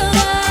feel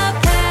the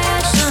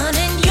passion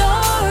in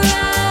your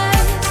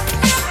eyes.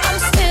 I'm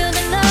still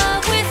in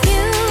love with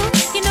you.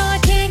 You know I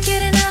can't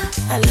get enough.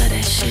 I love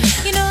that shit.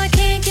 You know I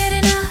can't get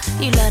enough.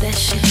 You love that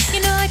shit. You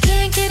know I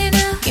can't get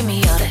enough. Give me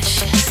all that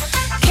shit.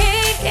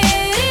 Can't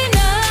get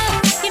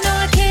enough. You know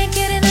I can't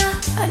get enough.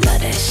 I love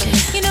that shit.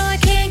 You know I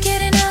can't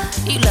get enough.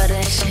 You love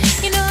that shit.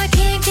 You know I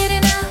can't get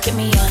enough. Give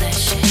me all that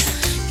shit.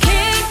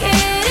 Can't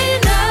get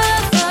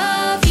enough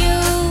of you.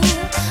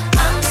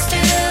 I'm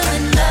still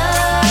in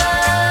love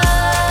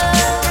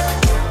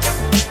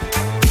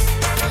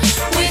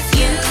with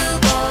you,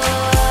 boy.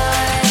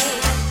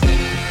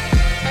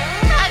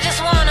 I just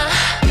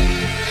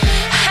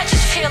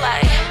feel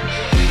like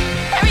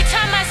every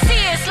time I see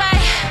you, it's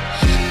like,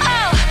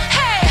 oh,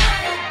 hey.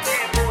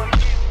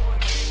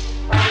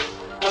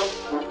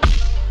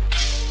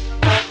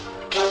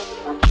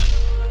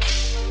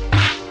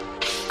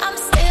 I'm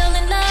still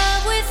in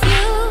love with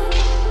you.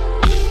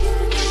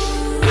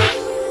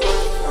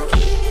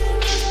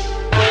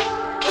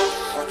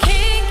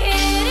 Can't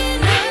get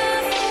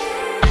enough.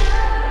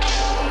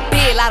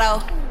 Big Lotto.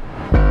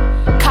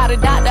 Call the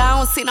doctor, I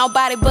don't see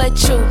nobody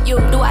but you.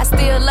 Do I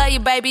still love you,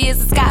 baby? Is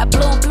the sky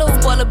blue?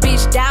 Spoil a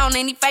bitch down,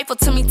 and he faithful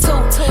to me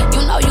too.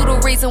 You know you the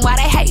reason why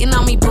they hating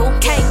on me, boo.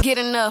 Can't get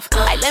enough,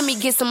 like let me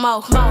get some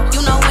more.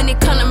 You know when it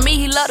come to me,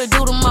 he love to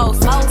do the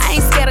most. I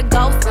ain't scared of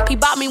ghosts, he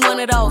bought me one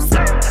of those.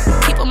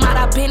 Keep him out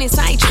of business,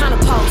 I ain't tryna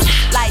post.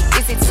 Like,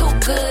 is it too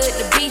good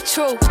to be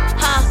true?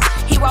 Huh?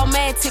 He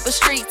romantic but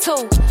street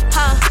too.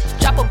 Huh?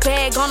 Drop a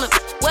bag on the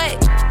what?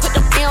 Put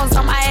the films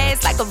on my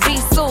ass like a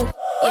V-suit.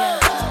 Yeah,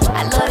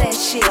 I love that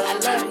shit.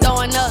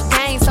 Throwing up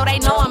gang so they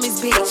know I'm his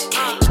bitch.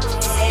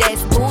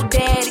 That's boo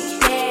daddy.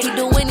 He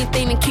do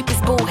anything to keep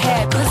his boo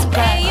happy.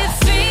 Hey, it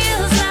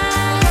feels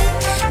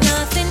like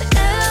nothing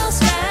else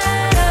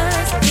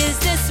matters. Is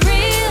this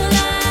real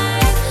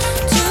life?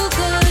 Too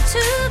good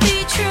to be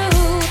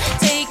true.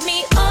 Take me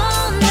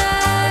all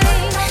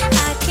night.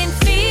 I can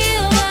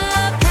feel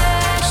the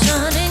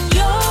passion in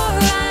your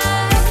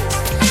eyes.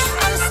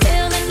 I'm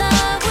still in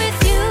love with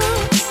you.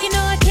 You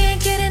know I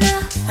can't get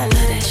enough. I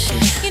love that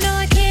shit. You know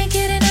I can't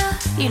get enough.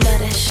 You love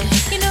that shit.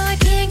 You know I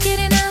can't get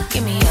enough.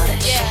 Give me all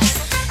that shit.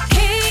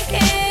 Can't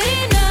get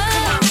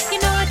enough. You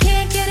know I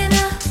can't get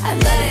enough. I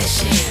love that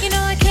shit. You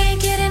know I can't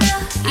get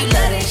enough. You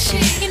love that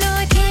shit. You know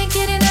I can't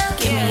get enough.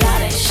 Give me all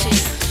that shit.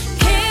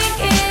 Can't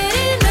get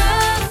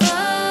enough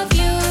of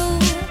you.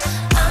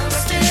 I'm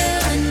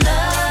still in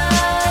love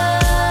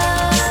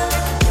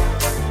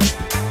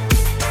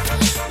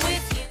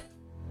with you.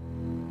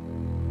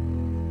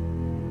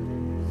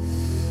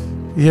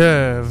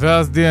 Yeah,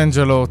 ואז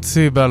דיאנג'לו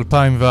הוציא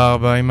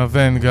ב-2004 עם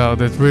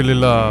הוונגארד את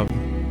Really Love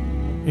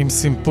עם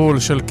סימפול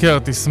של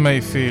קרטיס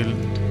מייפילד.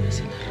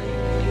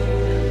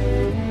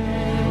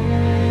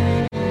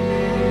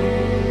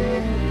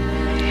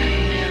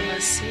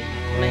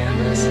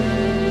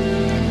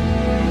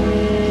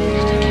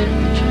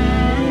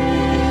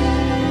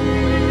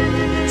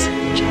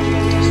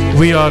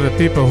 We are the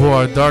people who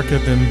are darker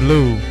than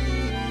blue.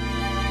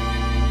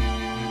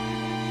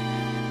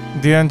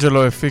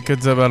 דיאנג'לו הפיק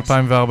את זה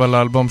ב-2004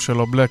 לאלבום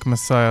שלו, Black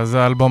Messiah.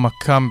 זה האלבום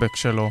הקאמבק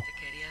שלו.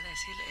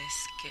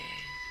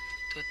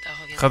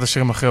 אחד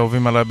השירים הכי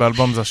אהובים עליי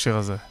באלבום זה השיר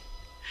הזה.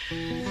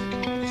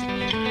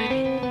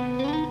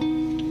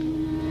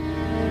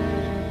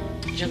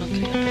 Yo no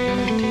quería pelear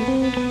contigo.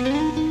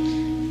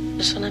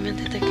 Yo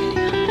solamente te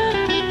quería amar.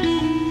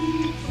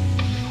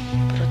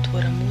 Pero tú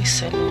eras muy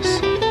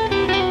celoso.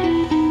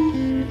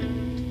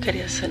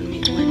 Querías ser mi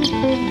dueño.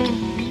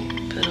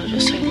 Pero yo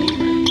soy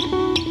libre.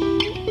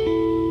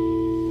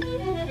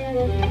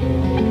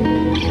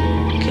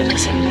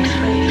 Quieres ser mi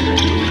rey,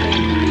 tu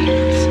reino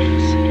libre.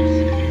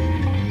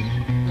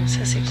 No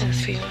sé si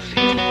confío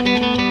en ti.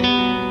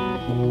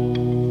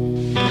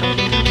 Pero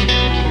yo te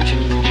quiero mucho.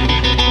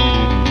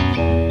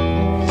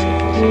 Si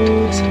por favor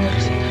tú me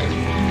sacas sin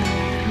algo. Me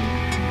amas más.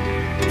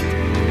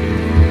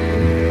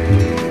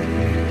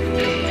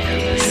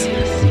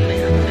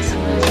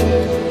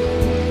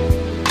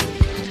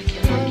 Te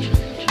quiero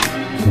mucho.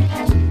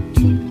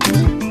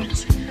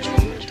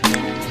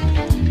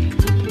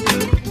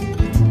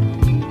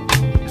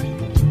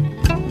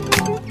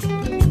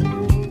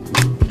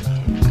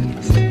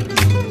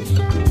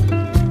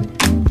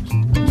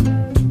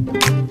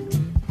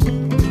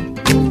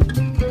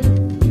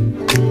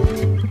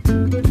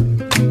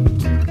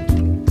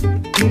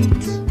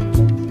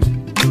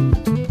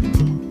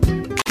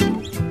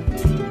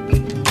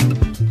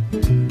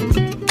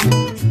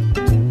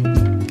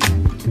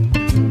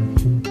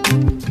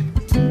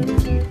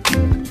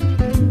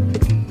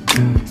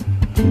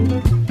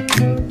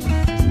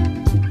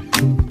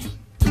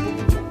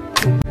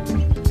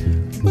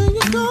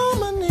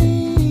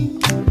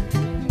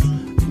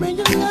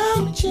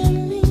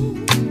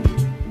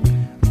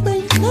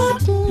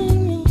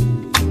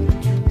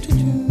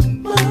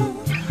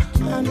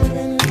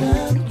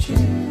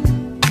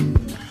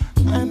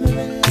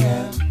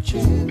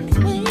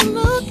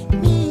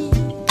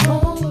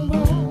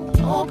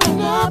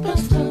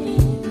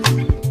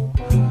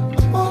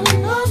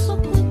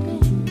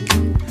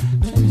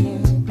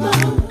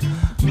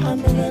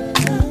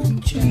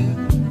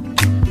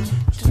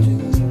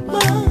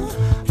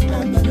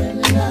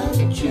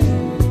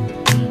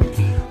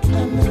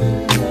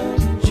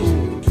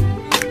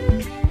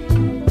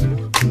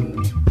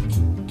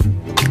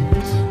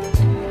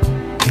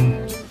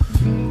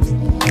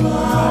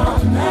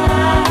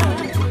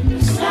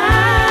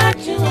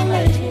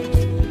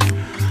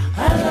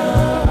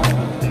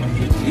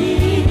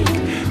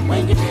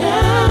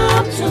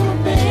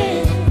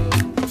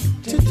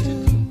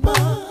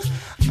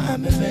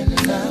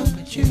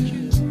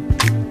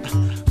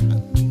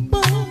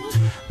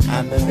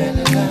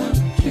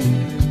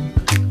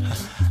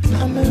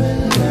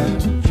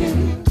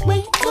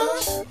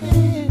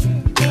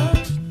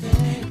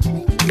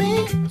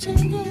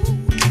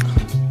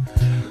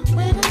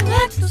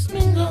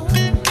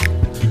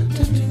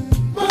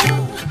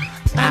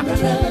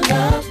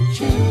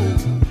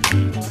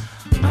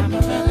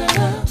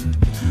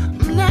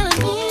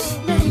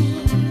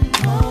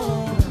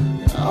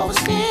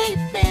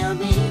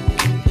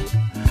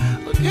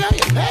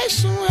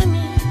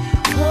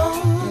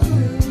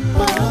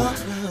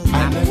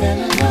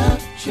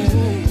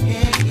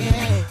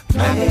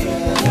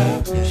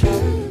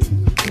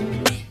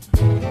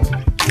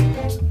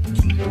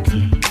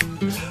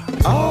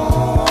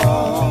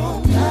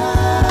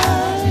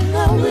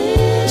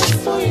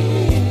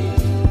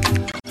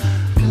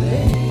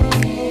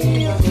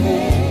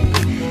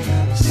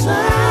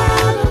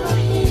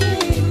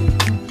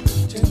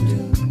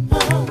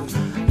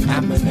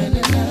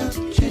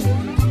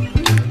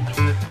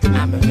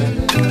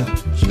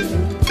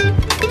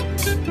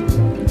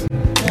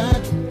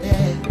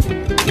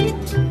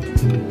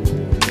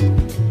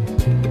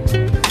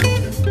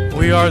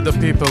 We are the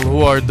people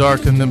who are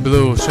dark in the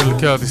blue של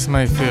קרטיס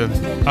מייפילד.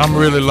 I'm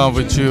really in love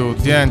with you,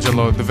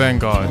 D'Angelo, the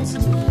Vanguard.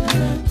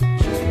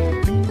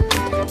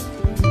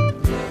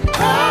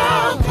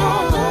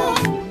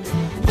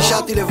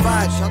 נשארתי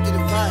לבד,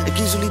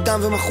 הגיזו לי דם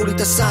ומחו לי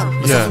את הסם,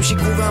 בסוף הם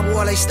שיקרו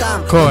ואמרו עליי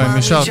סתם. כהן,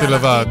 נשארתי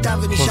לבד,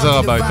 חוזר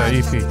הביתה,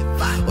 איפי.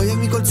 אויב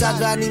מכל צד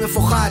ואני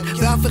מפוחד,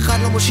 ואף אחד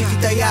לא מושיט לי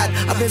את היד,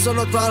 הבני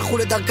זונות כבר הלכו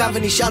לדרכם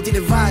ונשארתי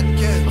לבד.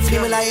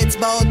 מפנים אליי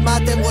אצבעות, מה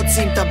אתם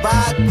רוצים?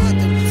 טבעת?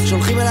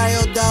 שולחים אליי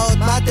הודעות,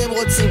 מה אתם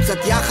רוצים? קצת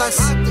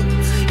יחס?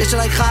 יש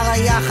עליי חרא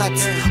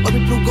יחץ, עוד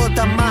מפלוגות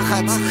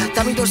המחץ,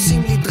 תמיד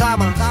עושים לי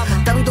דרמה,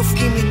 תמיד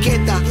דופקים לי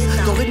קטע,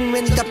 תוריד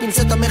ממני את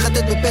הפינצטה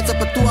מחטט בפצע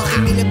פתוח,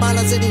 אם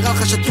מלמעלה זה נראה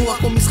לך שטוח,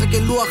 כמו משחקי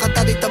לוח,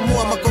 אתה די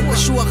תמוה, מקום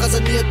קשוח, אז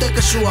אני יותר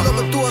קשוח,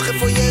 לא בטוח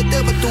איפה יהיה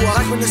יותר בטוח,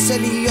 רק מנסה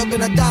להיות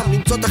בן אדם,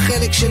 למצוא את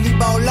החלק שלי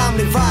בעולם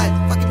לבד.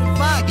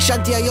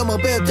 ישנתי היום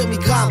הרבה יותר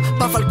מגרם,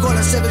 פף על כל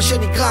הסבל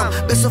שנגרם,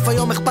 בסוף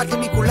היום אכפת לי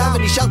מכולם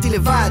ונשארתי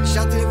לבד.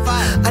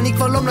 אני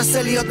כבר לא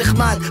מנסה להיות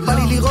נחמד, בא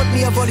לי לראות מי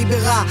יבוא לי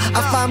ברע,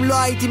 אף פעם לא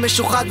הייתי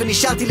משוחד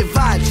ונשארתי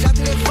לבד.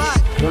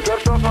 יותר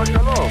טוב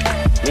השלום.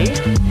 מי?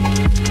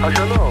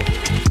 השלום.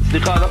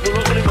 סליחה, אנחנו לא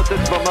יכולים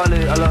לתת במה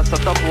על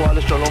הסתה פרועה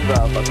לשלום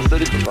ואהבה, תעשה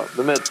לי טובה,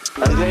 באמת.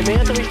 למי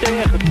אתה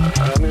משתייך?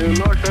 אני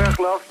לא שייך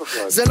לאף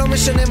אחד. זה לא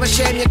משנה מה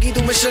שהם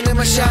יגידו, משנה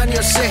מה שאני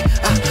עושה.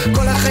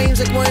 כל החיים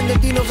זה כמו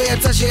אנדינו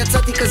ויצא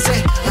שיצאתי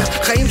כזה.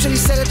 חיים שלי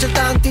סרט של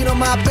טרנטינו,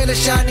 מה הפלא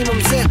שאני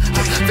ממזר.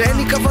 ואין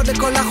לי כבוד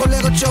לכל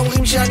החולרות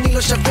שאומרים שאני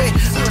לא שווה.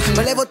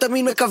 בלב עוד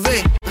תמיד מקווה,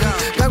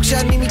 גם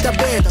כשאני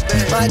מתאבד,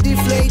 מעדיף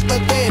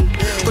להתבלבל,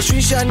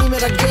 חושבים שאני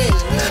מרגל,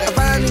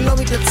 אבל אני לא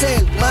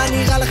מתנצל. מה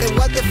נראה לכם?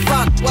 What the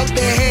fuck? What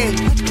the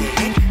hell?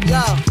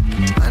 יאו,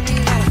 מה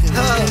נראה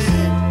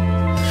לכם?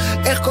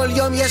 איך כל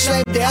יום יש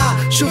להם דעה,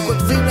 שוב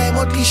כותבים להם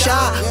עוד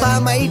פגישה.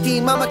 פעם הייתי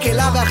עם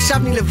המקלה ועכשיו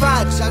אני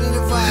לבד.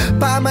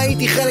 פעם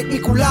הייתי חלק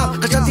מכולם,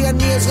 חשבתי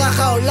אני אזרח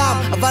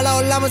העולם, אבל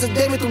העולם הזה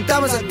די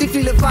מטומטם, אז עדיף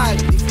לי לבד.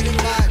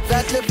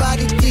 ואת לבד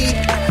איתי,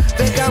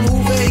 וגם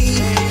הוא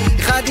והיא,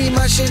 אחד עם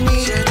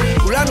השני,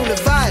 כולנו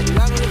לבד.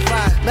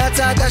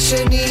 מהצד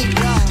השני,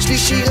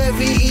 שלישי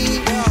רביעי,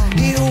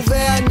 היא הוא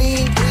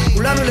ואני,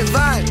 כולנו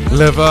לבד.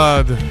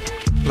 לבד.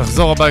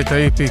 לחזור הביתה,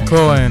 איפי,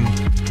 כהן,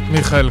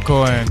 מיכאל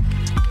כהן.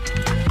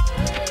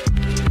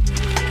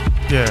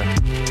 Yeah,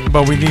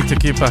 but we need to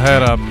keep our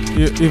head up,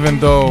 even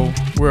though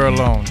we're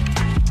alone.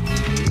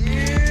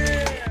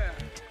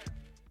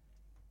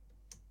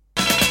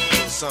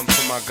 Something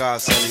for my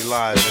godson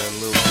Elijah and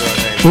little girl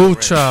named Ooh,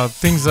 child,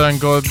 things aren't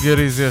going to get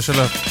easier. I should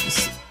have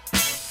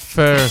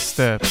fair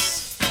steps.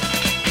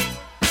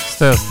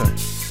 Stair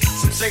steps.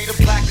 Some say the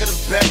blacker the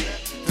better,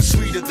 the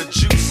sweeter the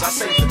juice. I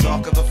say the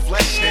darker the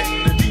flesh, then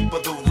the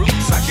deeper the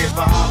roots. I give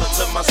a holler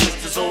to my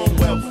sisters on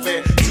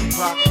welfare,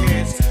 Tupac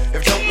kids,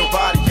 if don't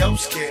nobody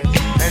else care.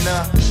 And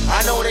I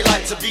know they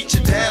like to beat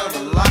you down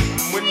a lot.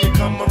 When you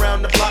come around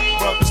the block,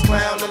 brothers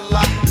clown a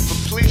lot. But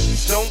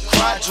please don't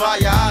cry, dry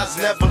your eyes,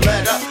 never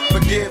let up.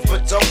 Forgive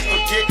but don't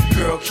forget,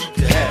 girl, keep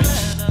your head up.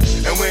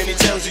 And when he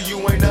tells you you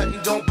ain't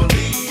nothing, don't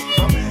believe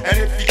him. And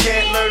if you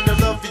can't learn to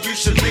love you, you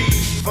should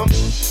leave him.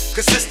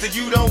 Cause sister,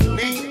 you don't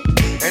need him.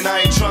 And I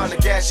ain't trying to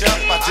gas you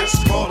up, I just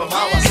call him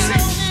how I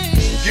see.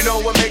 You know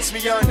what makes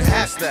me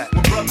unhappy?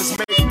 When brothers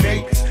make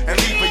babies and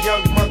leave a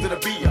young mother to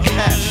be a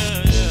cat.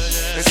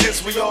 And since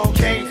we all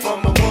came from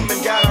a woman,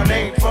 got our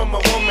name from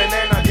a woman,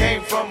 and I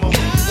came from a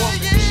woman,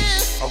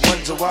 I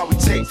wonder why we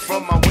take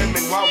from our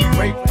women, why we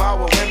rape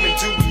our women,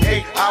 do we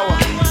hate our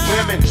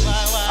women?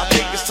 I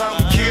think it's time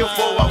to kill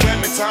for our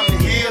women, time to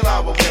heal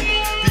our women,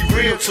 be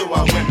real to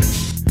our women.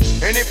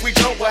 And if we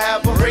don't, we'll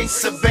have a race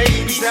of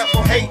babies that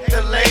will hate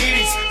the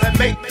ladies that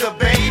make the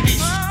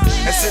babies.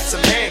 And since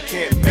a man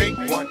can't make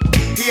one,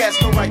 he has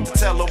no right to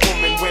tell a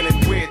woman when and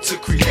where to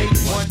create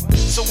one.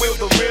 So will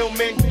the real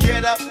men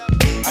get up?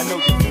 I know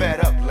you're fed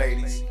up,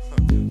 ladies,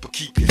 but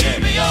keep your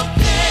head up. Keep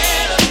your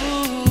head up,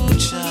 ooh,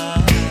 child.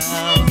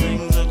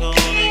 Things are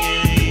gonna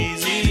get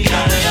easy. Keep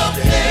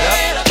your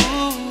head up,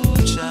 ooh,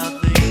 child.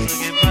 Things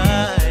will get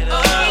brighter.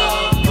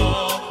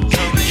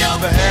 Keep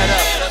your head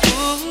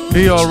up.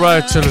 Be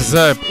Alright של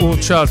זאפ, הוא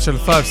צ'אלט של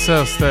 5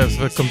 Stair Steps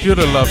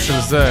וקומפיוטר לאב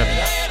של זאפ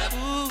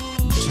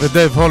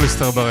ודייב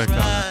הוליסטר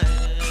ברקע.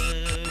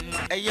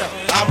 Hey yo,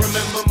 I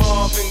remember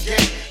Marvin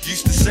Gaye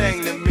used to sing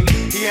to me.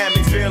 He had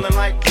me feeling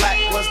like black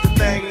was the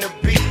thing to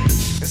be.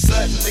 And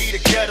suddenly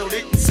the ghetto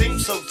didn't seem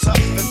so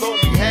tough. And though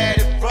we had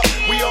it rough,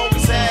 we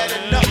always had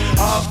enough.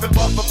 I huffed and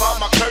puffed about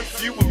my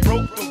curfew and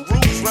broke the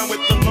rules. Ran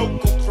with the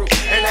local crew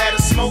and had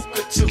a smoke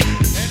or two.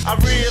 I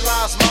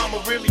realized mama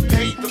really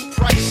paid the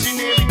price. She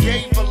nearly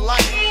gave her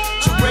life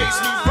to raise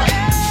me right.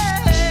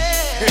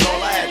 And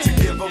all I had to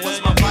give her was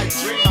my pipe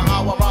dream of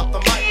how I rock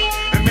the mic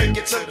and make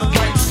it to the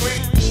right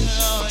screen.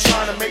 I'm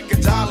trying to make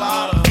 $1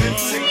 out of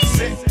 15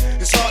 cents.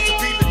 It's hard to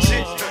be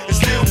legit and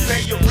still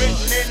pay your rent.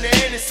 And in the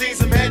end, it seems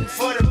I'm heading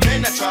for the pen.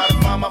 I try to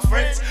find my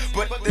friends,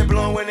 but they're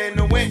blowing in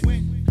the wind.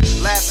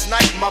 Last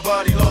night, my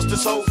buddy lost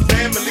his whole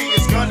family.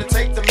 It's gonna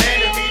take the man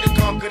in me to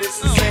conquer this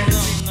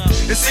insanity.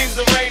 It seems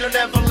the rain will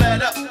never let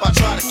up. I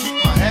try to keep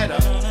my head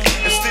up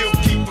and still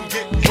keep from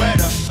getting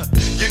wetter.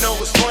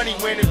 it's funny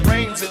when it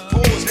rains, it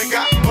pours. They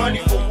got money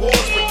for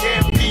wars, but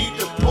can't feed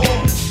the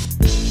poor.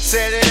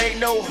 Said it ain't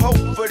no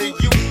hope for the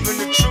youth, and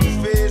the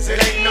truth is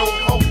it ain't no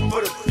hope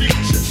for the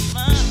future.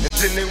 And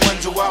then they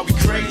wonder why we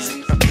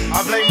crazy.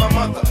 I blame my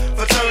mother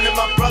for turning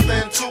my brother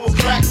into a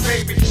crack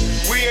baby.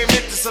 We ain't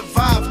meant to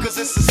survive cause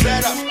it's a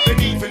setup. And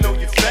even though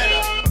you're fed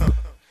up,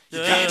 you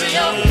gotta be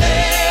your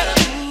head up.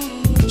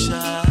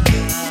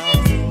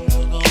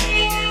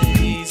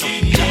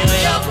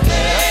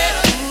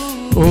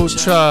 Ooh,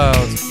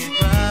 child.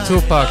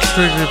 Tupac,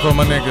 strictly for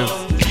my niggas.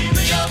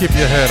 Keep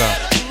your head up.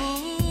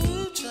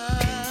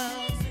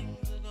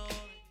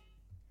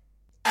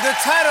 The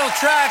title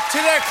track to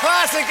their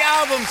classic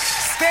album,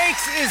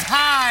 Stakes is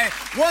High.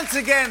 Once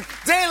again,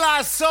 De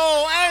La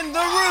Soul and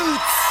The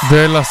Roots.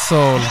 De La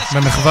Soul,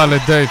 במחווה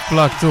לדייב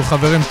פלאג 2.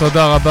 חברים,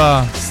 תודה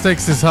רבה.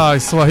 Stakes is High,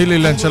 סווהילי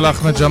לנד של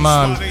אחמד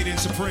ג'מאל.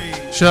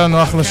 שיהיה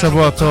לנו אחלה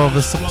שבוע טוב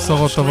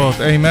ובשורות טובות.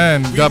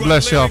 Amen. God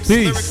bless you.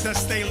 Peace.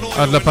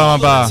 עד לפעם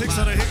הבאה.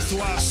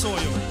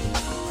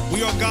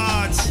 We are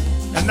gods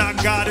and not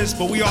goddess,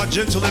 but we are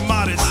gentle and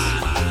modest.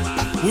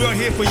 We are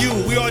here for you.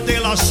 We are De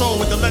La Soul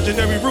with the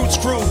legendary Roots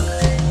crew.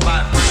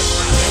 And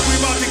we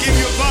about to give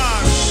you a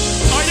vibe.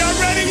 Are y'all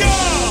ready,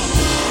 y'all?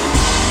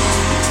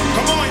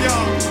 Come on,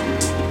 y'all.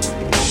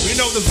 We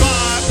know the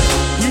vibe.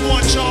 We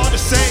want y'all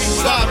to say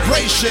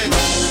vibration.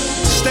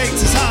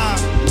 Stakes is high.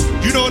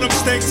 You know them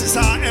stakes is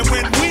high. And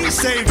when we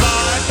say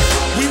vibe,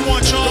 we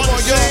want y'all to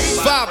say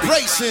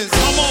vibrations.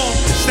 Come on,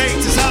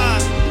 stakes is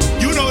high.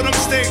 You know them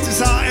stakes is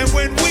high. And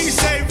when we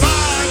say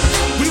vibe,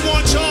 we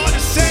want y'all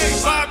to say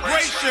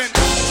vibration.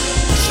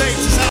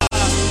 Stakes is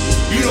high.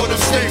 You know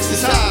them stakes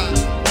is high.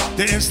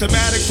 The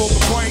instamatic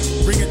focal point,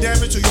 bringing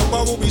damage to your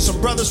bubble. Be some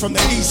brothers from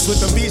the east with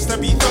the beats that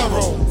be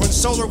thorough. When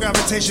solar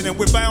gravitation and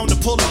we're bound to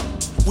pull it.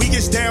 We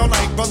gets down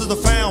like brothers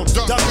are found,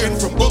 ducking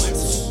from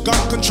bullets.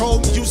 Gun control,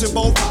 using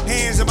both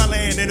hands in my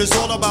land. And it's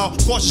all about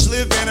cautious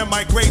living and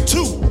migrate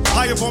too.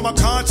 Higher for my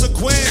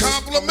consequence.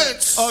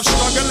 Compliments of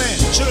struggling.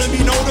 Shouldn't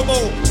be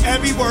notable.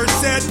 Every word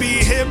said be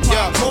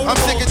hip-hop. I'm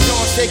sick of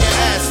John shaking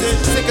acid.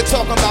 Sick of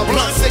talking about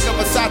blunt. Sick of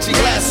Versace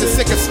glasses.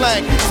 Sick of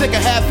slang. Sick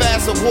of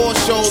half-ass award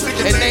shows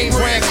and name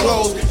brand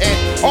clothes. And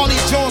all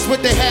these Jones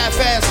with their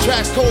half-ass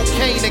tracks.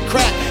 Cocaine and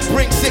crack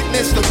bring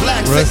sickness to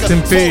black. Rest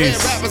in peace,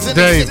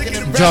 Dave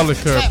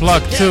Jolliker,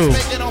 Plug 2.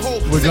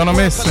 We're gonna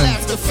miss him.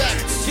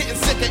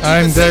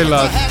 I'm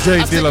Dayla,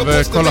 J Dilla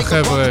וכל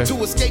החבר'ה.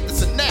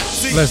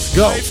 Let's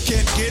go. Life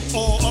can't get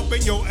all up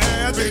in your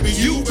ass, baby.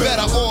 You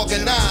better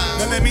organize.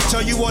 Now let me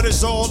tell you what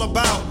it's all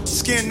about.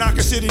 Skin not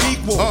considered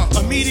equal.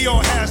 A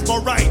meteor has no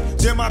right.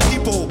 They're my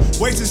people.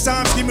 Wasting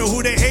time scheming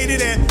who they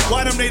hated and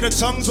why them native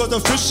tongues was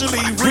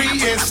officially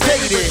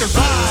reinstated.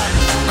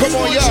 Come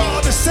on,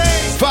 y'all. To say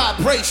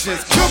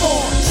vibrations. Come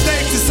on,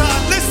 stakes is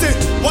high. Listen,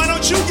 why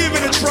don't you give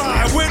it a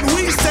try? When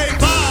we say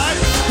vibe,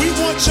 we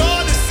want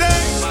y'all to say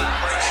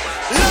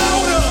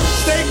louder.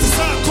 Stakes is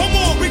high. Come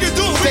on, we can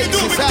do it. We can do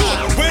it. We can do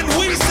it. When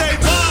we say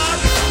vibe,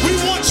 we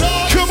want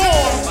y'all to come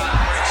on.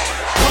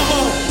 Come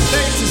on,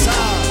 stakes is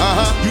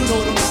high. You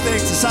know them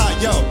stakes is high.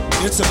 Yo,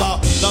 it's about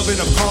loving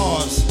of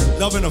cars,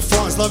 loving of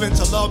funds, loving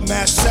to love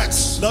mass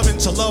sex, loving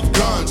to love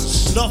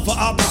guns, love for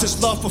opposites,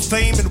 love for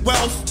fame and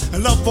wealth,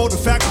 and love for the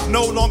fact of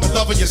no longer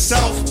loving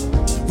yourself.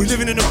 We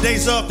living in the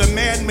days of the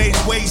man-made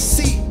way.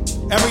 See,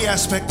 every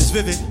aspect is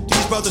vivid.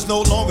 These brothers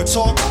no longer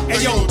talk. And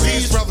yo,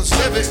 these brothers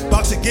live it.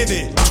 About to give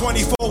it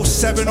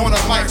 24/7 on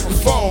a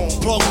microphone.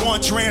 Plug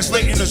one,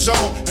 translate in the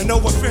zone. And no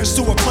offense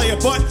to a player,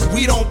 but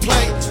we don't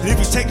play. And if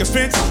you take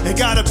offense, it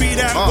gotta be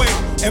that way.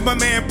 And my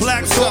man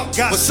Black Talk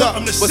got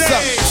something to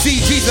say.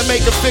 CG's are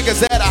making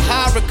figures at a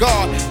high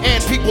regard. And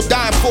people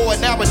dying for it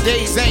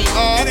nowadays ain't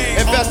all.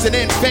 Investing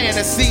in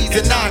fantasies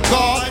and not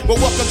God. But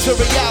welcome to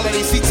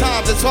reality. See,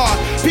 times it's hard.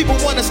 People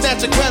wanna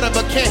snatch a credit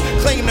but can't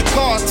claim the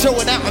card.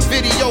 Showing out in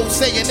videos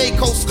saying they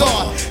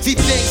co-star. See,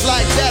 things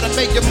like that'll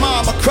make your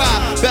mama cry.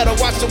 Better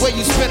watch the way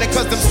you spin it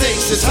cause them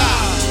stakes is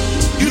high.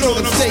 You know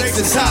them stakes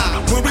is high.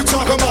 When we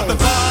talk about the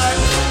vibe,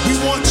 we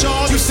want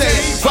y'all to say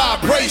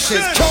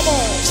vibrations. Come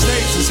on.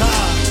 Stakes is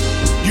high.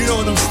 You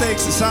know them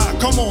stakes is high.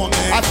 Come on,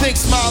 man. I think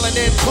smiling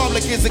in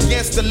public is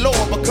against the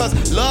law because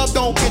love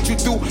don't get you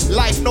through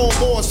life no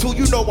more. So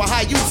you know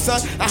how you,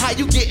 son, and how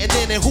you getting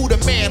in and who the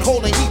man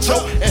holding each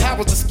other and how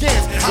was the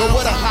skins. But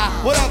what a high,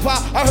 what up,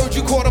 high? I heard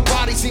you caught a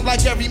body. Seem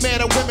like every man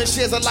and woman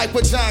shares a life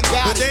with John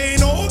Gotti. But they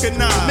ain't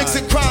organized.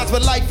 Mixing crimes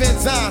with life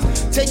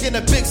enzymes. Taking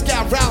the big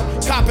sky route,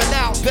 copping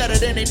out better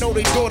than they know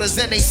their daughters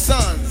and their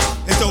sons.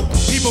 And so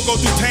people go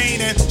through pain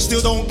and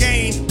still don't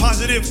gain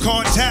positive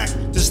contact.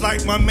 Just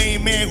like my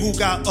main man who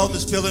got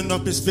others filling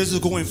up his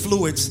physical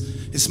influence.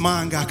 His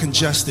mind got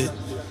congested.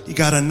 He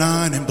got a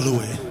 9 and blew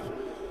it.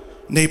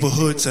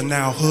 Neighborhoods are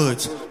now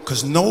hoods.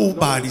 Cause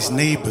nobody's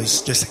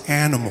neighbors, just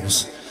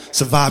animals.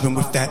 Surviving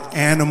with that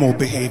animal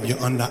behavior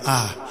under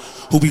eye.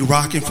 Who be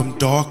rocking from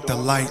dark to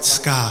light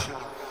sky.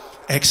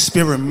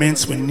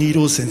 Experiments with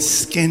needles and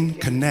skin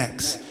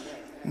connects.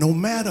 No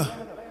matter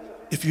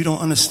if you don't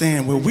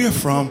understand where we're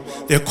from,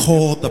 they're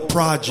called the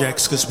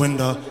projects. Cause when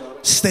the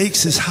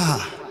stakes is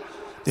high,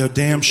 they'll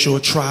damn sure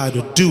try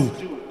to do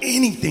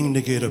anything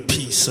to get a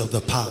piece of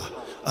the pie.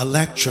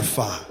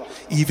 Electrify,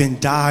 even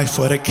die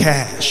for the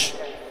cash.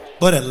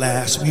 But at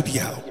last we be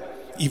out,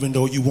 even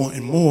though you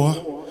wanting more.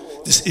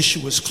 This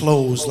issue is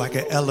closed like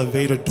an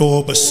elevator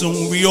door, but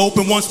soon we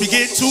open once we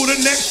get to the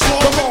next floor.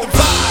 Come on,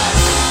 vibe.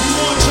 We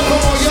want your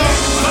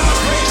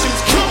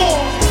vibrations. Come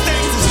on,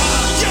 stakes is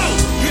high. Yo,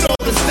 you know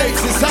the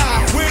stakes is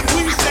high. When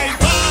we say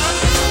vibe,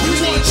 we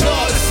want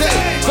y'all to say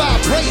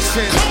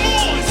vibration. Come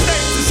on,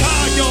 stakes is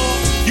high, y'all.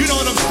 You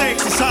know them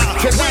stakes is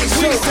high. When we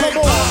say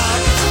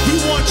vibe, we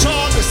want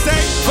y'all to say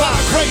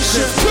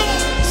vibration.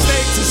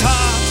 Stakes is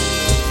high.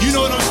 You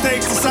know them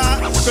stakes is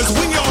high. Cause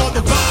we all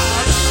the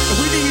vibe. And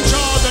we need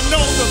y'all to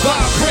know the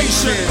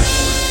vibration.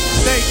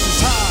 Stakes is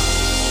high.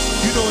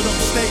 You know them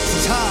stakes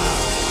is high.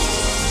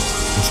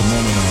 It's a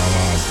moment in our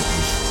lives that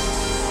was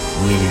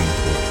really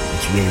important.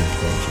 It's really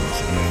important to us.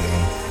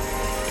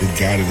 And it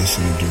guided us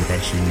in a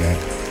direction that,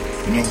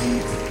 you know,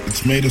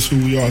 it's made us who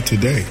we are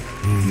today.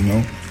 You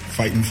know,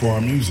 fighting for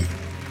our music,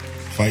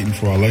 fighting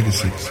for our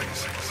legacy.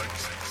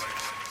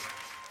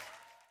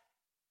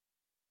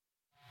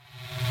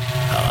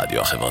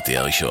 הרדיו החברתי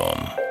הראשון.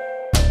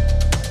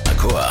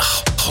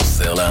 הכוח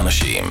חוזר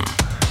לאנשים.